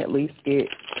to at least get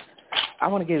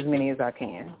as many as I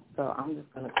can. So I'm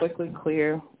just going to quickly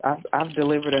clear. I've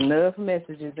delivered enough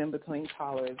messages in between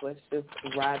callers. Let's just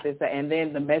ride this out. And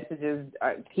then the messages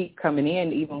keep coming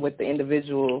in, even with the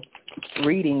individual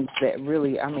readings that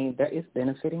really, it's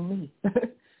benefiting me.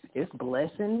 It's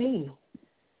blessing me.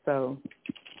 So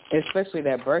especially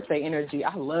that birthday energy,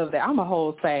 I love that. I'm a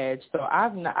whole Sag, so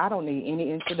I don't need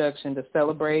any introduction to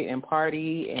celebrate and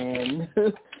party and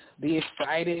be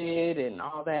excited and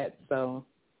all that. So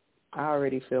I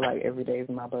already feel like every day is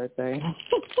my birthday.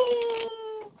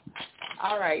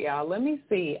 All right, y'all. Let me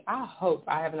see. I hope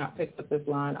I have not picked up this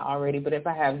line already, but if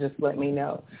I have, just let me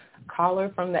know.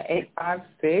 Caller from the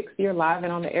 856. You're live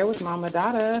and on the air with Mama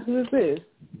Dada. Who is this?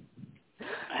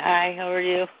 Hi, how are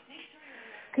you?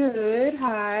 Good.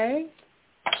 Hi.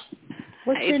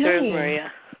 What's your name? Maria.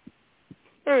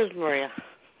 Where's Maria?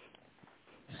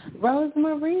 Rose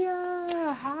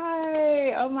Maria.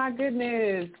 Hi. Oh, my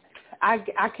goodness. I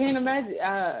can't imagine.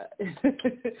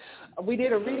 We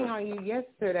did a reading on you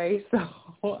yesterday, so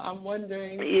I'm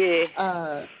wondering.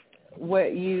 Yeah.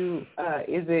 What you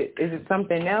is it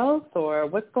something else, or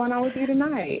what's going on with you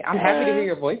tonight? I'm happy to hear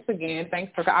your voice again.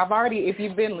 Thanks for. If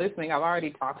you've been listening, I've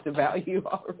already talked about you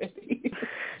already.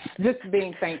 Just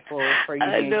being thankful for you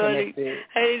being connected.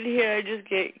 I didn't hear. I just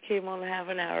came on half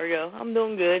an hour ago. I'm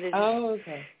doing good.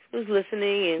 Okay. I was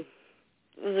listening, and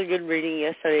it was a good reading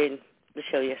yesterday, the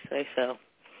show yesterday. So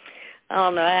I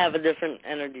don't know. I have a different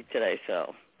energy today,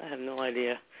 so I have no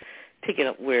idea. Picking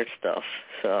up weird stuff,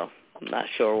 so I'm not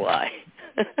sure why.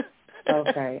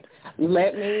 Okay.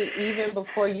 Let me, even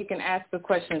before you can ask the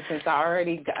question, since I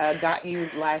already got you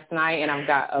last night and I've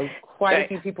got quite a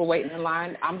few people waiting in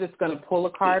line, I'm just going to pull a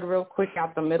card real quick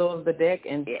out the middle of the deck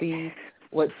and see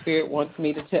what Spirit wants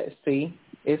me to see.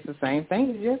 It's the same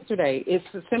thing as yesterday. It's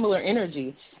a similar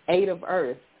energy, 8 of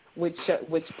Earth, which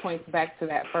points back to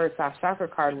that first chakra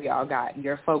card we all got,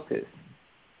 your focus.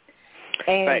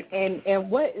 And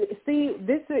what, see,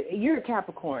 you're a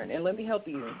Capricorn, and let me help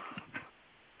you.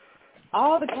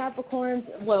 All the Capricorns,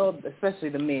 well, especially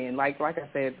the men, like I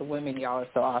said, the women, y'all are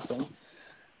so awesome.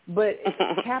 But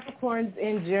Capricorns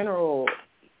in general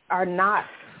are not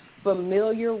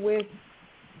familiar with,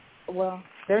 well,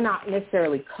 they're not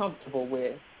necessarily comfortable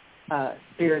with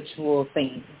spiritual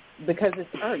things because it's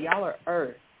Earth. Y'all are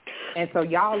Earth. And so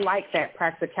y'all like that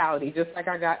practicality, just like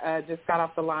I just got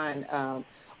off the line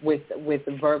with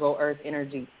Virgo Earth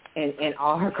energy, and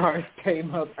all her cards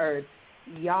came up Earth.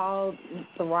 Y'all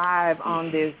thrive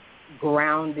on this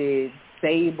grounded,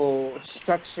 stable,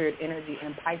 structured energy,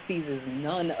 and Pisces is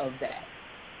none of that.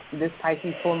 This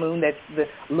Pisces full moon that's the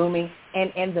looming,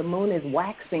 and the moon is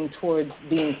waxing towards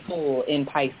being full in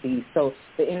Pisces, so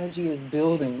the energy is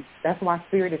building. That's why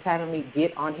Spirit is having me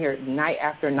get on here night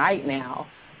after night now,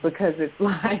 because it's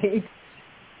like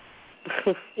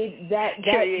that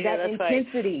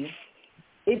intensity. Right.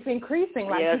 It's increasing.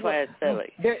 Like that's why I said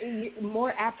they're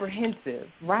more apprehensive,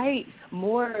 right?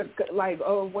 More like,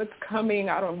 oh, what's coming?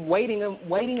 Waiting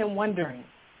and wondering.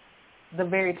 The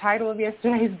very title of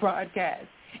yesterday's broadcast.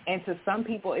 And to some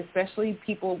people, especially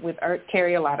people with Earth,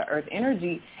 carry a lot of Earth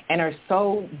energy and are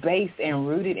so based and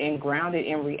rooted and grounded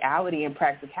in reality and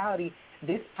practicality.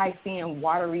 This Piscean,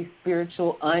 watery,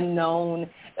 spiritual, unknown,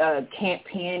 can't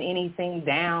pin anything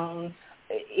down.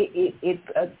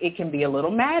 It can be a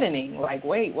little maddening. Like,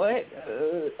 wait, what?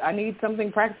 I need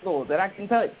something practical that I can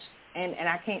touch, and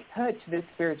I can't touch this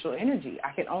spiritual energy.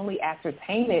 I can only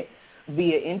ascertain it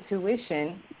via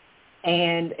intuition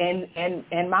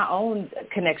and my own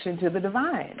connection to the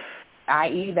divine,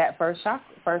 i.e. that first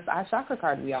eye chakra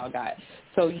card we all got.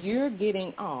 So you're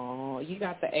getting, you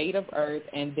got the 8 of Earth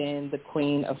and then the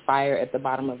Queen of Fire at the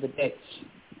bottom of the deck.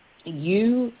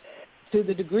 You, to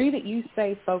the degree that you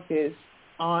stay focused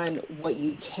on what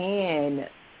you can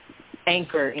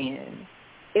anchor in,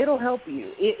 it'll help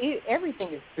you. Everything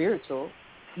is spiritual.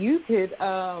 You could,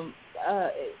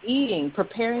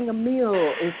 preparing a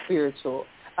meal is spiritual.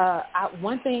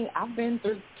 One thing, I've been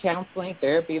through counseling,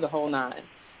 therapy, the whole nine,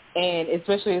 and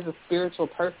especially as a spiritual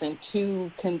person,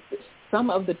 some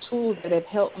of the tools that have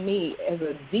helped me as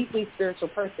a deeply spiritual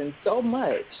person so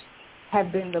much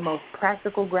have been the most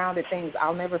practical, grounded things.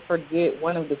 I'll never forget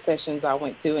one of the sessions I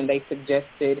went to, and they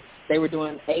suggested they were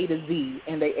doing A to Z,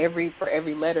 and for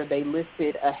every letter they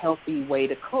listed a healthy way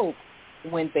to cope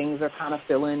when things are kind of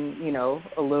feeling,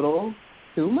 a little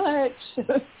too much.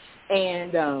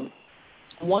 And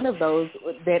one of those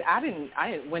that I didn't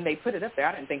when they put it up there,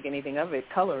 I didn't think anything of it,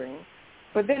 coloring.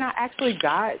 But then I actually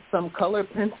got some color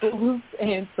pencils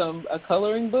and a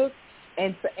coloring book.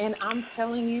 And I'm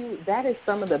telling you, that is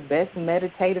some of the best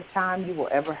meditative time you will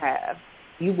ever have.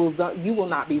 You will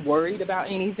not be worried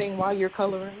about anything while you're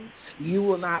coloring. You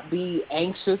will not be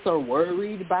anxious or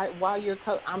worried while you're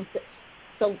coloring.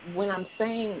 So when I'm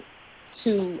saying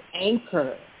to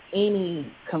anchor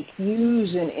any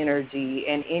confusion energy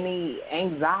and any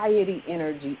anxiety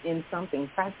energy in something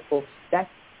practical, that's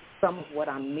some of what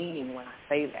I'm meaning when I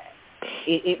say that.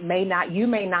 You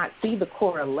may not see the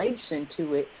correlation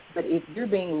to it, but if you're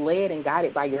being led and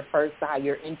guided by your first eye,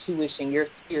 your intuition, your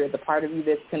spirit, the part of you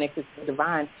that's connected to the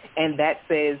divine, and that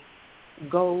says,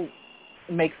 go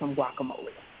make some guacamole,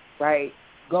 right?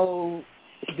 Go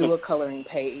do a coloring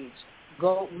page.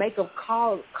 Go make a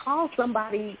call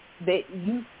somebody that's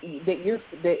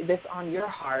on your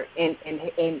heart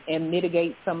and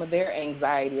mitigate some of their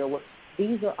anxiety or what.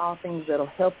 These are all things that'll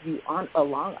help you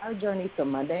along our journey to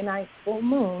Monday night full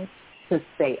moon to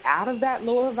stay out of that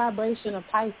lower vibration of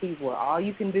Pisces, where all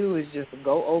you can do is just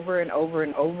go over and over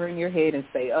and over in your head and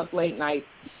stay up late nights,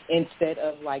 instead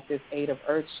of, like this Eight of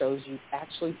Earth shows you,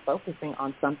 actually focusing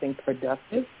on something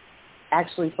productive,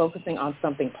 actually focusing on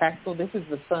something practical. This is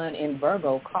the Sun in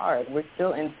Virgo card. We're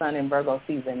still in Sun in Virgo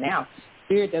season now.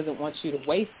 Spirit doesn't want you to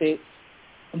waste it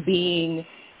being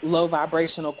low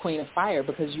vibrational Queen of Fire,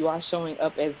 because you are showing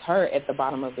up as her at the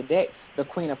bottom of the deck. The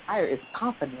Queen of Fire is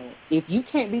confident. If you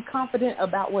can't be confident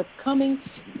about what's coming,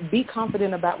 be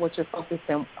confident about what you're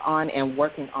focusing on and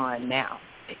working on now.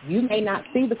 You may not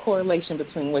see the correlation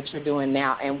between what you're doing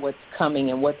now and what's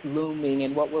coming and what's looming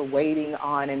and what we're waiting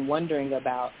on and wondering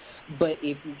about. But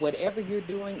if whatever you're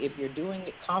doing, if you're doing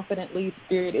it confidently,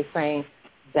 Spirit is saying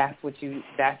that's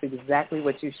exactly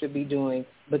what you should be doing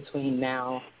between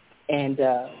now and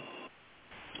this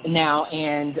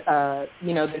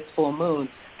full moon.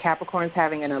 Capricorn's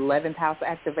having an 11th house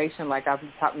activation, like I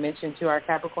mentioned to our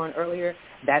Capricorn earlier.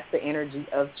 That's the energy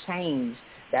of change.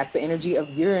 That's the energy of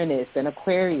Uranus and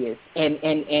Aquarius. And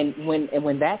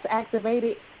when that's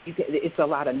activated, it's a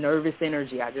lot of nervous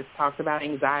energy. I just talked about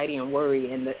anxiety and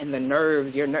worry and the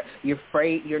nerves. You're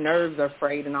afraid. Your nerves are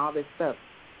afraid and all this stuff.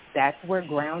 That's where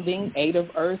grounding, Eight of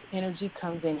Earth energy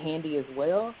comes in handy as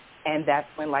well. And that's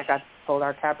when, like I told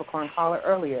our Capricorn caller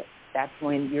earlier, that's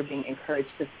when you're being encouraged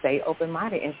to stay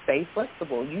open-minded and stay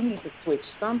flexible. You need to switch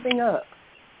something up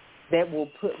that will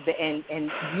and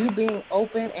you being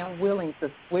open and willing to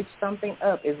switch something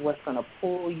up is what's going to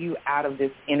pull you out of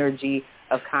this energy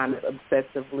of kind of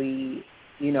obsessively,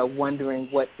 wondering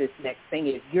what this next thing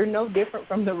is. You're no different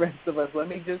from the rest of us. Let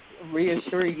me just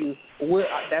reassure you.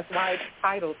 That's why it's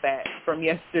titled that from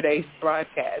yesterday's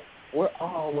broadcast. We're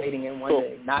all waiting and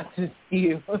wondering, not just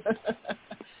you.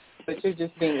 But you're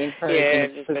just being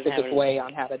encouraged in a specific way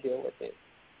on how to deal with it.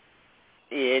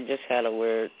 Yeah, just had a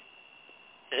weird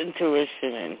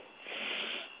intuition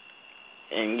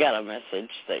and got a message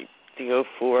like to go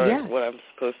for what I'm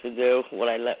supposed to do when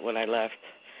I left.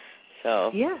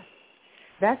 So yeah,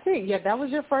 that's it. Yeah, that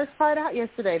was your first card out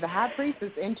yesterday, the High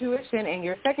Priestess, intuition, and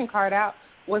your second card out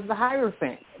was the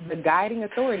Hierophant, the guiding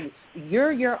authority.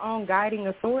 You're your own guiding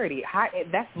authority.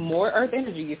 That's more Earth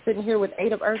energy. You're sitting here with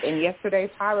Eight of Earth, and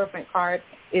yesterday's Hierophant card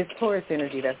is Taurus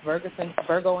energy. That's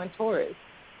Virgo and Taurus.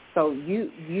 So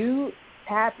you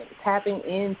tapping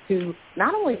into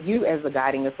not only you as a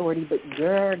guiding authority, but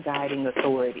your guiding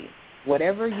authority.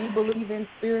 Whatever you believe in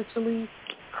spiritually,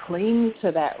 cling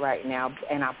to that right now,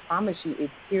 and I promise you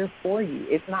it's here for you.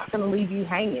 It's not going to leave you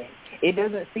hanging. It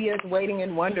doesn't see us waiting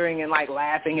and wondering and like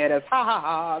laughing at us. Ha, ha,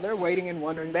 ha. They're waiting and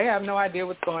wondering. They have no idea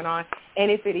what's going on.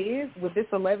 And if it is, with this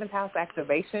 11th house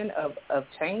activation of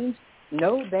change,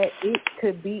 know that it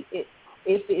could be, if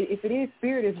it is,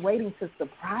 Spirit is waiting to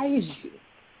surprise you.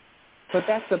 But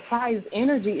that surprise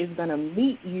energy is going to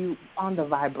meet you on the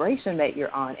vibration that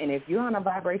you're on. And if you're on a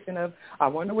vibration of, I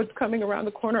wonder what's coming around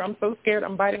the corner, I'm so scared,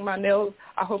 I'm biting my nails,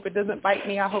 I hope it doesn't bite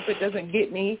me, I hope it doesn't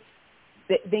get me,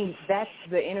 then that's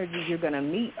the energy you're going to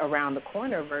meet around the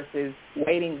corner versus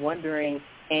waiting, wondering,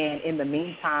 and in the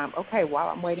meantime, okay, while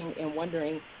I'm waiting and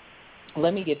wondering,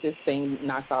 let me get this thing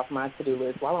knocked off my to-do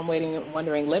list. While I'm waiting and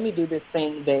wondering, let me do this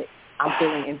thing that I'm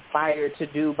feeling inspired to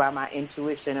do by my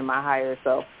intuition and my higher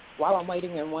self. While I'm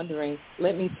waiting and wondering,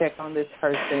 let me check on this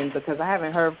person because I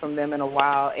haven't heard from them in a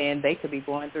while and they could be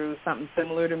going through something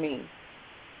similar to me.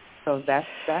 So that's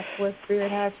what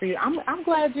Spirit has for you. I'm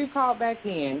glad you called back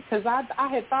in because I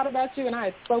had thought about you and I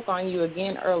had spoke on you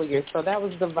again earlier. So that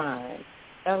was divine.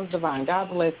 That was divine.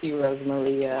 God bless you,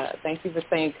 Rosemaria. Thank you for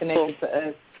staying connected to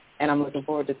us, and I'm looking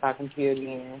forward to talking to you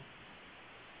again.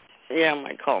 Yeah, I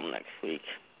might call him next week.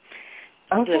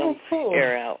 Okay, cool.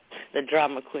 Air out the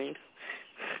drama queen.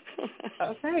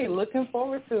 Okay, looking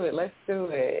forward to it. Let's do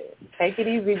it. Take it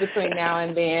easy between now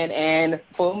and then, and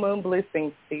full moon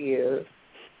blessings to you.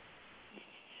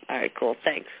 All right, cool.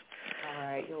 Thanks. All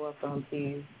right, you're welcome.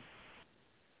 Peace.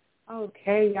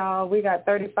 Okay, y'all, we got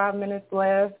 35 minutes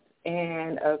left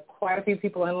and quite a few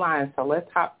people in line, so let's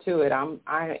hop to it.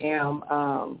 I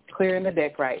am clearing the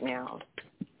deck right now.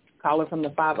 Caller from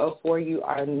the 504, you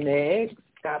are next.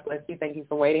 God bless you. Thank you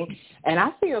for waiting. And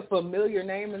I see a familiar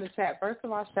name in the chat. First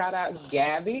of all, shout out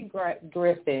Gabby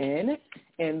Griffin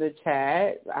in the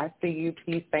chat. I see you.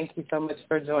 Peace. Thank you so much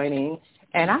for joining.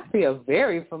 And I see a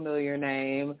very familiar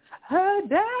name,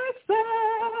 Hadassah.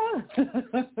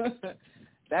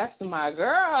 That's my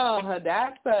girl,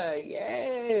 Hadassah.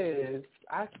 Yes.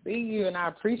 I see you, and I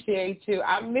appreciate you.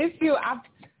 I miss you.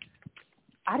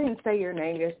 I didn't say your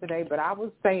name yesterday, but I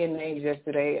was saying names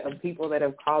yesterday of people that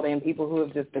have called in, people who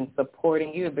have just been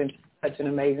supporting. You have been such an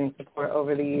amazing support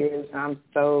over the years, and I'm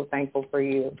so thankful for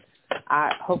you.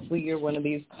 Hopefully you're one of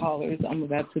these callers I'm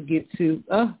about to get to.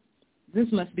 This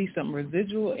must be some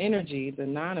residual energy. The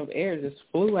 9 of air just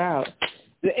flew out.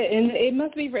 And it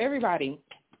must be for everybody.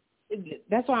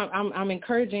 That's why I'm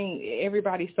encouraging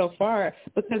everybody so far,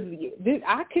 because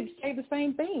I could say the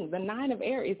same thing. The 9 of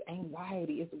air is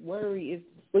anxiety, it's worry, it's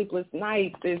sleepless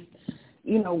nights, it's,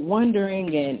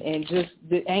 wondering and just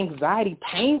the anxiety,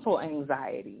 painful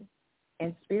anxiety.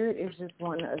 And Spirit is just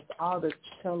wanting us all to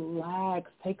chillax,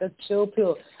 take a chill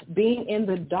pill. Being in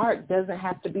the dark doesn't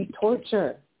have to be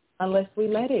torture unless we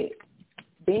let it.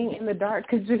 Being in the dark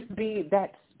could just be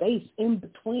that space in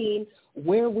between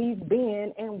where we've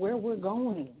been and where we're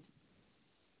going.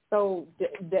 So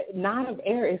the 9 of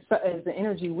air is the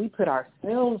energy we put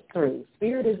ourselves through.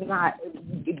 Spirit is not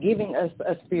giving us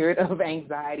a spirit of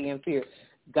anxiety and fear.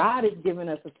 God is giving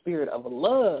us a spirit of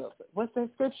love. What's that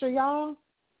scripture, y'all?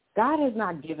 God has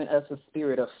not given us a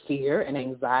spirit of fear and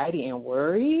anxiety and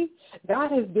worry.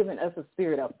 God has given us a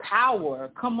spirit of power.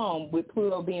 Come on, with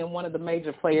Pluto being one of the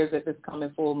major players at this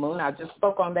coming full moon. I just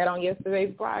spoke on that on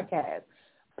yesterday's broadcast.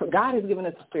 God has given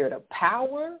us a spirit of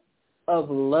power, of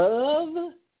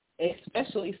love,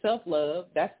 especially self-love.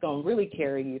 That's going to really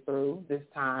carry you through this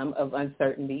time of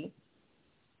uncertainty,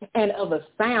 and of a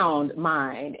sound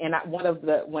mind. And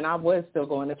when I was still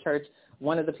going to church,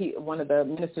 one of the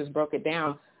ministers broke it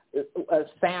down. A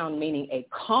sound meaning a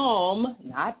calm,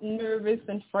 not nervous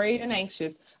and afraid and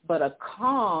anxious, but a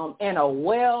calm and a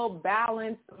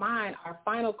well-balanced mind. Our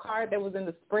final card that was in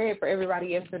the spread for everybody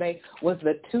yesterday was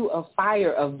the 2 of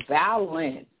fire, of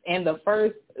balance. And the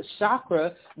first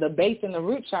chakra, the base and the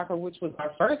root chakra, which was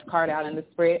our first card out in the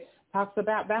spread, talks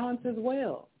about balance as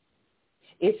well.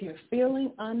 If you're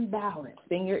feeling unbalanced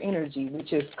in your energy,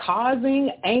 which is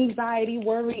causing anxiety,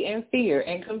 worry, and fear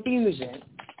and confusion,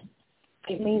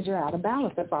 it means you're out of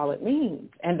balance. That's all it means.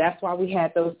 And that's why we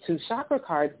had those 2 chakra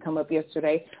cards come up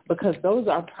yesterday, because those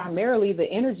are primarily the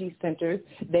energy centers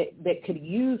that could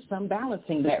use some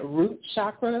balancing. That root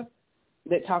chakra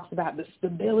that talks about the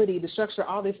stability, the structure,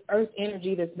 all this earth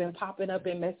energy that's been popping up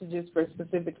in messages for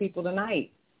specific people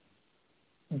tonight.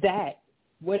 That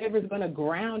whatever's going to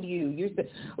ground you,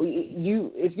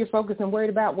 if you're focused and worried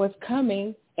about what's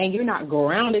coming and you're not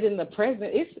grounded in the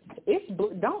present,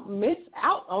 don't miss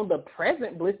out on the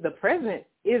present bliss. The present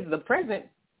is the present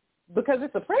because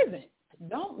it's a present.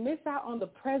 Don't miss out on the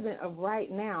present of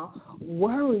right now,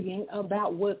 worrying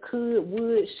about what could,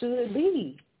 would, should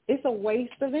be. It's a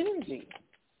waste of energy.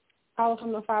 Call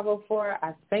from the 504.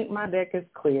 I think my deck is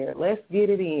clear. Let's get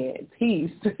it in.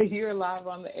 Peace. You're live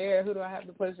on the air. Who do I have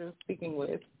the pleasure of speaking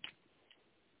with?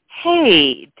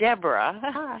 Hey, Deborah.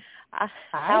 Hi.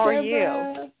 How are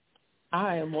Deborah. you?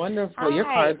 I am wonderful. Hi. Your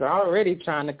cards are already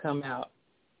trying to come out.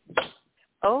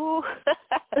 Oh,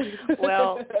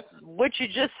 well, what you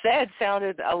just said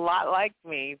sounded a lot like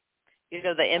me.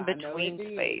 The in-between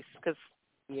space, because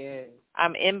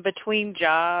I'm in between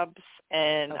jobs,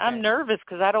 and I'm nervous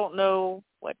because I don't know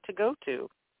what to go to.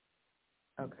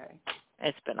 Okay.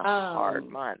 It's been a hard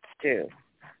month, too.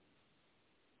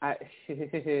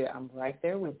 I'm right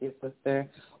there with you, sister.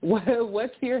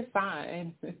 What's your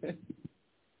sign?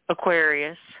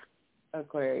 Aquarius.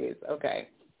 Aquarius, okay.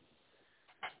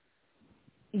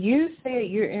 You said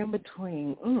you're in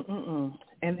between.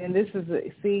 And then this is,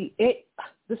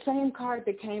 the same card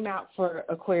that came out for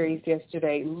Aquarius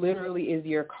yesterday literally is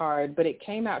your card, but it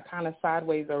came out kind of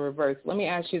sideways or reversed. Let me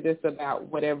ask you this about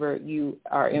whatever you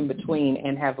are in between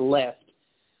and have left.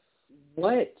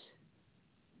 What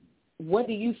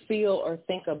do you feel or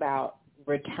think about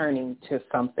returning to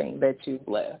something that you've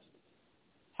left?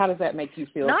 How does that make you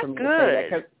feel? Not for me good.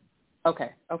 To say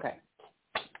Okay.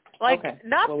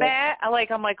 Not bad.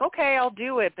 I'm like, okay, I'll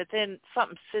do it, but then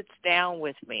something sits down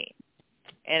with me,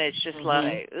 and it's just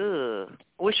like, ugh.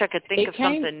 I wish I could think of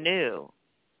something new.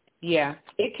 Yeah,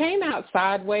 it came out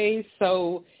sideways,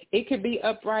 so it could be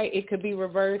upright, it could be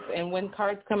reversed, and when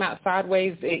cards come out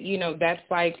sideways, that's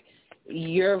like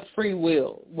your free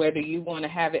will, whether you want to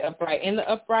have it upright. In the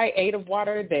upright 8 of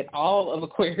water that all of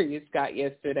Aquarius got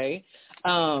yesterday,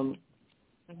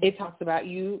 it talks about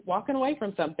you walking away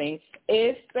from something,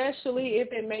 especially if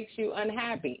it makes you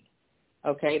unhappy.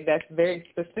 Okay, that's very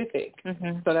specific.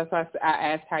 So that's why I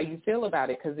asked how you feel about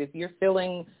it, because if you're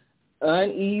feeling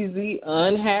uneasy,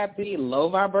 unhappy, low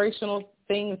vibrational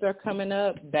things are coming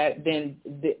up, then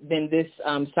this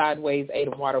sideways 8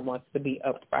 of water wants to be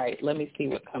upright. Let me see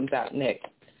what comes out next.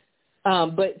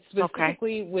 But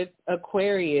specifically with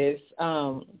Aquarius,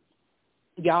 y'all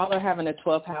are having a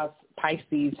 12th house,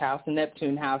 Pisces house,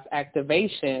 Neptune house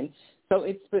activation. So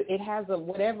it has a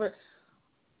whatever,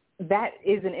 that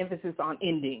is an emphasis on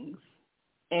endings.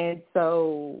 And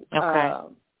so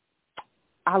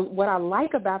what I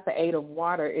like about the 8 of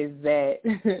water is that,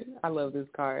 I love this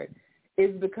card,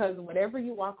 is because whatever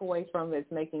you walk away from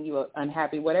that's making you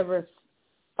unhappy, whatever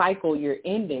cycle you're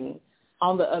ending,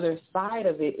 on the other side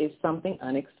of it is something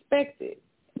unexpected,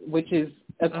 which is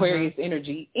Aquarius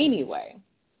energy anyway.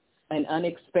 An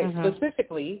unexpected,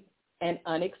 specifically an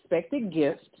unexpected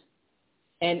gift,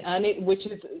 which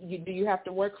is, do you have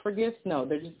to work for gifts? No,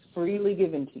 they're just freely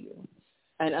given to you.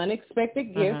 An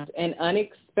unexpected gift, an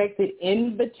unexpected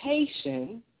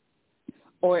invitation,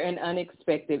 or an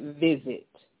unexpected visit.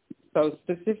 So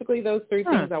specifically those 3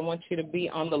 things I want you to be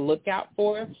on the lookout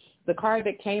for. The card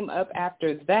that came up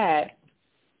after that,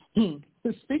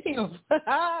 speaking of,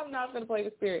 I'm not going to play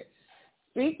with spirit.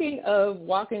 Speaking of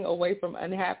walking away from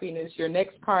unhappiness, your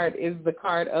next card is the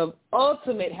card of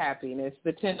ultimate happiness,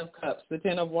 the 10 of cups, the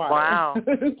 10 of water. Wow.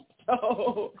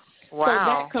 So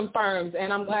that confirms,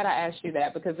 and I'm glad I asked you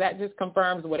that, because that just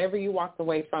confirms whatever you walked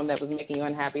away from that was making you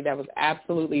unhappy, that was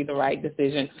absolutely the right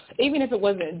decision. Even if it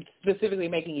wasn't specifically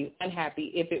making you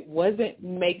unhappy, if it wasn't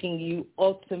making you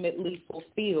ultimately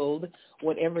fulfilled,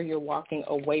 whatever you're walking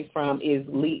away from is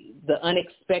the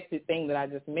unexpected thing that I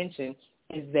just mentioned,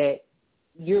 is that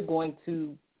you're going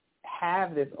to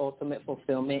have this ultimate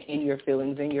fulfillment in your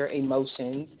feelings and your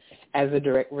emotions as a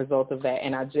direct result of that.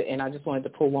 And I just wanted to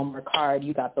pull one more card.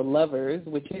 You got the Lovers,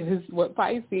 which is what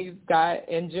Pisces got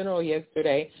in general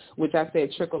yesterday, which I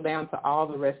said trickled down to all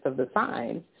the rest of the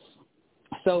signs.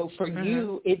 So for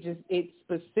you, it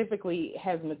specifically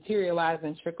has materialized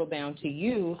and trickled down to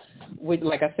you. With,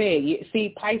 like I said,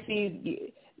 Pisces,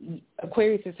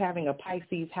 Aquarius is having a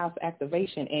Pisces house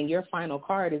activation, and your final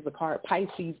card is the card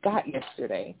Pisces got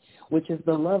yesterday, which is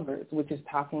the Lovers, which is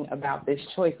talking about this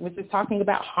choice, which is talking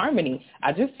about harmony.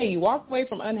 I just say you walked away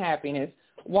from unhappiness,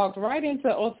 walked right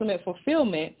into ultimate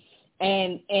fulfillment,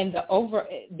 and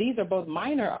these are both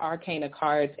minor arcana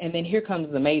cards, and then here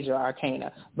comes the major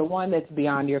arcana, the one that's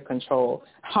beyond your control.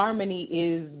 Harmony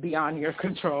is beyond your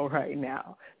control right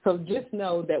now. So just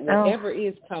know that whatever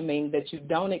is coming that you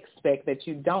don't expect, that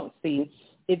you don't see,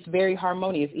 it's very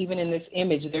harmonious. Even in this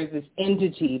image, there's this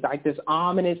entity, like this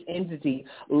ominous entity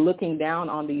looking down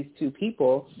on these 2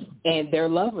 people, and they're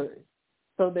lovers.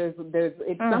 So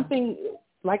it's something,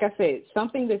 like I said,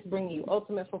 something that's bringing you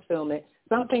ultimate fulfillment,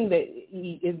 something that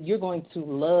you're going to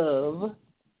love,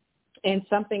 and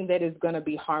something that is going to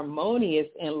be harmonious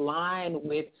in line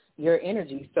with your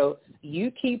energy. So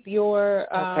you keep your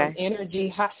energy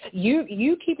high.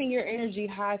 You keeping your energy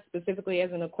high specifically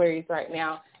as an Aquarius right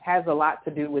now has a lot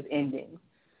to do with endings.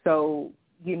 So,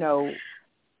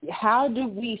 how do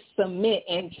we submit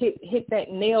and hit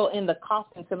that nail in the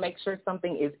coffin to make sure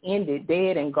something is ended,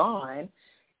 dead and gone,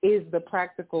 is the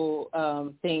practical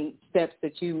steps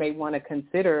that you may want to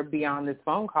consider beyond this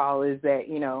phone call, is that,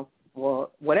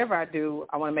 whatever I do,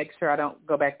 I want to make sure I don't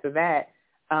go back to that.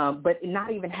 But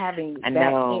not even having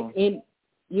that in.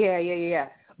 Yeah.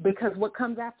 Because what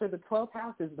comes after the 12th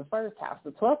house is the first house.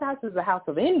 The 12th house is the house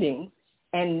of endings,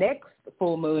 and next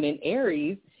full moon in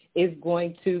Aries is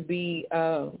going to be,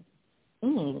 hold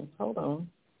on,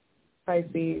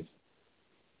 Pisces.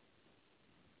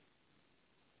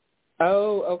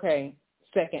 Oh, okay.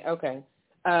 Second, okay.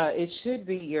 It should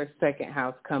be your second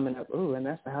house coming up. Ooh, and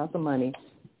that's the house of money.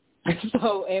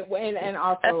 So, and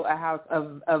also a house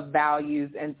of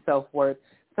values and self-worth.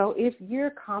 So if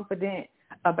you're confident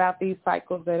about these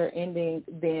cycles that are ending,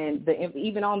 then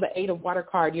even on the 8 of water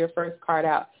card, your first card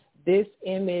out, this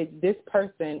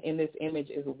person in this image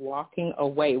is walking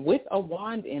away with a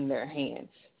wand in their hand.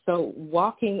 So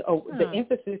the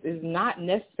emphasis is not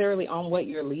necessarily on what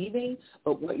you're leaving,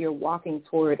 but what you're walking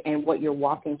toward, and what you're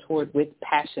walking toward with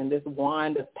passion, this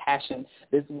wand of passion,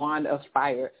 this wand of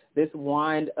fire, this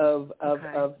wand of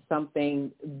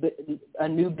something, a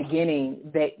new beginning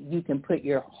that you can put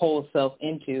your whole self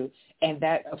into. And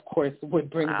that, of course, would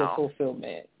bring the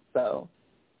fulfillment. So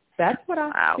that's what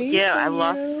I see for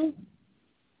you.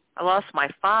 I lost my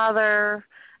father.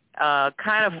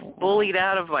 Kind of bullied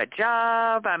out of my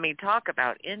job. I mean, talk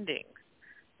about endings.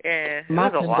 Yeah, my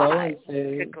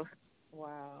condolences.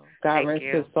 Wow. God rest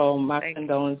his soul. My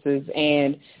condolences.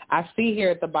 And I see here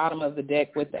at the bottom of the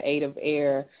deck with the 8 of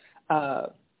air,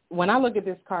 when I look at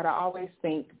this card, I always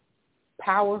think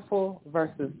powerful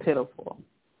versus pitiful.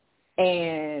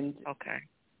 And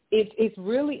it's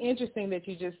really interesting that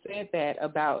you just said that,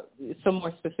 about some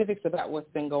more specifics about what's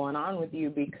been going on with you,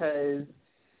 because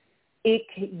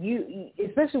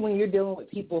especially when you're dealing with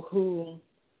people who,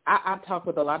 I've talked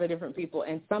with a lot of different people,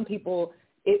 and some people,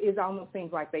 it almost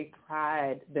seems like they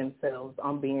pride themselves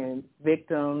on being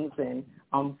victims and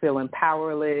on feeling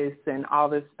powerless and all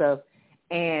this stuff.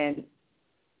 And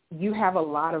you have a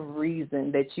lot of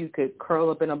reason that you could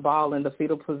curl up in a ball in the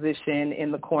fetal position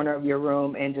in the corner of your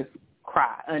room and just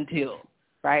cry until,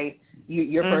 right?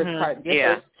 Your first card,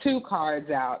 your first 2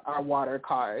 cards out are water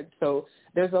cards. So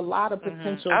there's a lot of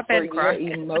potential for your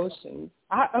emotions.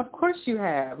 Of course you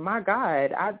have. My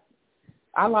God,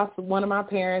 I lost one of my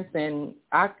parents, and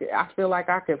I feel like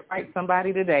I could fight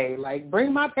somebody today. Like,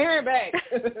 bring my parent back.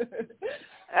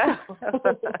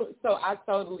 So I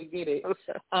totally get it.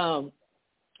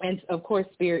 And, of course,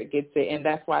 Spirit gets it. And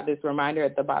that's why this reminder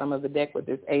at the bottom of the deck with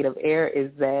this 8 of air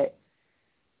is that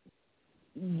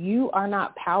you are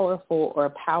not powerful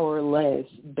or powerless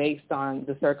based on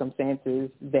the circumstances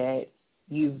that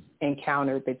you've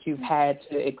encountered, that you've had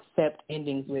to accept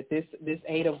endings with. This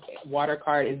 8 of water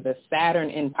card is the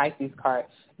Saturn in Pisces card.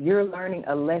 You're learning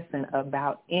a lesson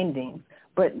about endings.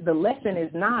 But the lesson is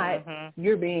not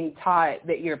you're being taught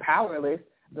that you're powerless.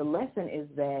 The lesson is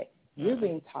that you're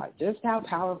being taught just how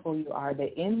powerful you are,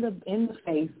 that in the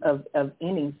face of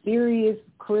ending serious,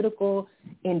 critical,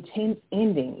 intense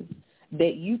endings,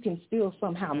 that you can still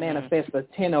somehow manifest the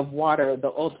 10 of water, the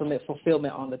ultimate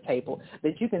fulfillment on the table,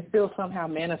 that you can still somehow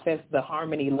manifest the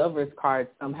harmony lovers card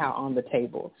somehow on the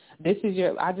table.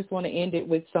 I just want to end it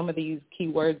with some of these key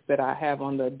words that I have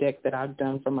on the deck that I've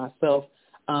done for myself.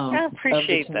 I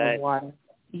appreciate of the 10 that. of water.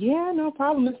 Yeah, no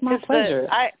problem. It's my pleasure.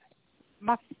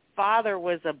 My father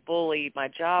was a bully. My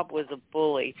job was a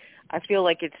bully. I feel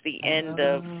like it's the end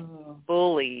of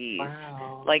bullies.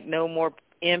 Wow. Like, no more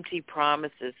empty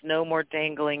promises, no more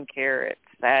dangling carrots.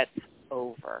 That's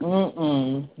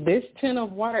over. This 10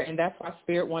 of water, and that's why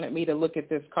Spirit wanted me to look at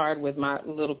this card with my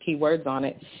little keywords on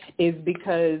it, is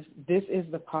because this is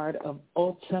the card of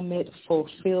ultimate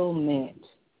fulfillment.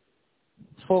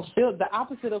 The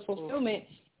opposite of fulfillment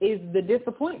is the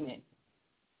disappointment.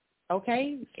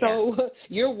 Okay? So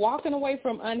you're walking away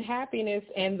from unhappiness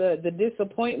and the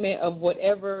disappointment of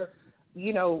whatever,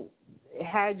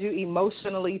 had you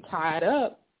emotionally tied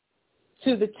up,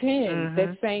 to the 10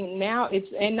 that's saying now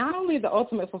and not only the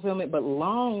ultimate fulfillment, but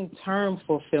long-term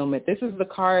fulfillment. This is the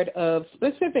card of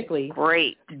specifically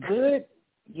good.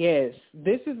 Yes,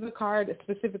 this is the card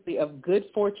specifically of good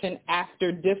fortune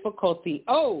after difficulty.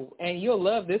 Oh, and you'll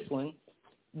love this one.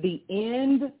 The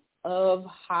end of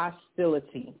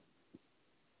hostility.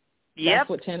 Yep. That's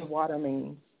what 10 of water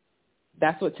means.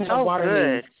 That's what 10 of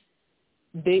water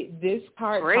means. This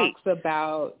card talks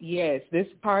about, this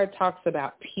card talks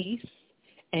about peace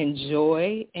and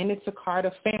joy, and it's a card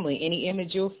of family. Any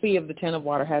image you'll see of the 10 of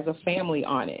water has a family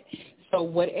on it. So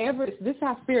this is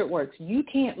how Spirit works. You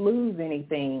can't lose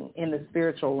anything in the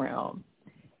spiritual realm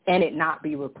and it not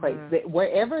be replaced.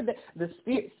 Wherever the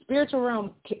spiritual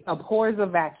realm abhors a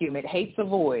vacuum, it hates a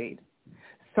void.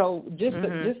 So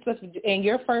and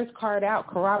your first card out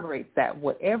corroborates that.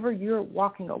 Whatever you're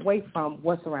walking away from,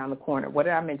 what's around the corner? What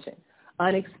did I mention?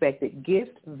 Unexpected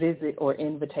gift, visit, or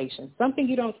invitation. Something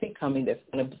you don't see coming that's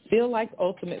going to feel like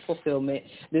ultimate fulfillment.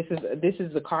 This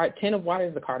is the card. 10 of water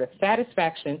is the card of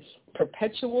satisfaction,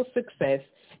 perpetual success,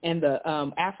 and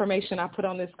the affirmation I put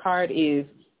on this card is,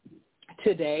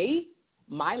 today,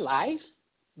 my life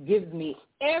gives me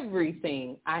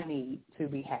everything I need to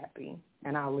be happy.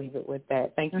 And I'll leave it with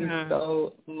that. Thank you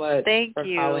so much for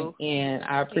calling in.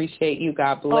 I appreciate you.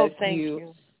 God bless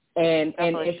you. And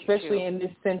especially in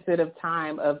this sensitive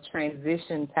time of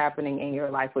transitions happening in your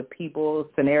life with people,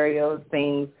 scenarios,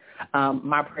 things,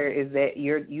 my prayer is that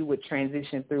you would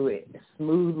transition through it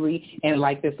smoothly and,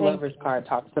 like this lover's card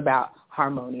talks about,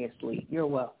 harmoniously. You're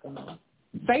welcome.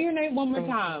 Say your name one more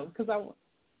time, because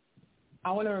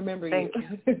I want to remember Thank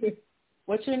you.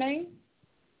 What's your name?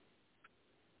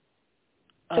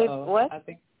 What?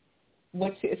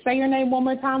 Say your name one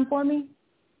more time for me.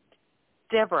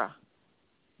 Deborah.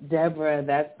 Deborah,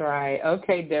 that's right.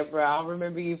 Okay, Deborah, I'll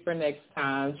remember you for next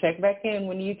time. Check back in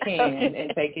when you can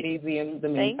and take it easy in the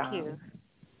meantime. Thank you.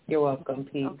 You're welcome,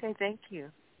 Pete. Okay, thank you.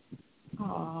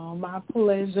 Oh, my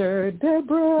pleasure,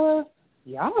 Deborah.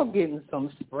 Y'all getting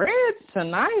some spreads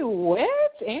tonight. What?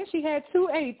 And she had 2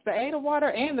 8s, the 8 of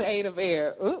water and the 8 of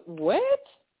air. What?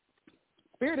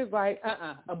 Spirit is like,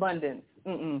 abundance.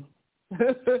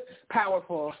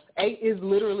 Powerful. 8 is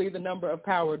literally the number of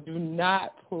power. Do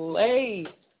not play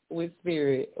with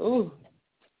Spirit. Ooh.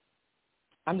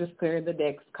 I'm just clearing the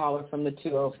decks, caller from the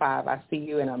 205. I see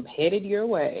you, and I'm headed your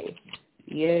way.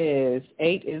 Yes,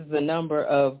 8 is the number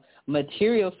of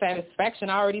material satisfaction.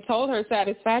 I already told her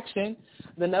satisfaction.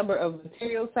 The number of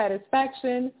material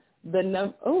satisfaction.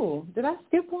 Oh, did I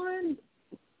skip one?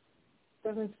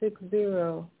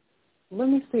 760. Let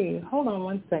me see. Hold on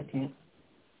one second.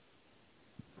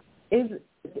 Is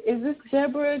this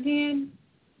Deborah again?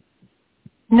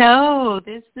 No,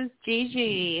 this is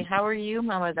Gigi. How are you,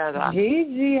 Mama Dada?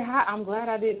 Gigi, hi. I'm glad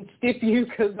I didn't skip you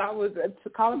because I was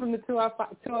calling from the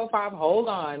 205. Hold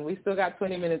on. We still got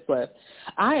 20 minutes left.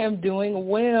 I am doing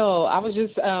well. I was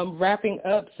just wrapping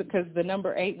up because the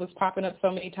number 8 was popping up so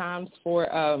many times for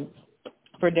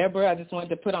Deborah. I just wanted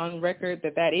to put on record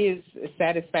that is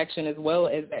satisfaction as well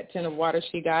as that 10 of water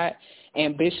she got.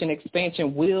 Ambition,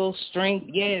 expansion, will, strength,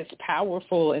 yes,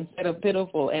 powerful instead of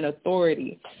pitiful, and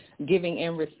authority, giving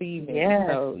and receiving. Yes.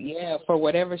 So, yeah, for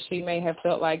whatever she may have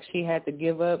felt like she had to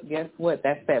give up, guess what?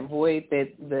 That's that void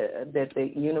that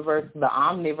the universe, the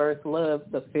omniverse loves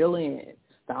to fill in.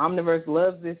 The omniverse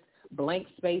loves this blank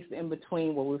space in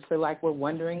between where we feel like we're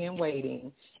wondering and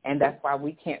waiting. And that's why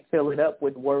we can't fill it up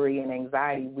with worry and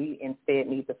anxiety. We instead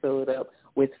need to fill it up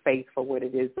with faith for what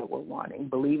it is that we're wanting,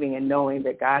 believing and knowing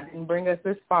that God didn't bring us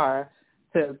this far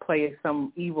to play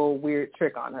some evil, weird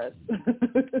trick on us.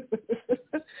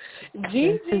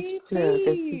 Gigi,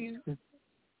 please.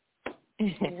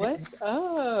 What's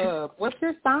up? What's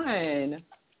your sign?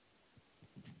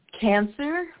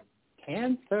 Cancer.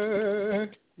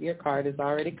 Cancer. Your card has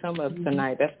already come up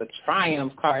tonight. That's the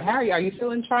triumph card. How are you? Are you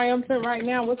feeling triumphant right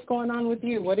now? What's going on with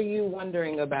you? What are you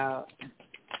wondering about?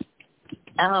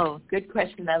 Oh, good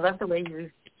question. I love the way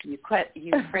you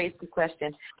phrased the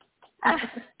question.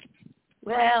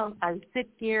 Well, I sit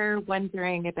here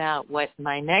wondering about what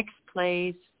my next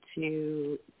place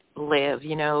to live.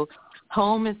 You know,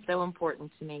 home is so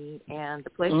important to me, and the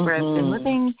place where I've been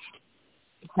living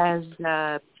has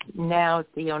now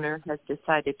the owner has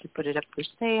decided to put it up for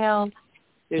sale.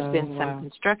 There's been some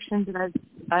construction that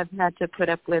I've had to put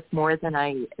up with more than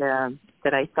I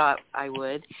thought I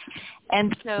would,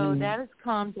 and so that has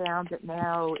calmed down. But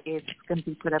now it's going to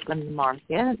be put up on the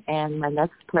market, and my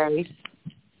next place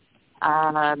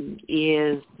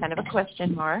is kind of a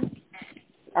question mark.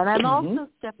 And I'm also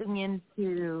stepping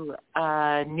into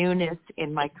newness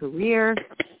in my career,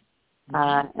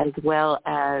 as well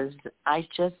as I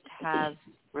just have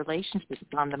relationships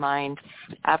on the mind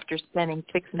after spending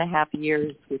 6.5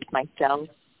 years with myself,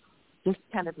 just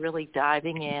kind of really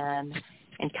diving in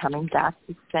and coming back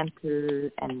to center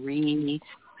and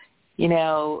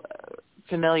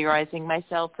familiarizing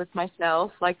myself with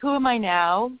myself. Like, who am I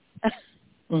now?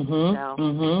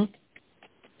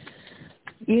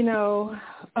 You know,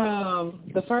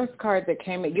 the first card that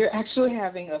came in, you're actually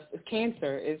having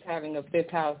Cancer is having a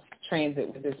 5th house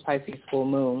transit with this Pisces full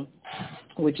moon,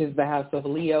 which is the house of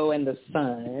Leo and the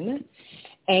sun.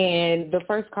 And the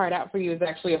first card out for you is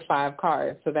actually a 5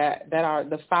 card. So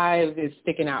the 5 is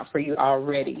sticking out for you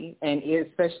already. And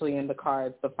especially in the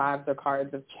cards, the 5s are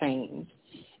cards of change.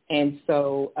 And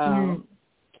so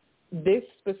this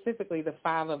specifically, the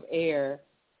 5 of air,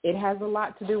 it has a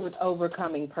lot to do with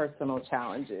overcoming personal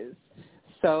challenges.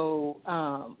 So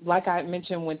like I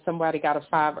mentioned when somebody got a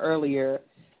 5 earlier,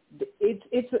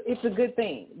 it's a good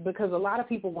thing because a lot of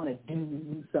people want to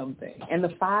do something. And the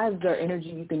 5s are energy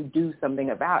you can do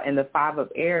something about. And the 5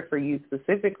 of air for you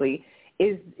specifically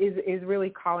is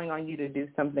really calling on you to do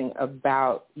something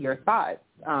about your thoughts,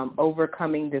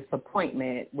 overcoming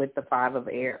disappointment with the 5 of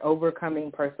air,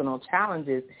 overcoming personal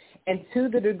challenges. And to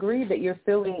the degree that you're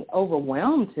feeling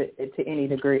overwhelmed to any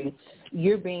degree,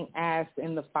 you're being asked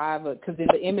in the 5 of, because in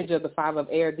the image of the 5 of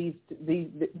air,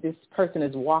 this person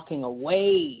is walking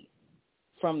away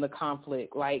from the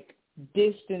conflict, like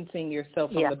distancing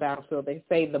yourself from the battlefield. They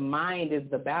say the mind is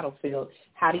the battlefield.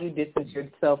 How do you distance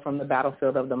yourself from the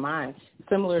battlefield of the mind?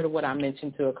 Similar to what I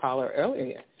mentioned to a caller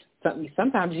earlier.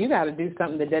 sometimes you got to do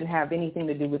something that doesn't have anything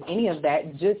to do with any of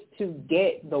that just to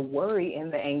get the worry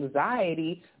and the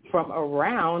anxiety from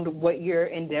around what you're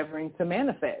endeavoring to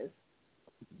manifest.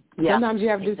 Yeah, sometimes you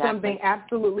have to do something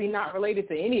absolutely not related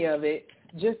to any of it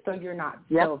just so you're not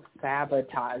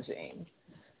self-sabotaging.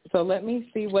 So let me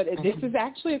see this is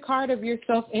actually a card of your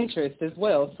self-interest as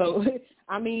well. So,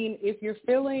 I mean, if you're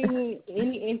feeling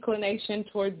any inclination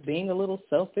towards being a little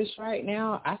selfish right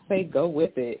now, I say go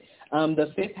with it.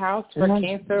 The 5th house for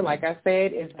Cancer, like I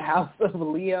said, is the house of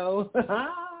Leo.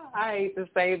 I hate to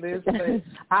say this, but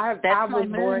I was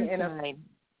born in a...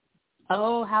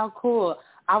 Oh, how cool.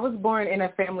 I was born in a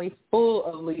family full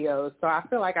of Leos, so I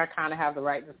feel like I kind of have the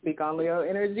right to speak on Leo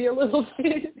energy a little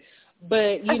bit.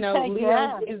 But, you know,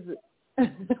 Leo is,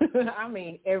 I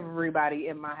mean, everybody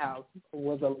in my house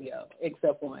was a Leo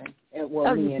except one.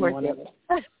 Well, me and one of them.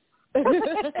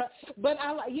 But,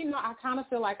 I kind of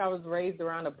feel like I was raised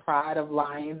around a pride of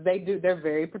lions. They're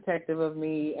very protective of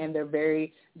me, and they're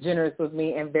very generous with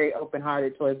me and very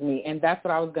open-hearted towards me. And that's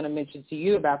what I was going to mention to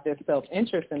you about this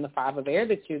self-interest in the 5 of air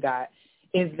that you got,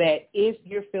 is that if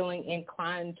you're feeling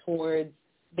inclined towards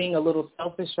being a little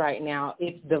selfish right now,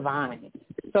 it's divine.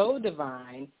 So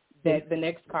divine that the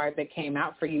next card that came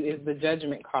out for you is the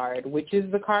Judgment card, which is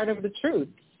the card of the truth.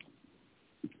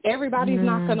 Everybody's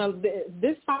not going to –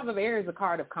 this 5 of air is a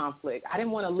card of conflict. I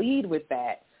didn't want to lead with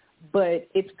that, but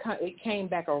it came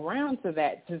back around to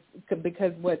that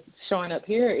because what's showing up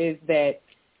here is that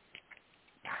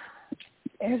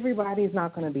everybody's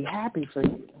not going to be happy for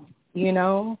you, you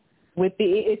know?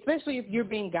 Especially if you're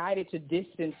being guided to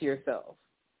distance yourself.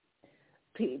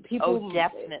 People,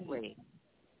 definitely.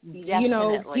 You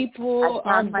know, people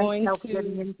are going to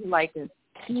getting into like a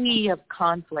sea of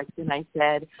conflict, and I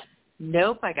said,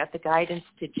 nope, I got the guidance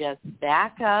to just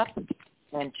back up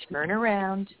and turn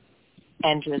around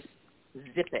and just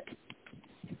zip it.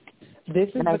 This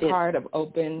is a card of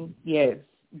open,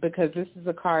 because this is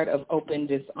a card of open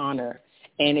dishonor,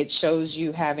 and it shows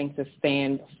you having to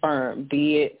stand firm,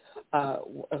 be it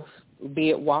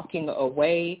walking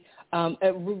away,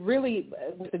 really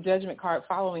with the Judgment card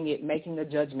following it, making a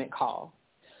judgment call.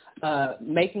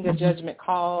 Making a judgment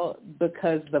call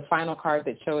because the final card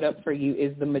that showed up for you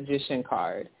is the Magician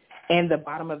card. And the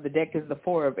bottom of the deck is the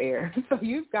 4 of air. So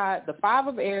you've got the 5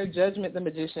 of air, Judgment, the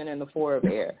Magician, and the 4 of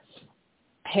air.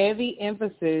 Heavy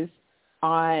emphasis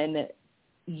on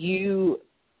you.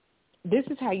 This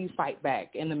is how you fight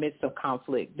back in the midst of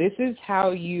conflict. This is how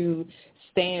you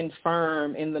stand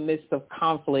firm in the midst of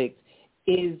conflict.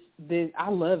 I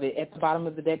love it at the bottom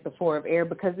of the deck, the 4 of air,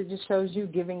 because it just shows you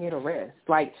giving it a rest.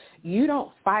 Like, you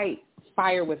don't fight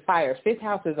fire with fire. 5th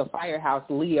house is a fire house,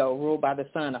 Leo, ruled by the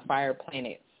sun, a fire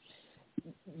planet.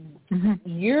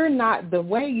 You're not, the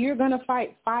way you're going to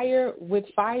fight fire with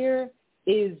fire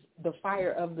is the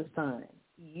fire of the sun.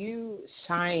 You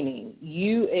shining,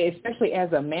 especially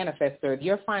as a manifestor,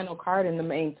 your final card in the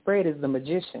main spread is the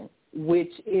Magician,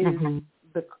 which is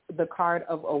the card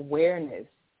of awareness.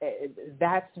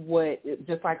 That's what,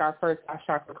 just like our first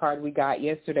chakra card we got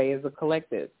yesterday is a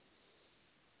collective.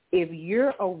 If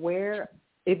you're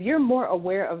more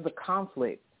aware of the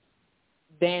conflict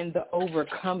than the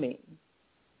overcoming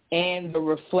and the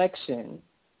reflection,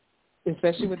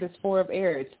 especially with this 4 of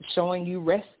air, it's showing you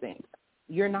resting.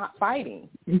 You're not fighting.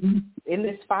 In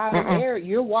this 5 of air,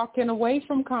 you're walking away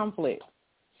from conflict.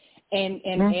 And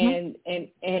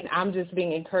I'm just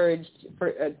being encouraged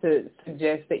to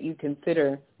suggest that you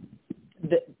consider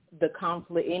the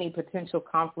conflict, any potential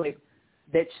conflict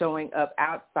that's showing up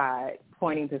outside,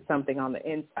 pointing to something on the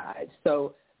inside.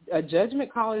 So a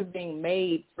judgment call is being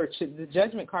made for the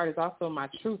Judgment card is also my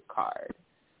truth card.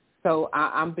 So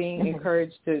I'm being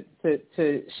encouraged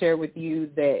to share with you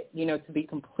that, to be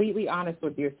completely honest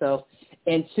with yourself,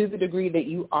 and to the degree that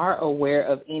you are aware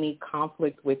of any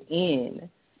conflict within,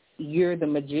 you're the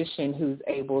Magician who's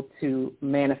able to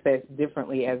manifest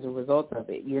differently as a result of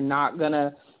it. You're not going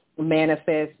to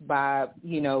manifest by,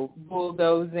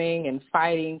 bulldozing and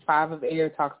fighting. 5 of air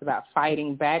talks about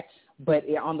fighting back, but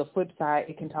on the flip side,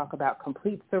 it can talk about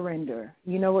complete surrender.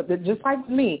 You know what? Just like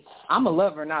me, I'm a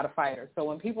lover, not a fighter. So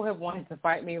when people have wanted to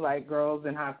fight me, like girls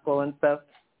in high school and stuff,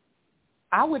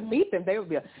 I would meet them. They would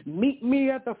be like, meet me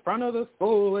at the front of the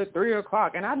school at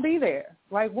 3:00, and I'd be there.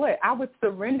 Like what? I would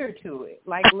surrender to it.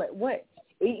 Like what?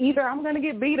 Either I'm going to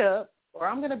get beat up or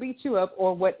I'm going to beat you up,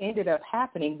 or what ended up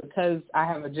happening, because I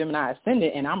have a Gemini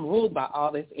ascendant and I'm ruled by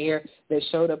all this air that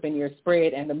showed up in your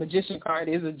spread, and the Magician card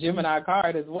is a Gemini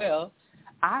card as well.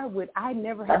 I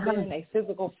never have been in a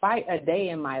physical fight a day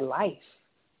in my life,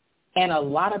 and a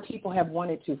lot of people have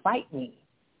wanted to fight me.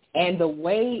 And the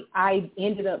way I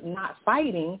ended up not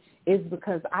fighting is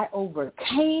because I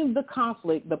overcame the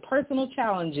conflict, the personal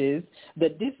challenges, the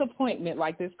disappointment,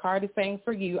 like this card is saying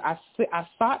for you. I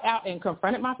sought out and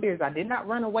confronted my fears. I did not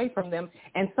run away from them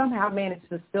and somehow managed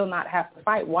to still not have to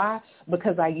fight. Why?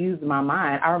 Because I used my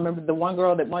mind. I remember the one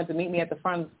girl that wanted to meet me at the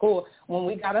front of the school. When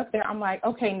we got up there, I'm like,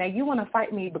 okay, now you want to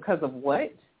fight me because of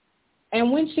what? And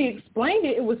when she explained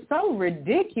it, it was so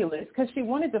ridiculous because she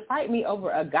wanted to fight me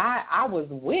over a guy I was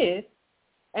with.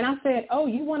 And I said, oh,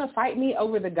 you want to fight me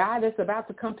over the guy that's about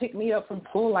to come pick me up from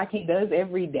school like he does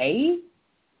every day?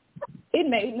 It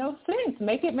made no sense.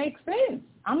 Make it make sense.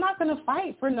 I'm not going to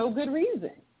fight for no good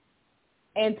reason.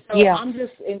 And so I'm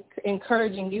just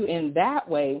encouraging you in that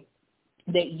way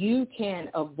that you can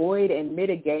avoid and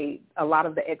mitigate a lot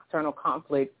of the external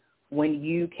conflict when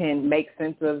you can make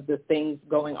sense of the things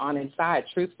going on inside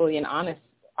truthfully and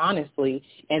honestly.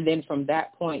 And then from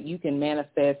that point, you can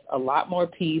manifest a lot more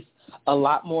peace, a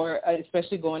lot more,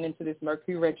 especially going into this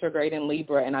Mercury retrograde in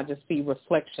Libra. And I just see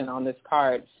reflection on this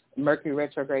card. Mercury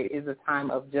retrograde is a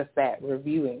time of just that,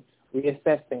 reviewing,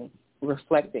 reassessing,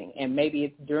 reflecting. And maybe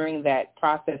it's during that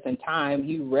process and time,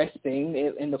 you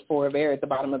resting in the Four of Air at the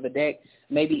bottom of the deck.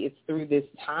 Maybe it's through this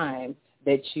time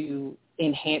that you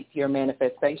enhance your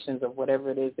manifestations of whatever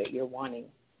it is that you're wanting.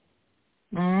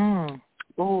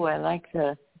 Oh, I like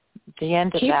the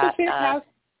end of Keep that. The fifth house.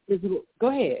 Go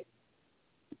ahead.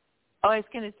 Oh, I was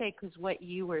going to say, because what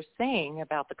you were saying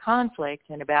about the conflict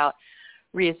and about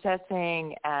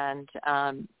reassessing and,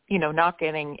 not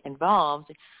getting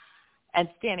involved and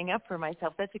standing up for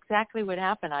myself, that's exactly what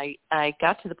happened. I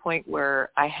got to the point where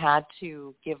I had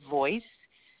to give voice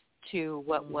to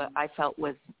what I felt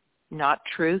was not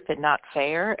truth and not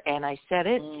fair, and I said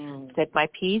it, said my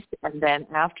piece, and then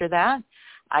after that,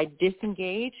 I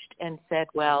disengaged and said,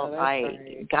 well,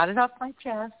 I got it off my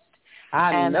chest,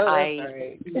 I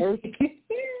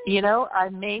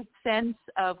made sense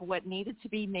of what needed to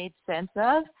be made sense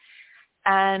of,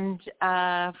 and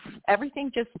everything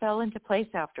just fell into place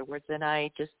afterwards, and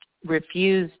I just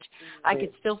refused. I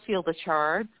could still feel the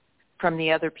charge from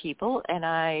the other people, and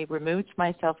I removed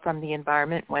myself from the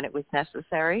environment when it was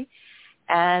necessary,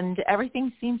 and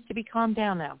everything seems to be calmed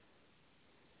down now.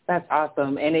 That's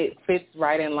awesome, and it fits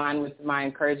right in line with my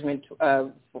encouragement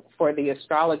for the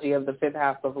astrology of the fifth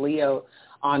house of Leo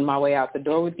on my way out the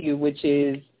door with you, which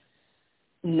is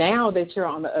now that you're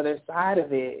on the other side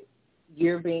of it,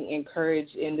 you're being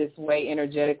encouraged in this way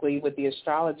energetically with the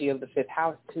astrology of the fifth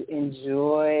house to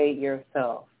enjoy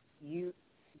yourself.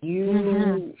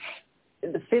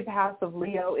 The fifth house of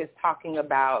Leo is talking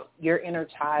about your inner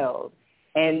child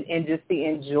and just the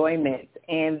enjoyment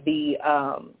and the,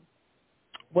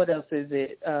 what else is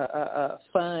it?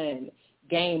 Fun,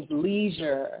 games,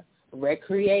 leisure,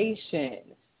 recreation.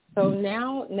 So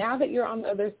now that you're on the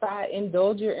other side,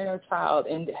 indulge your inner child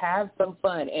and have some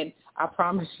fun. And I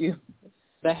promise you,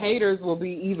 the haters will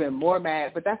be even more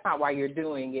mad, but that's not why you're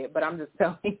doing it. But I'm just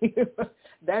telling you,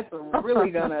 that's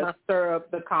really going to stir up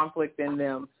the conflict in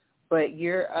them. But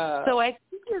you're so I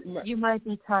think you might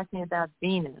be talking about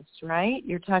Venus, right?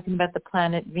 You're talking about the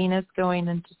planet Venus going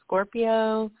into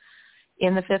Scorpio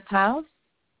in the fifth house?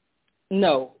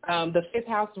 No, the fifth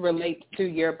house relates to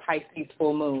your Pisces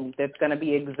full moon. That's going to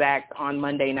be exact on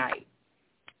Monday night.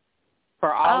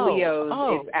 For all Leos,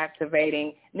 it's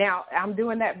activating. Now, I'm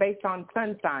doing that based on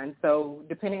sun sign. So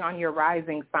depending on your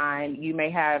rising sign, you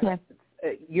may have,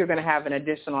 you're going to have an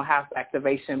additional house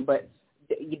activation, but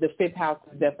the fifth house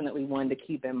is definitely one to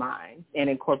keep in mind and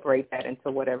incorporate that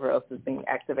into whatever else is being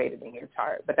activated in your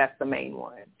chart. But that's the main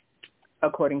one,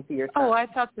 according to your chart. Oh, I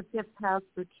thought the fifth house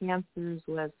for Cancers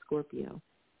was Scorpio.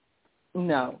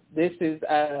 No, this is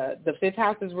the fifth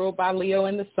house is ruled by Leo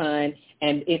and the Sun,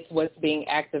 and it's what's being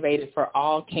activated for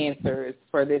all Cancers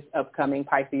for this upcoming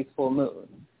Pisces full moon.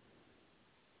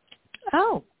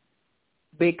 Oh.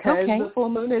 Because the full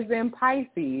moon is in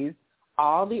Pisces,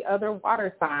 all the other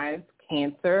water signs,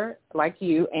 Cancer, like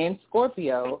you, and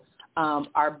Scorpio,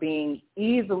 are being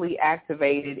easily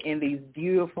activated in these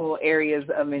beautiful areas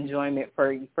of enjoyment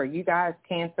for you guys.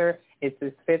 Cancer, it's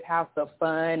this fifth house of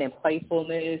fun and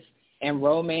playfulness and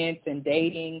romance and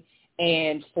dating,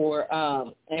 and for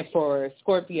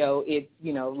Scorpio, it's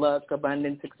luck,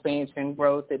 abundance, expansion,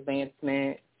 growth,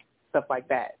 advancement, stuff like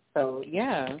that. So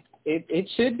yeah, it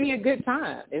should be a good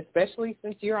time, especially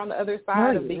since you're on the other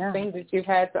side of these things that you've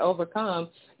had to overcome.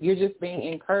 You're just being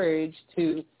encouraged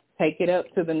to take it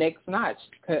up to the next notch,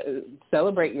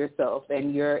 celebrate yourself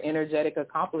and your energetic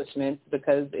accomplishments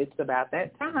because it's about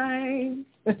that time.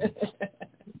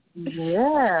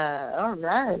 Yeah, all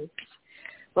right.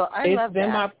 Well, I love that.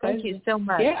 My Thank you so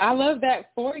much. Yeah, I love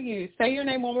that for you. Say your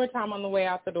name one more time on the way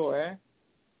out the door.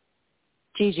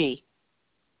 Gigi.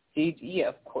 Gigi, yeah,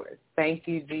 of course. Thank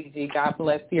you, Gigi. God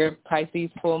bless your Pisces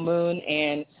full moon,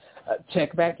 and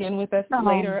check back in with us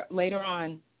later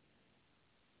on.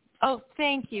 Oh,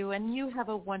 thank you. And you have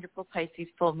a wonderful Pisces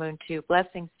full moon, too.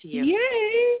 Blessings to you.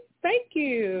 Yay. Thank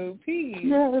you. Peace.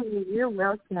 Yay. You're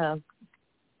welcome.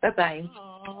 Bye-bye.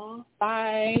 Aww,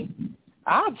 bye.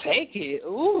 I'll take it.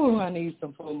 Ooh, I need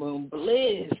some full moon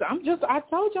bliss. I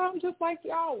told y'all I'm just like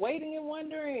y'all, waiting and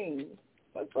wondering.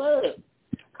 What's up?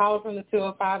 Caller from the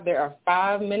 205. There are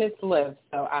 5 minutes left,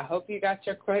 so I hope you got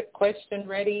your question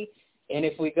ready. And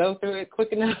if we go through it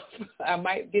quick enough, I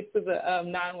might get to the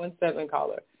 917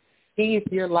 caller. Keith,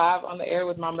 you're live on the air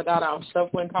with Mama Dada. I'm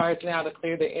shuffling cards now to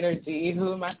clear the energy.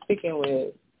 Who am I speaking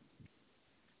with?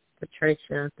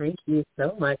 Patricia, thank you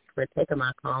so much for taking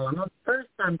my call. I'm a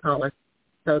first-time caller,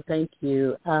 so thank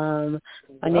you. My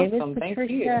name is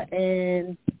Patricia,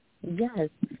 and yes,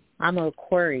 I'm an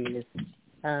Aquarius.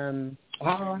 And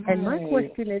my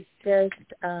question is just,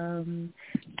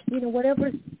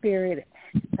 whatever spirit,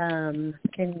 any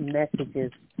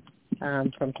messages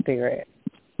from spirit.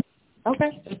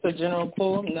 Okay, just a general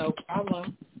pull, no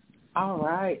problem. All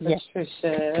right,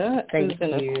 Patricia, who's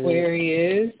an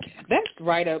Aquarius. That's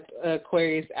right up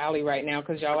Aquarius alley right now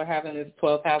because y'all are having this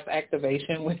 12th house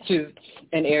activation, which is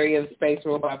an area of space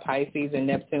ruled by Pisces and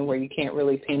Neptune where you can't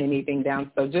really pin anything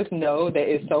down. So just know that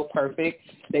it's so perfect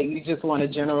that you just want a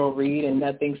general read and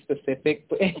nothing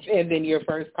specific. And then your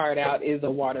first card out is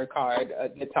a water card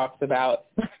that talks about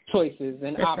choices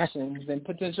and options and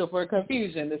potential for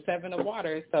confusion, the 7 of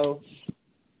water. So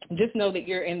just know that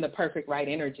you're in the perfect right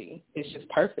energy. It's just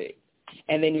perfect.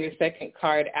 And then your second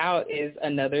card out is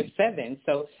another 7.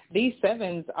 So these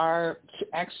 7s are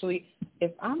actually,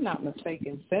 if I'm not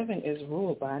mistaken, 7 is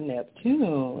ruled by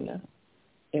Neptune.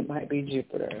 It might be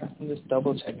Jupiter. I'm just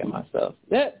double checking myself.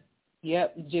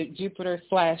 Yep,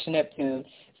 Jupiter/Neptune.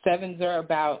 7s are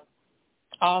about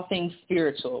all things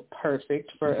spiritual.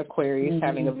 Perfect for Aquarius,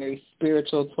 having a very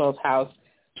spiritual 12th house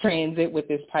transit with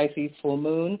this Pisces full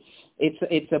moon.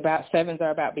 It's about 7s are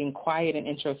about being quiet and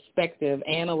introspective,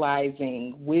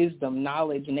 analyzing, wisdom,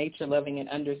 knowledge, nature loving, and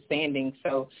understanding.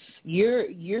 So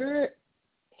you're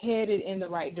headed in the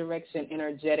right direction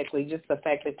energetically, just the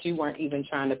fact that you weren't even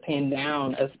trying to pin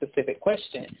down a specific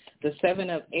question. The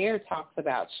 7 of air talks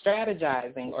about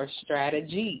strategizing or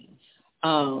strategy.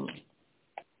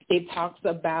 It talks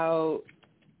about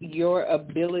your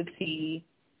ability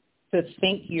to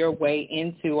think your way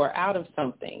into or out of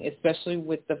something, especially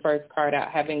with the first card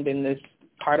out having been this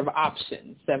card of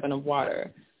options, 7 of water.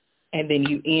 And then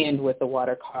you end with the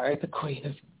water card, the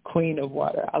Queen of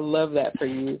Water. I love that for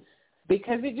you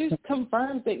because it just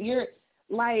confirms that you're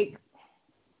like,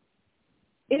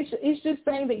 it's just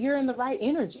saying that you're in the right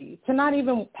energy. To not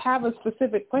even have a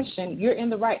specific question, you're in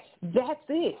the right. That's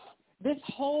it. This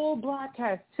whole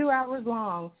broadcast, 2 hours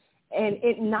long, and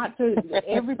it not to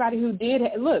everybody who did,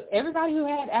 look, everybody who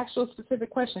had actual specific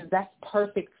questions, that's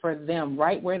perfect for them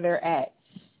right where they're at.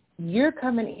 You're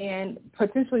coming in,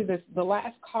 potentially the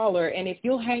last caller, and if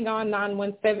you'll hang on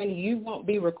 917, you won't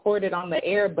be recorded on the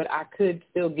air, but I could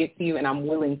still get to you, and I'm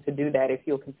willing to do that if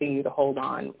you'll continue to hold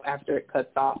on after it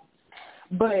cuts off.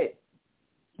 But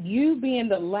you being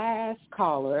the last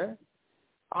caller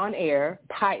on air,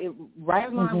 right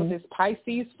along with this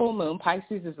Pisces full moon.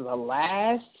 Pisces is the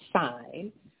last sign.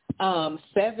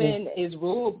 7 is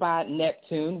ruled by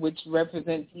Neptune, which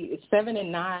represents 7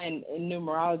 and 9 in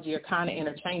numerology are kind of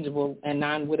interchangeable, and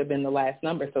 9 would have been the last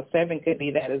number, so 7 could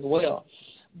be that as well.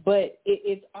 But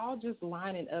it's all just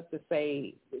lining up to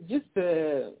say, just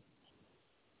to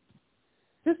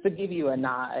give you a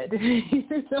nod,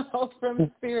 from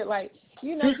spirit, like,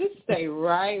 just stay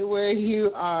right where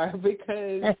you are,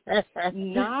 because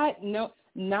not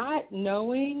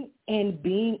knowing and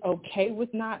being okay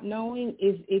with not knowing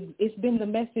it's been the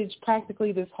message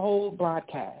practically this whole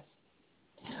broadcast.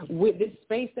 With this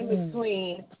space in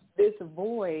between, this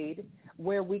void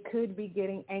where we could be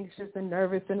getting anxious and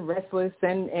nervous and restless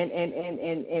and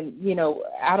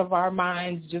out of our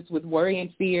minds just with worry and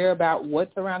fear about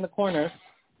what's around the corner.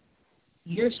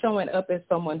 You're showing up as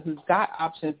someone who's got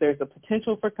options. There's a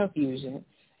potential for confusion.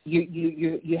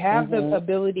 You have the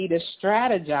ability to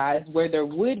strategize where there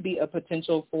would be a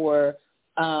potential for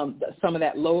some of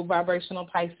that low vibrational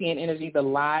Piscean energy, the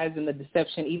lies and the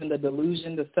deception, even the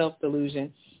delusion, the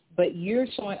self-delusion. But you're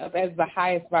showing up as the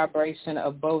highest vibration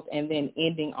of both, and then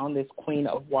ending on this Queen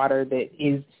of Water that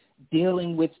is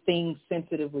dealing with things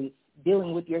sensitively,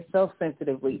 dealing with yourself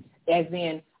sensitively, as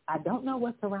in, I don't know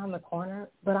what's around the corner,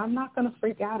 but I'm not going to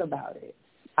freak out about it.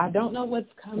 I don't know what's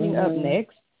coming up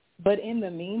next, but in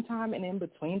the meantime and in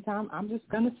between time, I'm just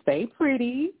going to stay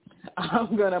pretty.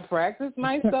 I'm going to practice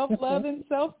my self-love and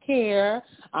self-care.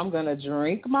 I'm going to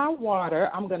drink my water.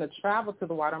 I'm going to travel to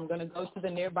the water. I'm going to go to the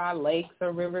nearby lakes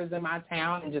or rivers in my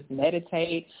town and just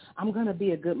meditate. I'm going to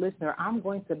be a good listener. I'm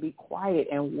going to be quiet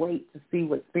and wait to see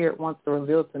what Spirit wants to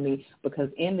reveal to me, because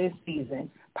in this season,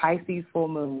 Pisces full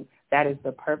moon, that is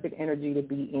the perfect energy to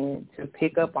be in, to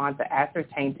pick up on, to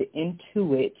ascertain, to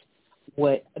intuit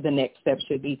what the next step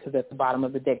should be, because at the bottom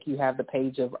of the deck you have the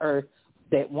page of Earth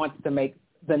that wants to make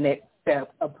the next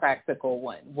step a practical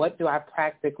one. What do I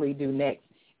practically do next?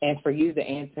 And for you, the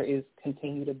answer is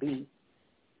continue to be.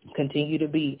 Continue to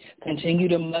be. Continue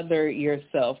to mother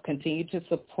yourself. Continue to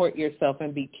support yourself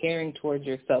and be caring towards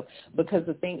yourself. Because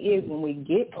the thing is, when we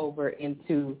get over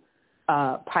into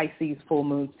Pisces full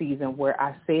moon season, where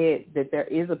I said that there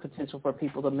is a potential for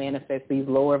people to manifest these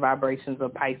lower vibrations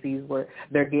of Pisces, where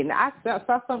they're getting, I saw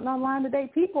something online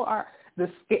today, people are,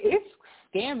 it's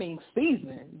scamming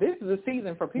season. This is a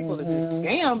season for people to just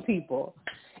scam people.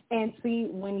 And see,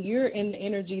 when you're in the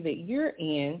energy that you're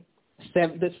in,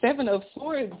 the Seven of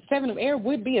Swords, Seven of Air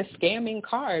would be a scamming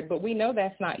card, but we know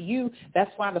that's not you.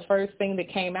 That's why the first thing that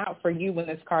came out for you when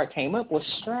this card came up was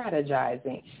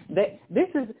strategizing.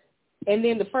 And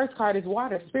then the first card is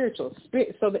water, spiritual.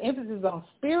 So the emphasis is on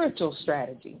spiritual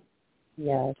strategy.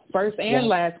 Yes. First and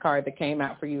last card that came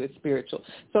out for you is spiritual.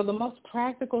 So the most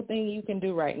practical thing you can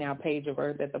do right now, Page of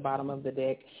Earth at the bottom of the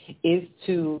deck, is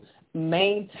to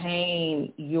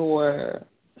maintain your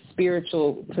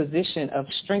spiritual position of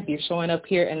strength. You're showing up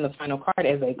here in the final card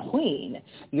as a queen.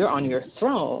 You're on your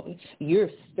throne.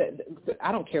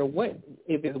 I don't care what,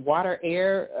 if it's water,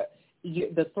 air,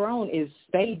 the throne is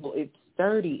stable. It's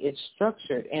sturdy, it's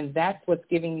structured, and that's what's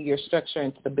giving you your structure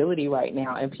and stability right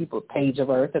now. And people, Page of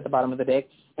Earth at the bottom of the deck,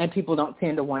 and people don't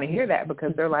tend to want to hear that,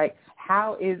 because they're like,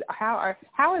 how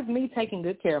is me taking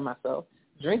good care of myself,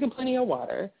 drinking plenty of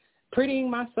water, prettying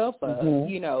myself up,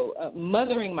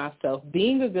 mothering myself,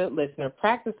 being a good listener,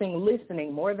 practicing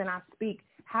listening more than I speak?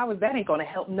 How is that ain't going to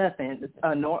help nothing?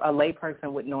 A lay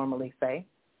person would normally say.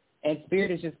 And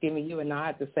Spirit is just giving you a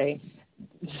nod to say,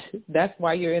 that's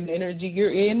why you're in the energy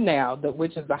you're in now,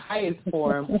 which is the highest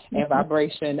form and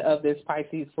vibration of this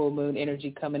Pisces full moon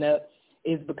energy coming up,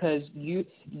 is because you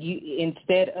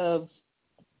instead of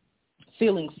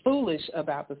feeling foolish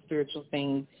about the spiritual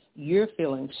things, you're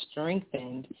feeling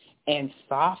strengthened and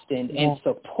softened and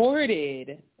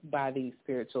supported by these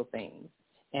spiritual things.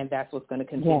 And that's what's going to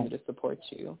continue to support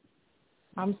you.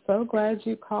 I'm so glad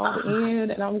you called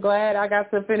in, and I'm glad I got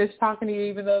to finish talking to you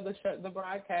even though the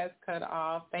broadcast cut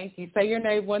off. Thank you. Say your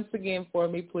name once again for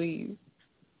me, please.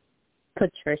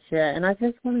 Patricia, and I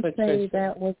just want to say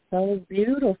that was so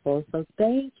beautiful. So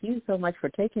thank you so much for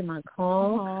taking my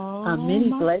call. Many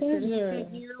blessings to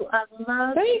you. I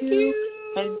love you.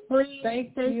 And please stay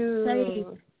safe.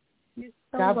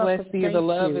 So God bless you. Thank the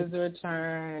love you. is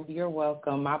returned. You're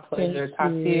welcome. My pleasure.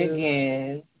 Talk to you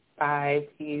again. Bye.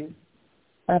 Peace.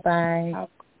 Bye-bye. How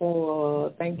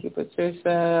cool. Thank you,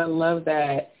 Patricia. Love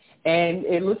that. And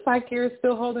it looks like you're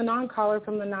still holding on, caller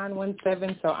from the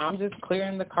 917, so I'm just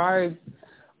clearing the cards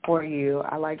for you.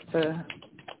 I like to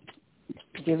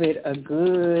give it a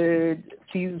good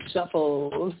few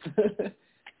shuffles.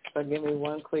 So give me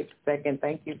one quick second.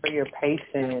 Thank you for your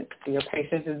patience. Your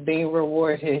patience is being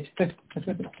rewarded.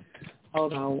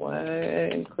 Hold on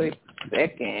one quick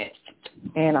second.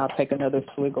 And I'll take another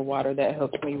swig of water. That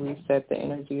helps me reset the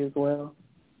energy as well.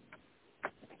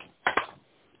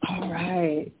 All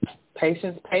right.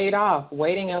 Patience paid off.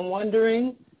 Waiting and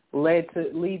wondering leads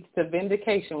to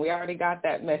vindication. We already got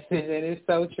that message, and it's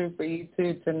so true for you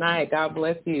too tonight. God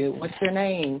bless you. What's your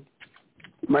name?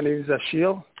 My name is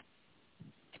Ashil.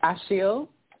 Ashil?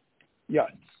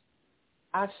 Yes.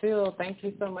 Ashil, thank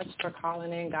you so much for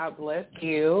calling in. God bless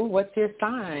you. What's your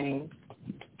sign?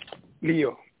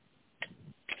 Leo.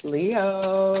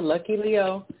 Leo. Lucky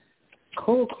Leo.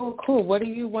 Cool. What are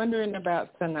you wondering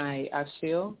about tonight,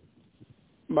 Ashil?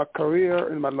 My career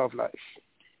and my love life.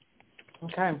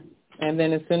 Okay. And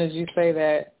then as soon as you say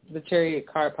that, the Chariot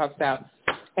card pops out.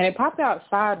 And it popped out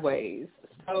sideways.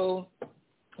 So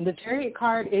the Chariot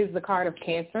card is the card of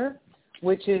Cancer,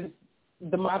 which is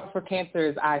the model for Cancer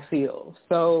is I feel.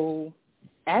 So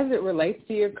as it relates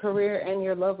to your career and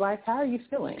your love life, how are you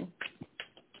feeling?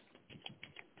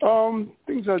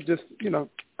 Things are just,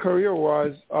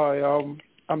 career-wise,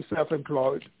 I'm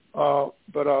self-employed,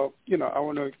 but I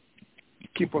want to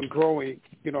keep on growing,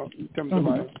 in terms of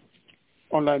my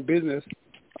online business.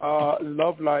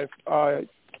 Love life, I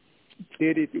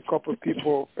dated a couple of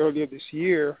people earlier this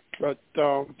year, but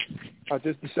I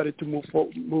just decided to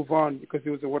move on because it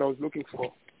was what I was looking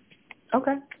for.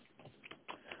 Okay.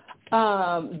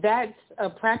 That's a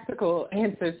practical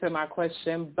answer to my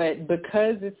question, but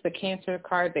because it's the Cancer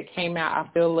card that came out, I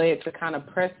feel led to kind of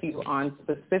press you on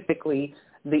specifically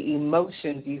the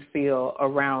emotions you feel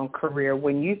around career.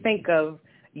 When you think of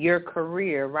your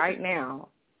career right now,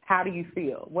 how do you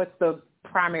feel? What's the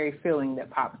primary feeling that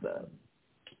pops up?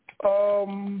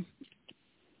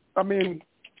 I mean,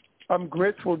 I'm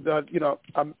grateful that,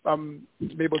 I'm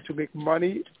able to make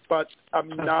money, but I'm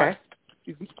not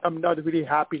really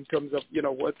happy in terms of,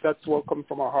 that's what comes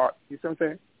from my heart. You see what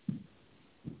I'm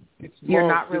saying? You're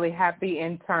not really happy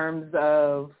in terms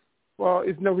of? Well,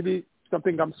 it's not really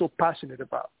something I'm so passionate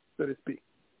about, so to speak.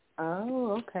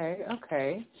 Oh,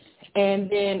 okay. And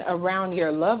then around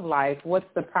your love life, what's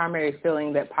the primary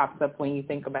feeling that pops up when you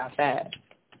think about that?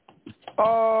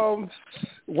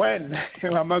 When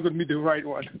am I going to be the right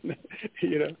one?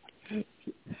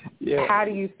 Yeah. How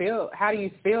do you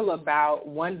feel about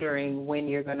wondering when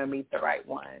you're going to meet the right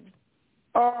one?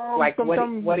 Like what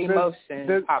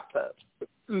emotion pops up?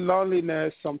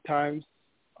 Loneliness sometimes.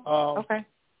 Okay.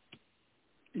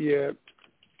 Yeah.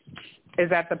 Is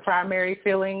that the primary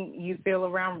feeling you feel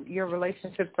around your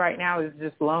relationships right now? Is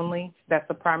just lonely? That's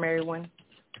the primary one?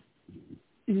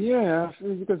 Yeah,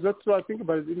 because that's what I think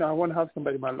about it. I want to have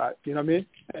somebody in my life, you know what I mean?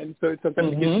 And so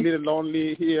sometimes it gets a little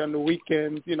lonely here on the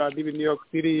weekends. I live in New York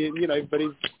City, and, everybody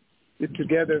is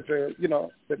together,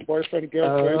 the boyfriend,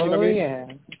 girlfriend, you know what I mean? Yeah.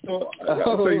 So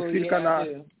you feel kind of,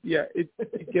 it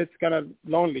gets kind of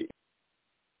lonely.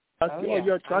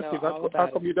 You're attractive. How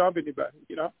come you don't have anybody,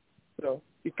 So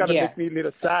it kind of makes me a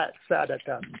little sad at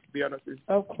times, to be honest with you.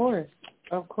 Of course.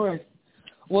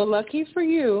 Well, lucky for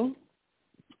you,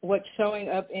 what's showing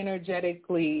up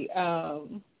energetically,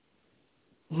 the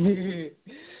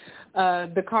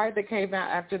card that came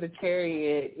out after the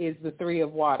Chariot is the Three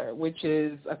of Water, which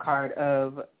is a card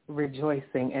of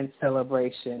rejoicing and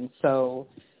celebration. So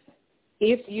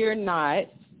if you're not,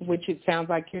 which it sounds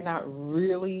like you're not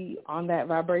really on that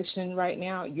vibration right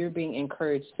now, you're being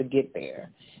encouraged to get there.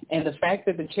 And the fact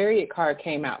that the Chariot card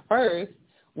came out first,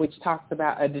 which talks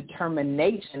about a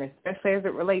determination, especially as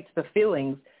it relates to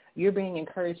feelings, you're being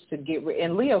encouraged to get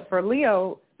and for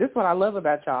Leo, this is what I love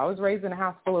about y'all. I was raised in a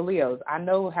house full of Leos. I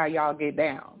know how y'all get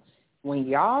down. When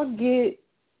y'all get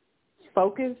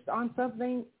focused on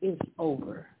something, it's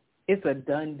over. It's a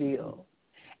done deal.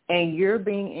 And you're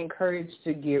being encouraged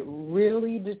to get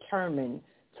really determined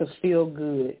to feel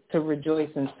good, to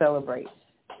rejoice and celebrate.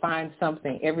 Find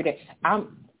something every day.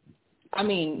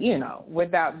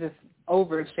 Without just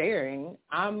oversharing,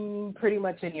 I'm pretty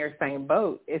much in your same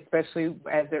boat, especially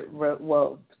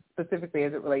specifically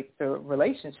as it relates to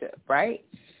relationship, right?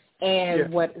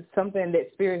 And something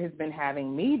that Spirit has been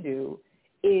having me do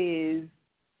is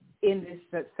in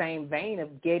this same vein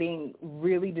of getting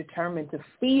really determined to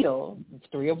feel,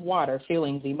 Three of Water,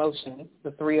 feelings, emotions,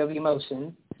 the three of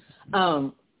emotions,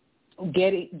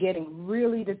 getting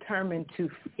really determined to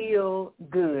feel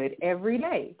good every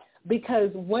day. Because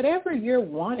whatever you're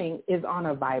wanting is on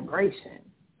a vibration.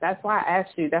 That's why I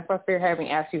asked you, that's why Spirit having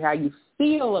asked you how you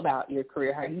feel about your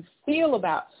career, how you feel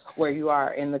about where you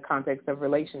are in the context of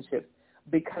relationships.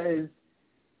 Because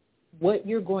what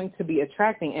you're going to be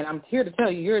attracting, and I'm here to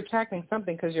tell you, you're attracting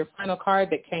something because your final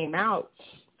card that came out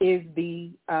is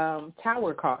the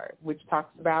Tower card, which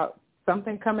talks about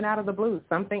something coming out of the blue,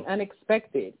 something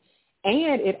unexpected.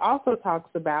 And it also talks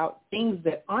about things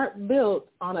that aren't built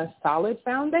on a solid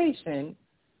foundation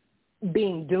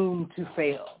being doomed to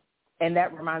fail. And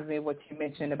that reminds me of what you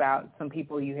mentioned about some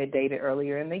people you had dated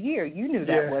earlier in the year. You knew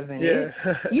that wasn't it.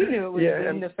 You knew it was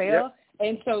doomed to fail. Yep.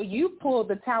 And so you pulled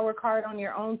the Tower card on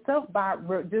your own self by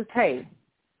just, hey,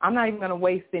 I'm not even going to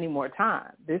waste any more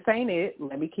time. This ain't it.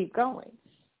 Let me keep going.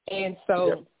 And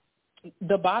so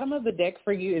the bottom of the deck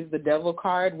for you is the Devil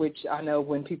card, which I know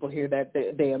when people hear that,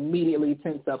 they immediately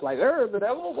tense up like, the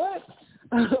devil, what?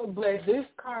 But this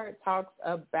card talks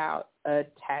about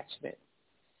attachment.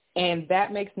 And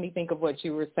that makes me think of what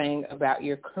you were saying about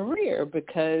your career,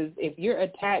 because if you're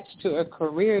attached to a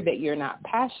career that you're not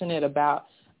passionate about,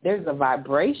 there's a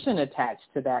vibration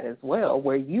attached to that as well,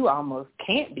 where you almost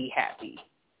can't be happy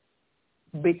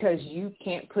because you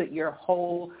can't put your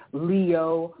whole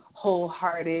Leo,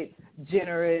 wholehearted,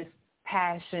 generous,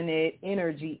 passionate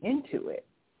energy into it.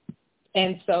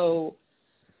 And so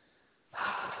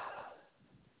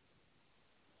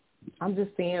I'm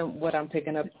just seeing what I'm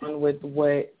picking up on with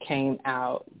what came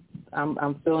out.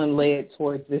 I'm feeling led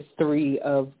towards this Three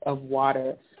of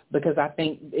Water because I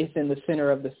think it's in the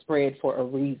center of the spread for a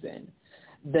reason.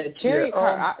 The Chariot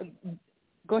card,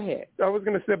 Go ahead. I was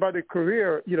going to say about the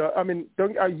career,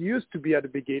 I used to be at the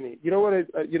beginning. You know what? I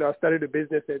started a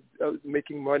business and I was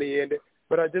making money,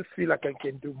 but I just feel like I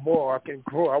can do more. I can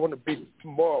grow. I want to be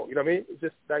more. You know what I mean? It's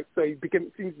just like, so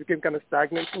things became kind of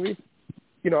stagnant for me.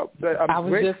 But I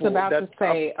was just about to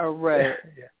say a rut.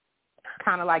 Yeah.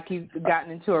 Kind of like you've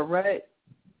gotten into a rut.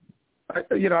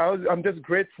 I'm just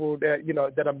grateful that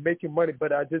that I'm making money,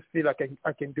 but I just feel like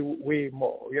I can do way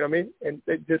more. You know what I mean? And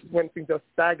just when things are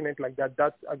stagnant like that,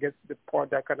 that's I guess the part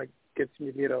that kind of gets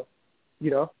me,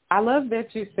 I love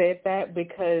that you said that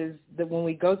because when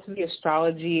we go to the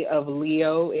astrology of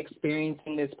Leo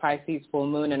experiencing this Pisces full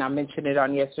moon, and I mentioned it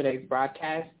on yesterday's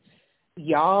broadcast,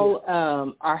 y'all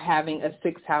are having a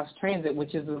 6th house transit,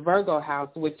 which is the Virgo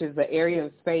house, which is the area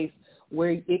of space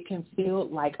where it can feel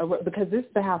like because this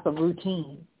is the house of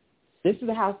routine. This is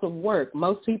the house of work.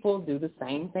 Most people do the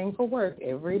same thing for work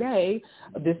every day.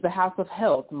 This is the house of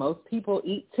health. Most people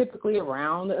eat typically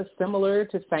around a similar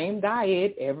to same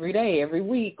diet every day, every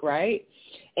week, right?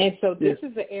 And so this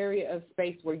is the area of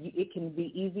space where it can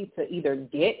be easy to either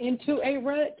get into a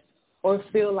rut or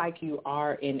feel like you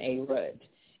are in a rut.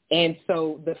 And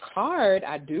so the card,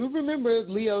 I do remember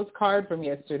Leo's card from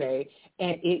yesterday,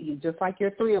 and it just like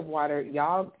your 3 of water,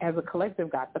 y'all as a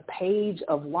collective got the Page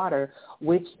of Water,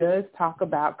 which does talk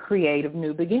about creative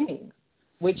new beginnings,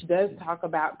 which does talk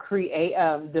about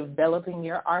developing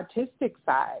your artistic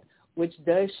side, which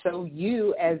does show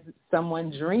you as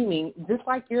someone dreaming, just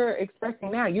like you're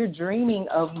expressing now, you're dreaming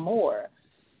of more.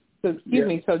 So excuse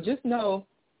me. So just know,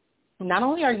 not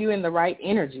only are you in the right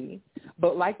energy,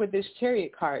 but like with this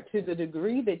Chariot card, to the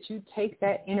degree that you take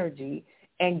that energy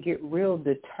and get real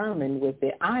determined with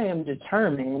it, I am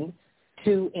determined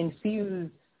to infuse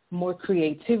more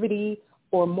creativity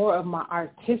or more of my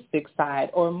artistic side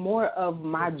or more of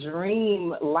my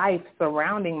dream life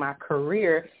surrounding my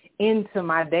career into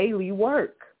my daily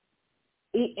work.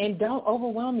 And don't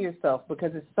overwhelm yourself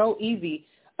because it's so easy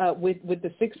with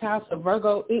the 6th house of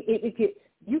Virgo. The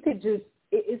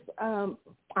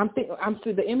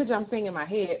image I'm seeing in my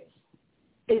head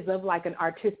is of like an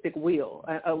artistic wheel,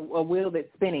 a wheel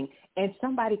that's spinning, and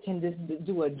somebody can just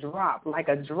do a drop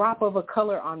of a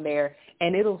color on there,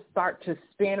 and it'll start to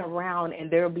spin around, and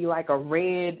there'll be like a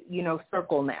red,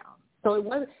 circle now. So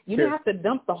you didn't have to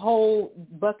dump the whole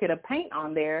bucket of paint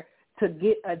on there to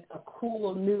get a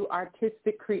cool new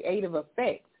artistic creative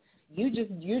effect. You're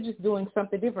just doing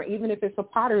something different, even if it's a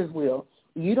potter's wheel.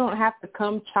 You don't have to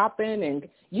come chopping, and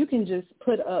you can just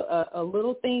put a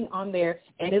little thing on there,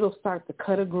 and it'll start to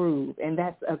cut a groove, and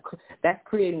that's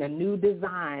creating a new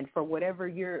design for whatever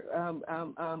you're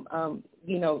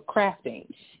crafting.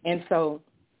 And so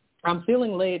I'm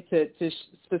feeling led to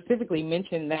specifically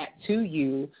mention that to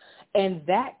you, and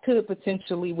that could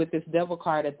potentially, with this Devil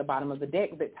card at the bottom of the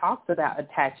deck that talks about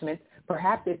attachments,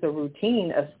 perhaps it's a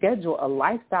routine, a schedule, a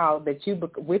lifestyle that you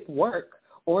with work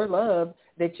or love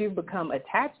that you've become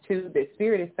attached to, that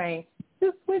Spirit is saying,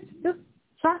 just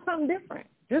try something different.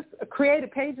 Just create a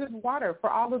Page of Water for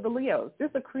all of the Leos.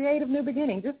 Just a creative new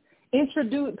beginning. Just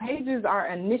introduce, pages are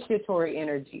initiatory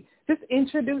energy. Just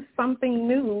introduce something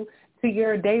new to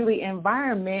your daily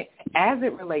environment as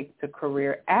it relates to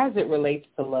career, as it relates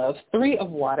to love. 3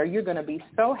 of water, you're going to be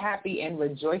so happy and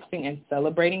rejoicing and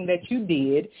celebrating that you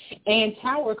did. And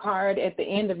Tower card at the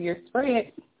end of your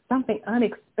spread, something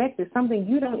unexpected, something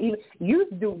you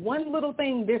do one little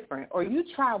thing different, or you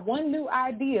try one new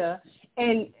idea,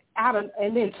 and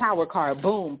then Tower card,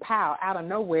 boom, pow, out of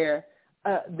nowhere,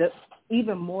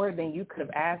 even more than you could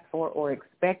have asked for or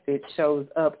expected shows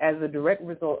up as a direct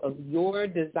result of your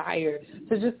desire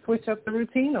to just switch up the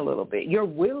routine a little bit, your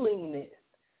willingness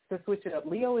to switch it up.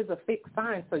 Leo is a fixed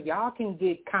sign, so y'all can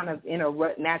get kind of in a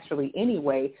rut naturally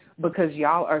anyway because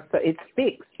y'all are, so it's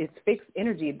fixed. It's fixed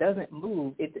energy. It doesn't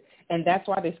move. And that's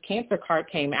why this Cancer card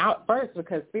came out first,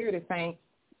 because Spirit is saying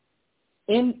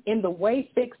in the way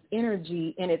fixed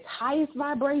energy in its highest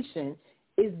vibration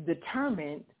is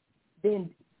determined, then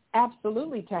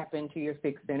absolutely tap into your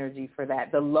fixed energy for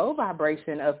that. The low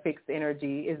vibration of fixed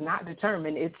energy is not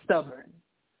determined. It's stubborn.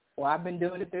 Well, I've been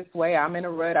doing it this way. I'm in a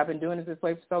rut. I've been doing it this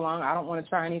way for so long. I don't want to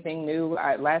try anything new.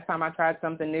 Last time I tried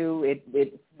something new,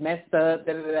 it messed up.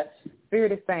 Da, da, da.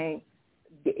 Spirit is saying,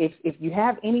 if you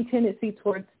have any tendency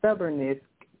towards stubbornness,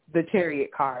 the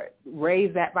Chariot card,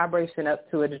 raise that vibration up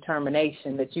to a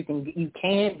determination that you can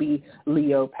be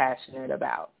Leo passionate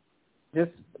about.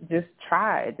 Just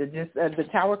try it. The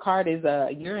Tower card is a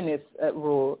Uranus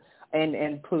rule.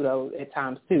 And Pluto at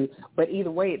times too. But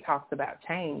either way, it talks about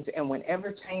change. And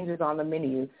whenever change is on the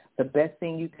menu, the best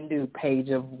thing you can do, Page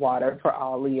of Water for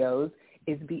all Leos,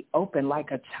 is be open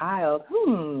like a child.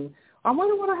 I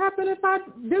wonder what will happen if I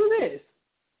do this.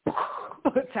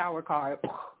 Tower card.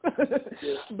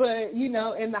 But, you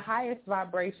know, in the highest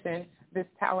vibration, this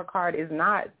Tower card is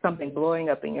not something blowing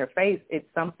up in your face. It's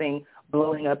something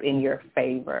blowing up in your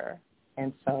favor.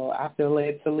 And so I feel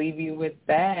led to leave you with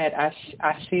that.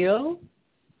 Ashiel?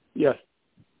 Yes.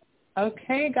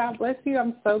 Okay, God bless you.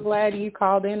 I'm so glad you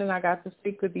called in and I got to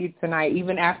speak with you tonight,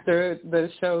 even after the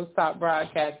show stopped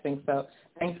broadcasting. So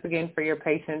thanks again for your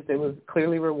patience. It was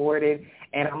clearly rewarded,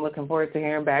 and I'm looking forward to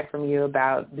hearing back from you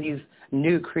about these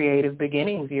new creative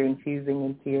beginnings you're infusing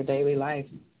into your daily life.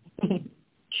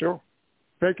 Sure.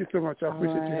 Thank you so much. I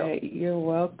appreciate your help. You're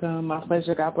welcome. My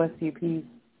pleasure. God bless you. Peace.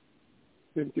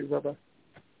 Thank you. Bye-bye.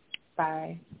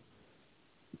 Bye.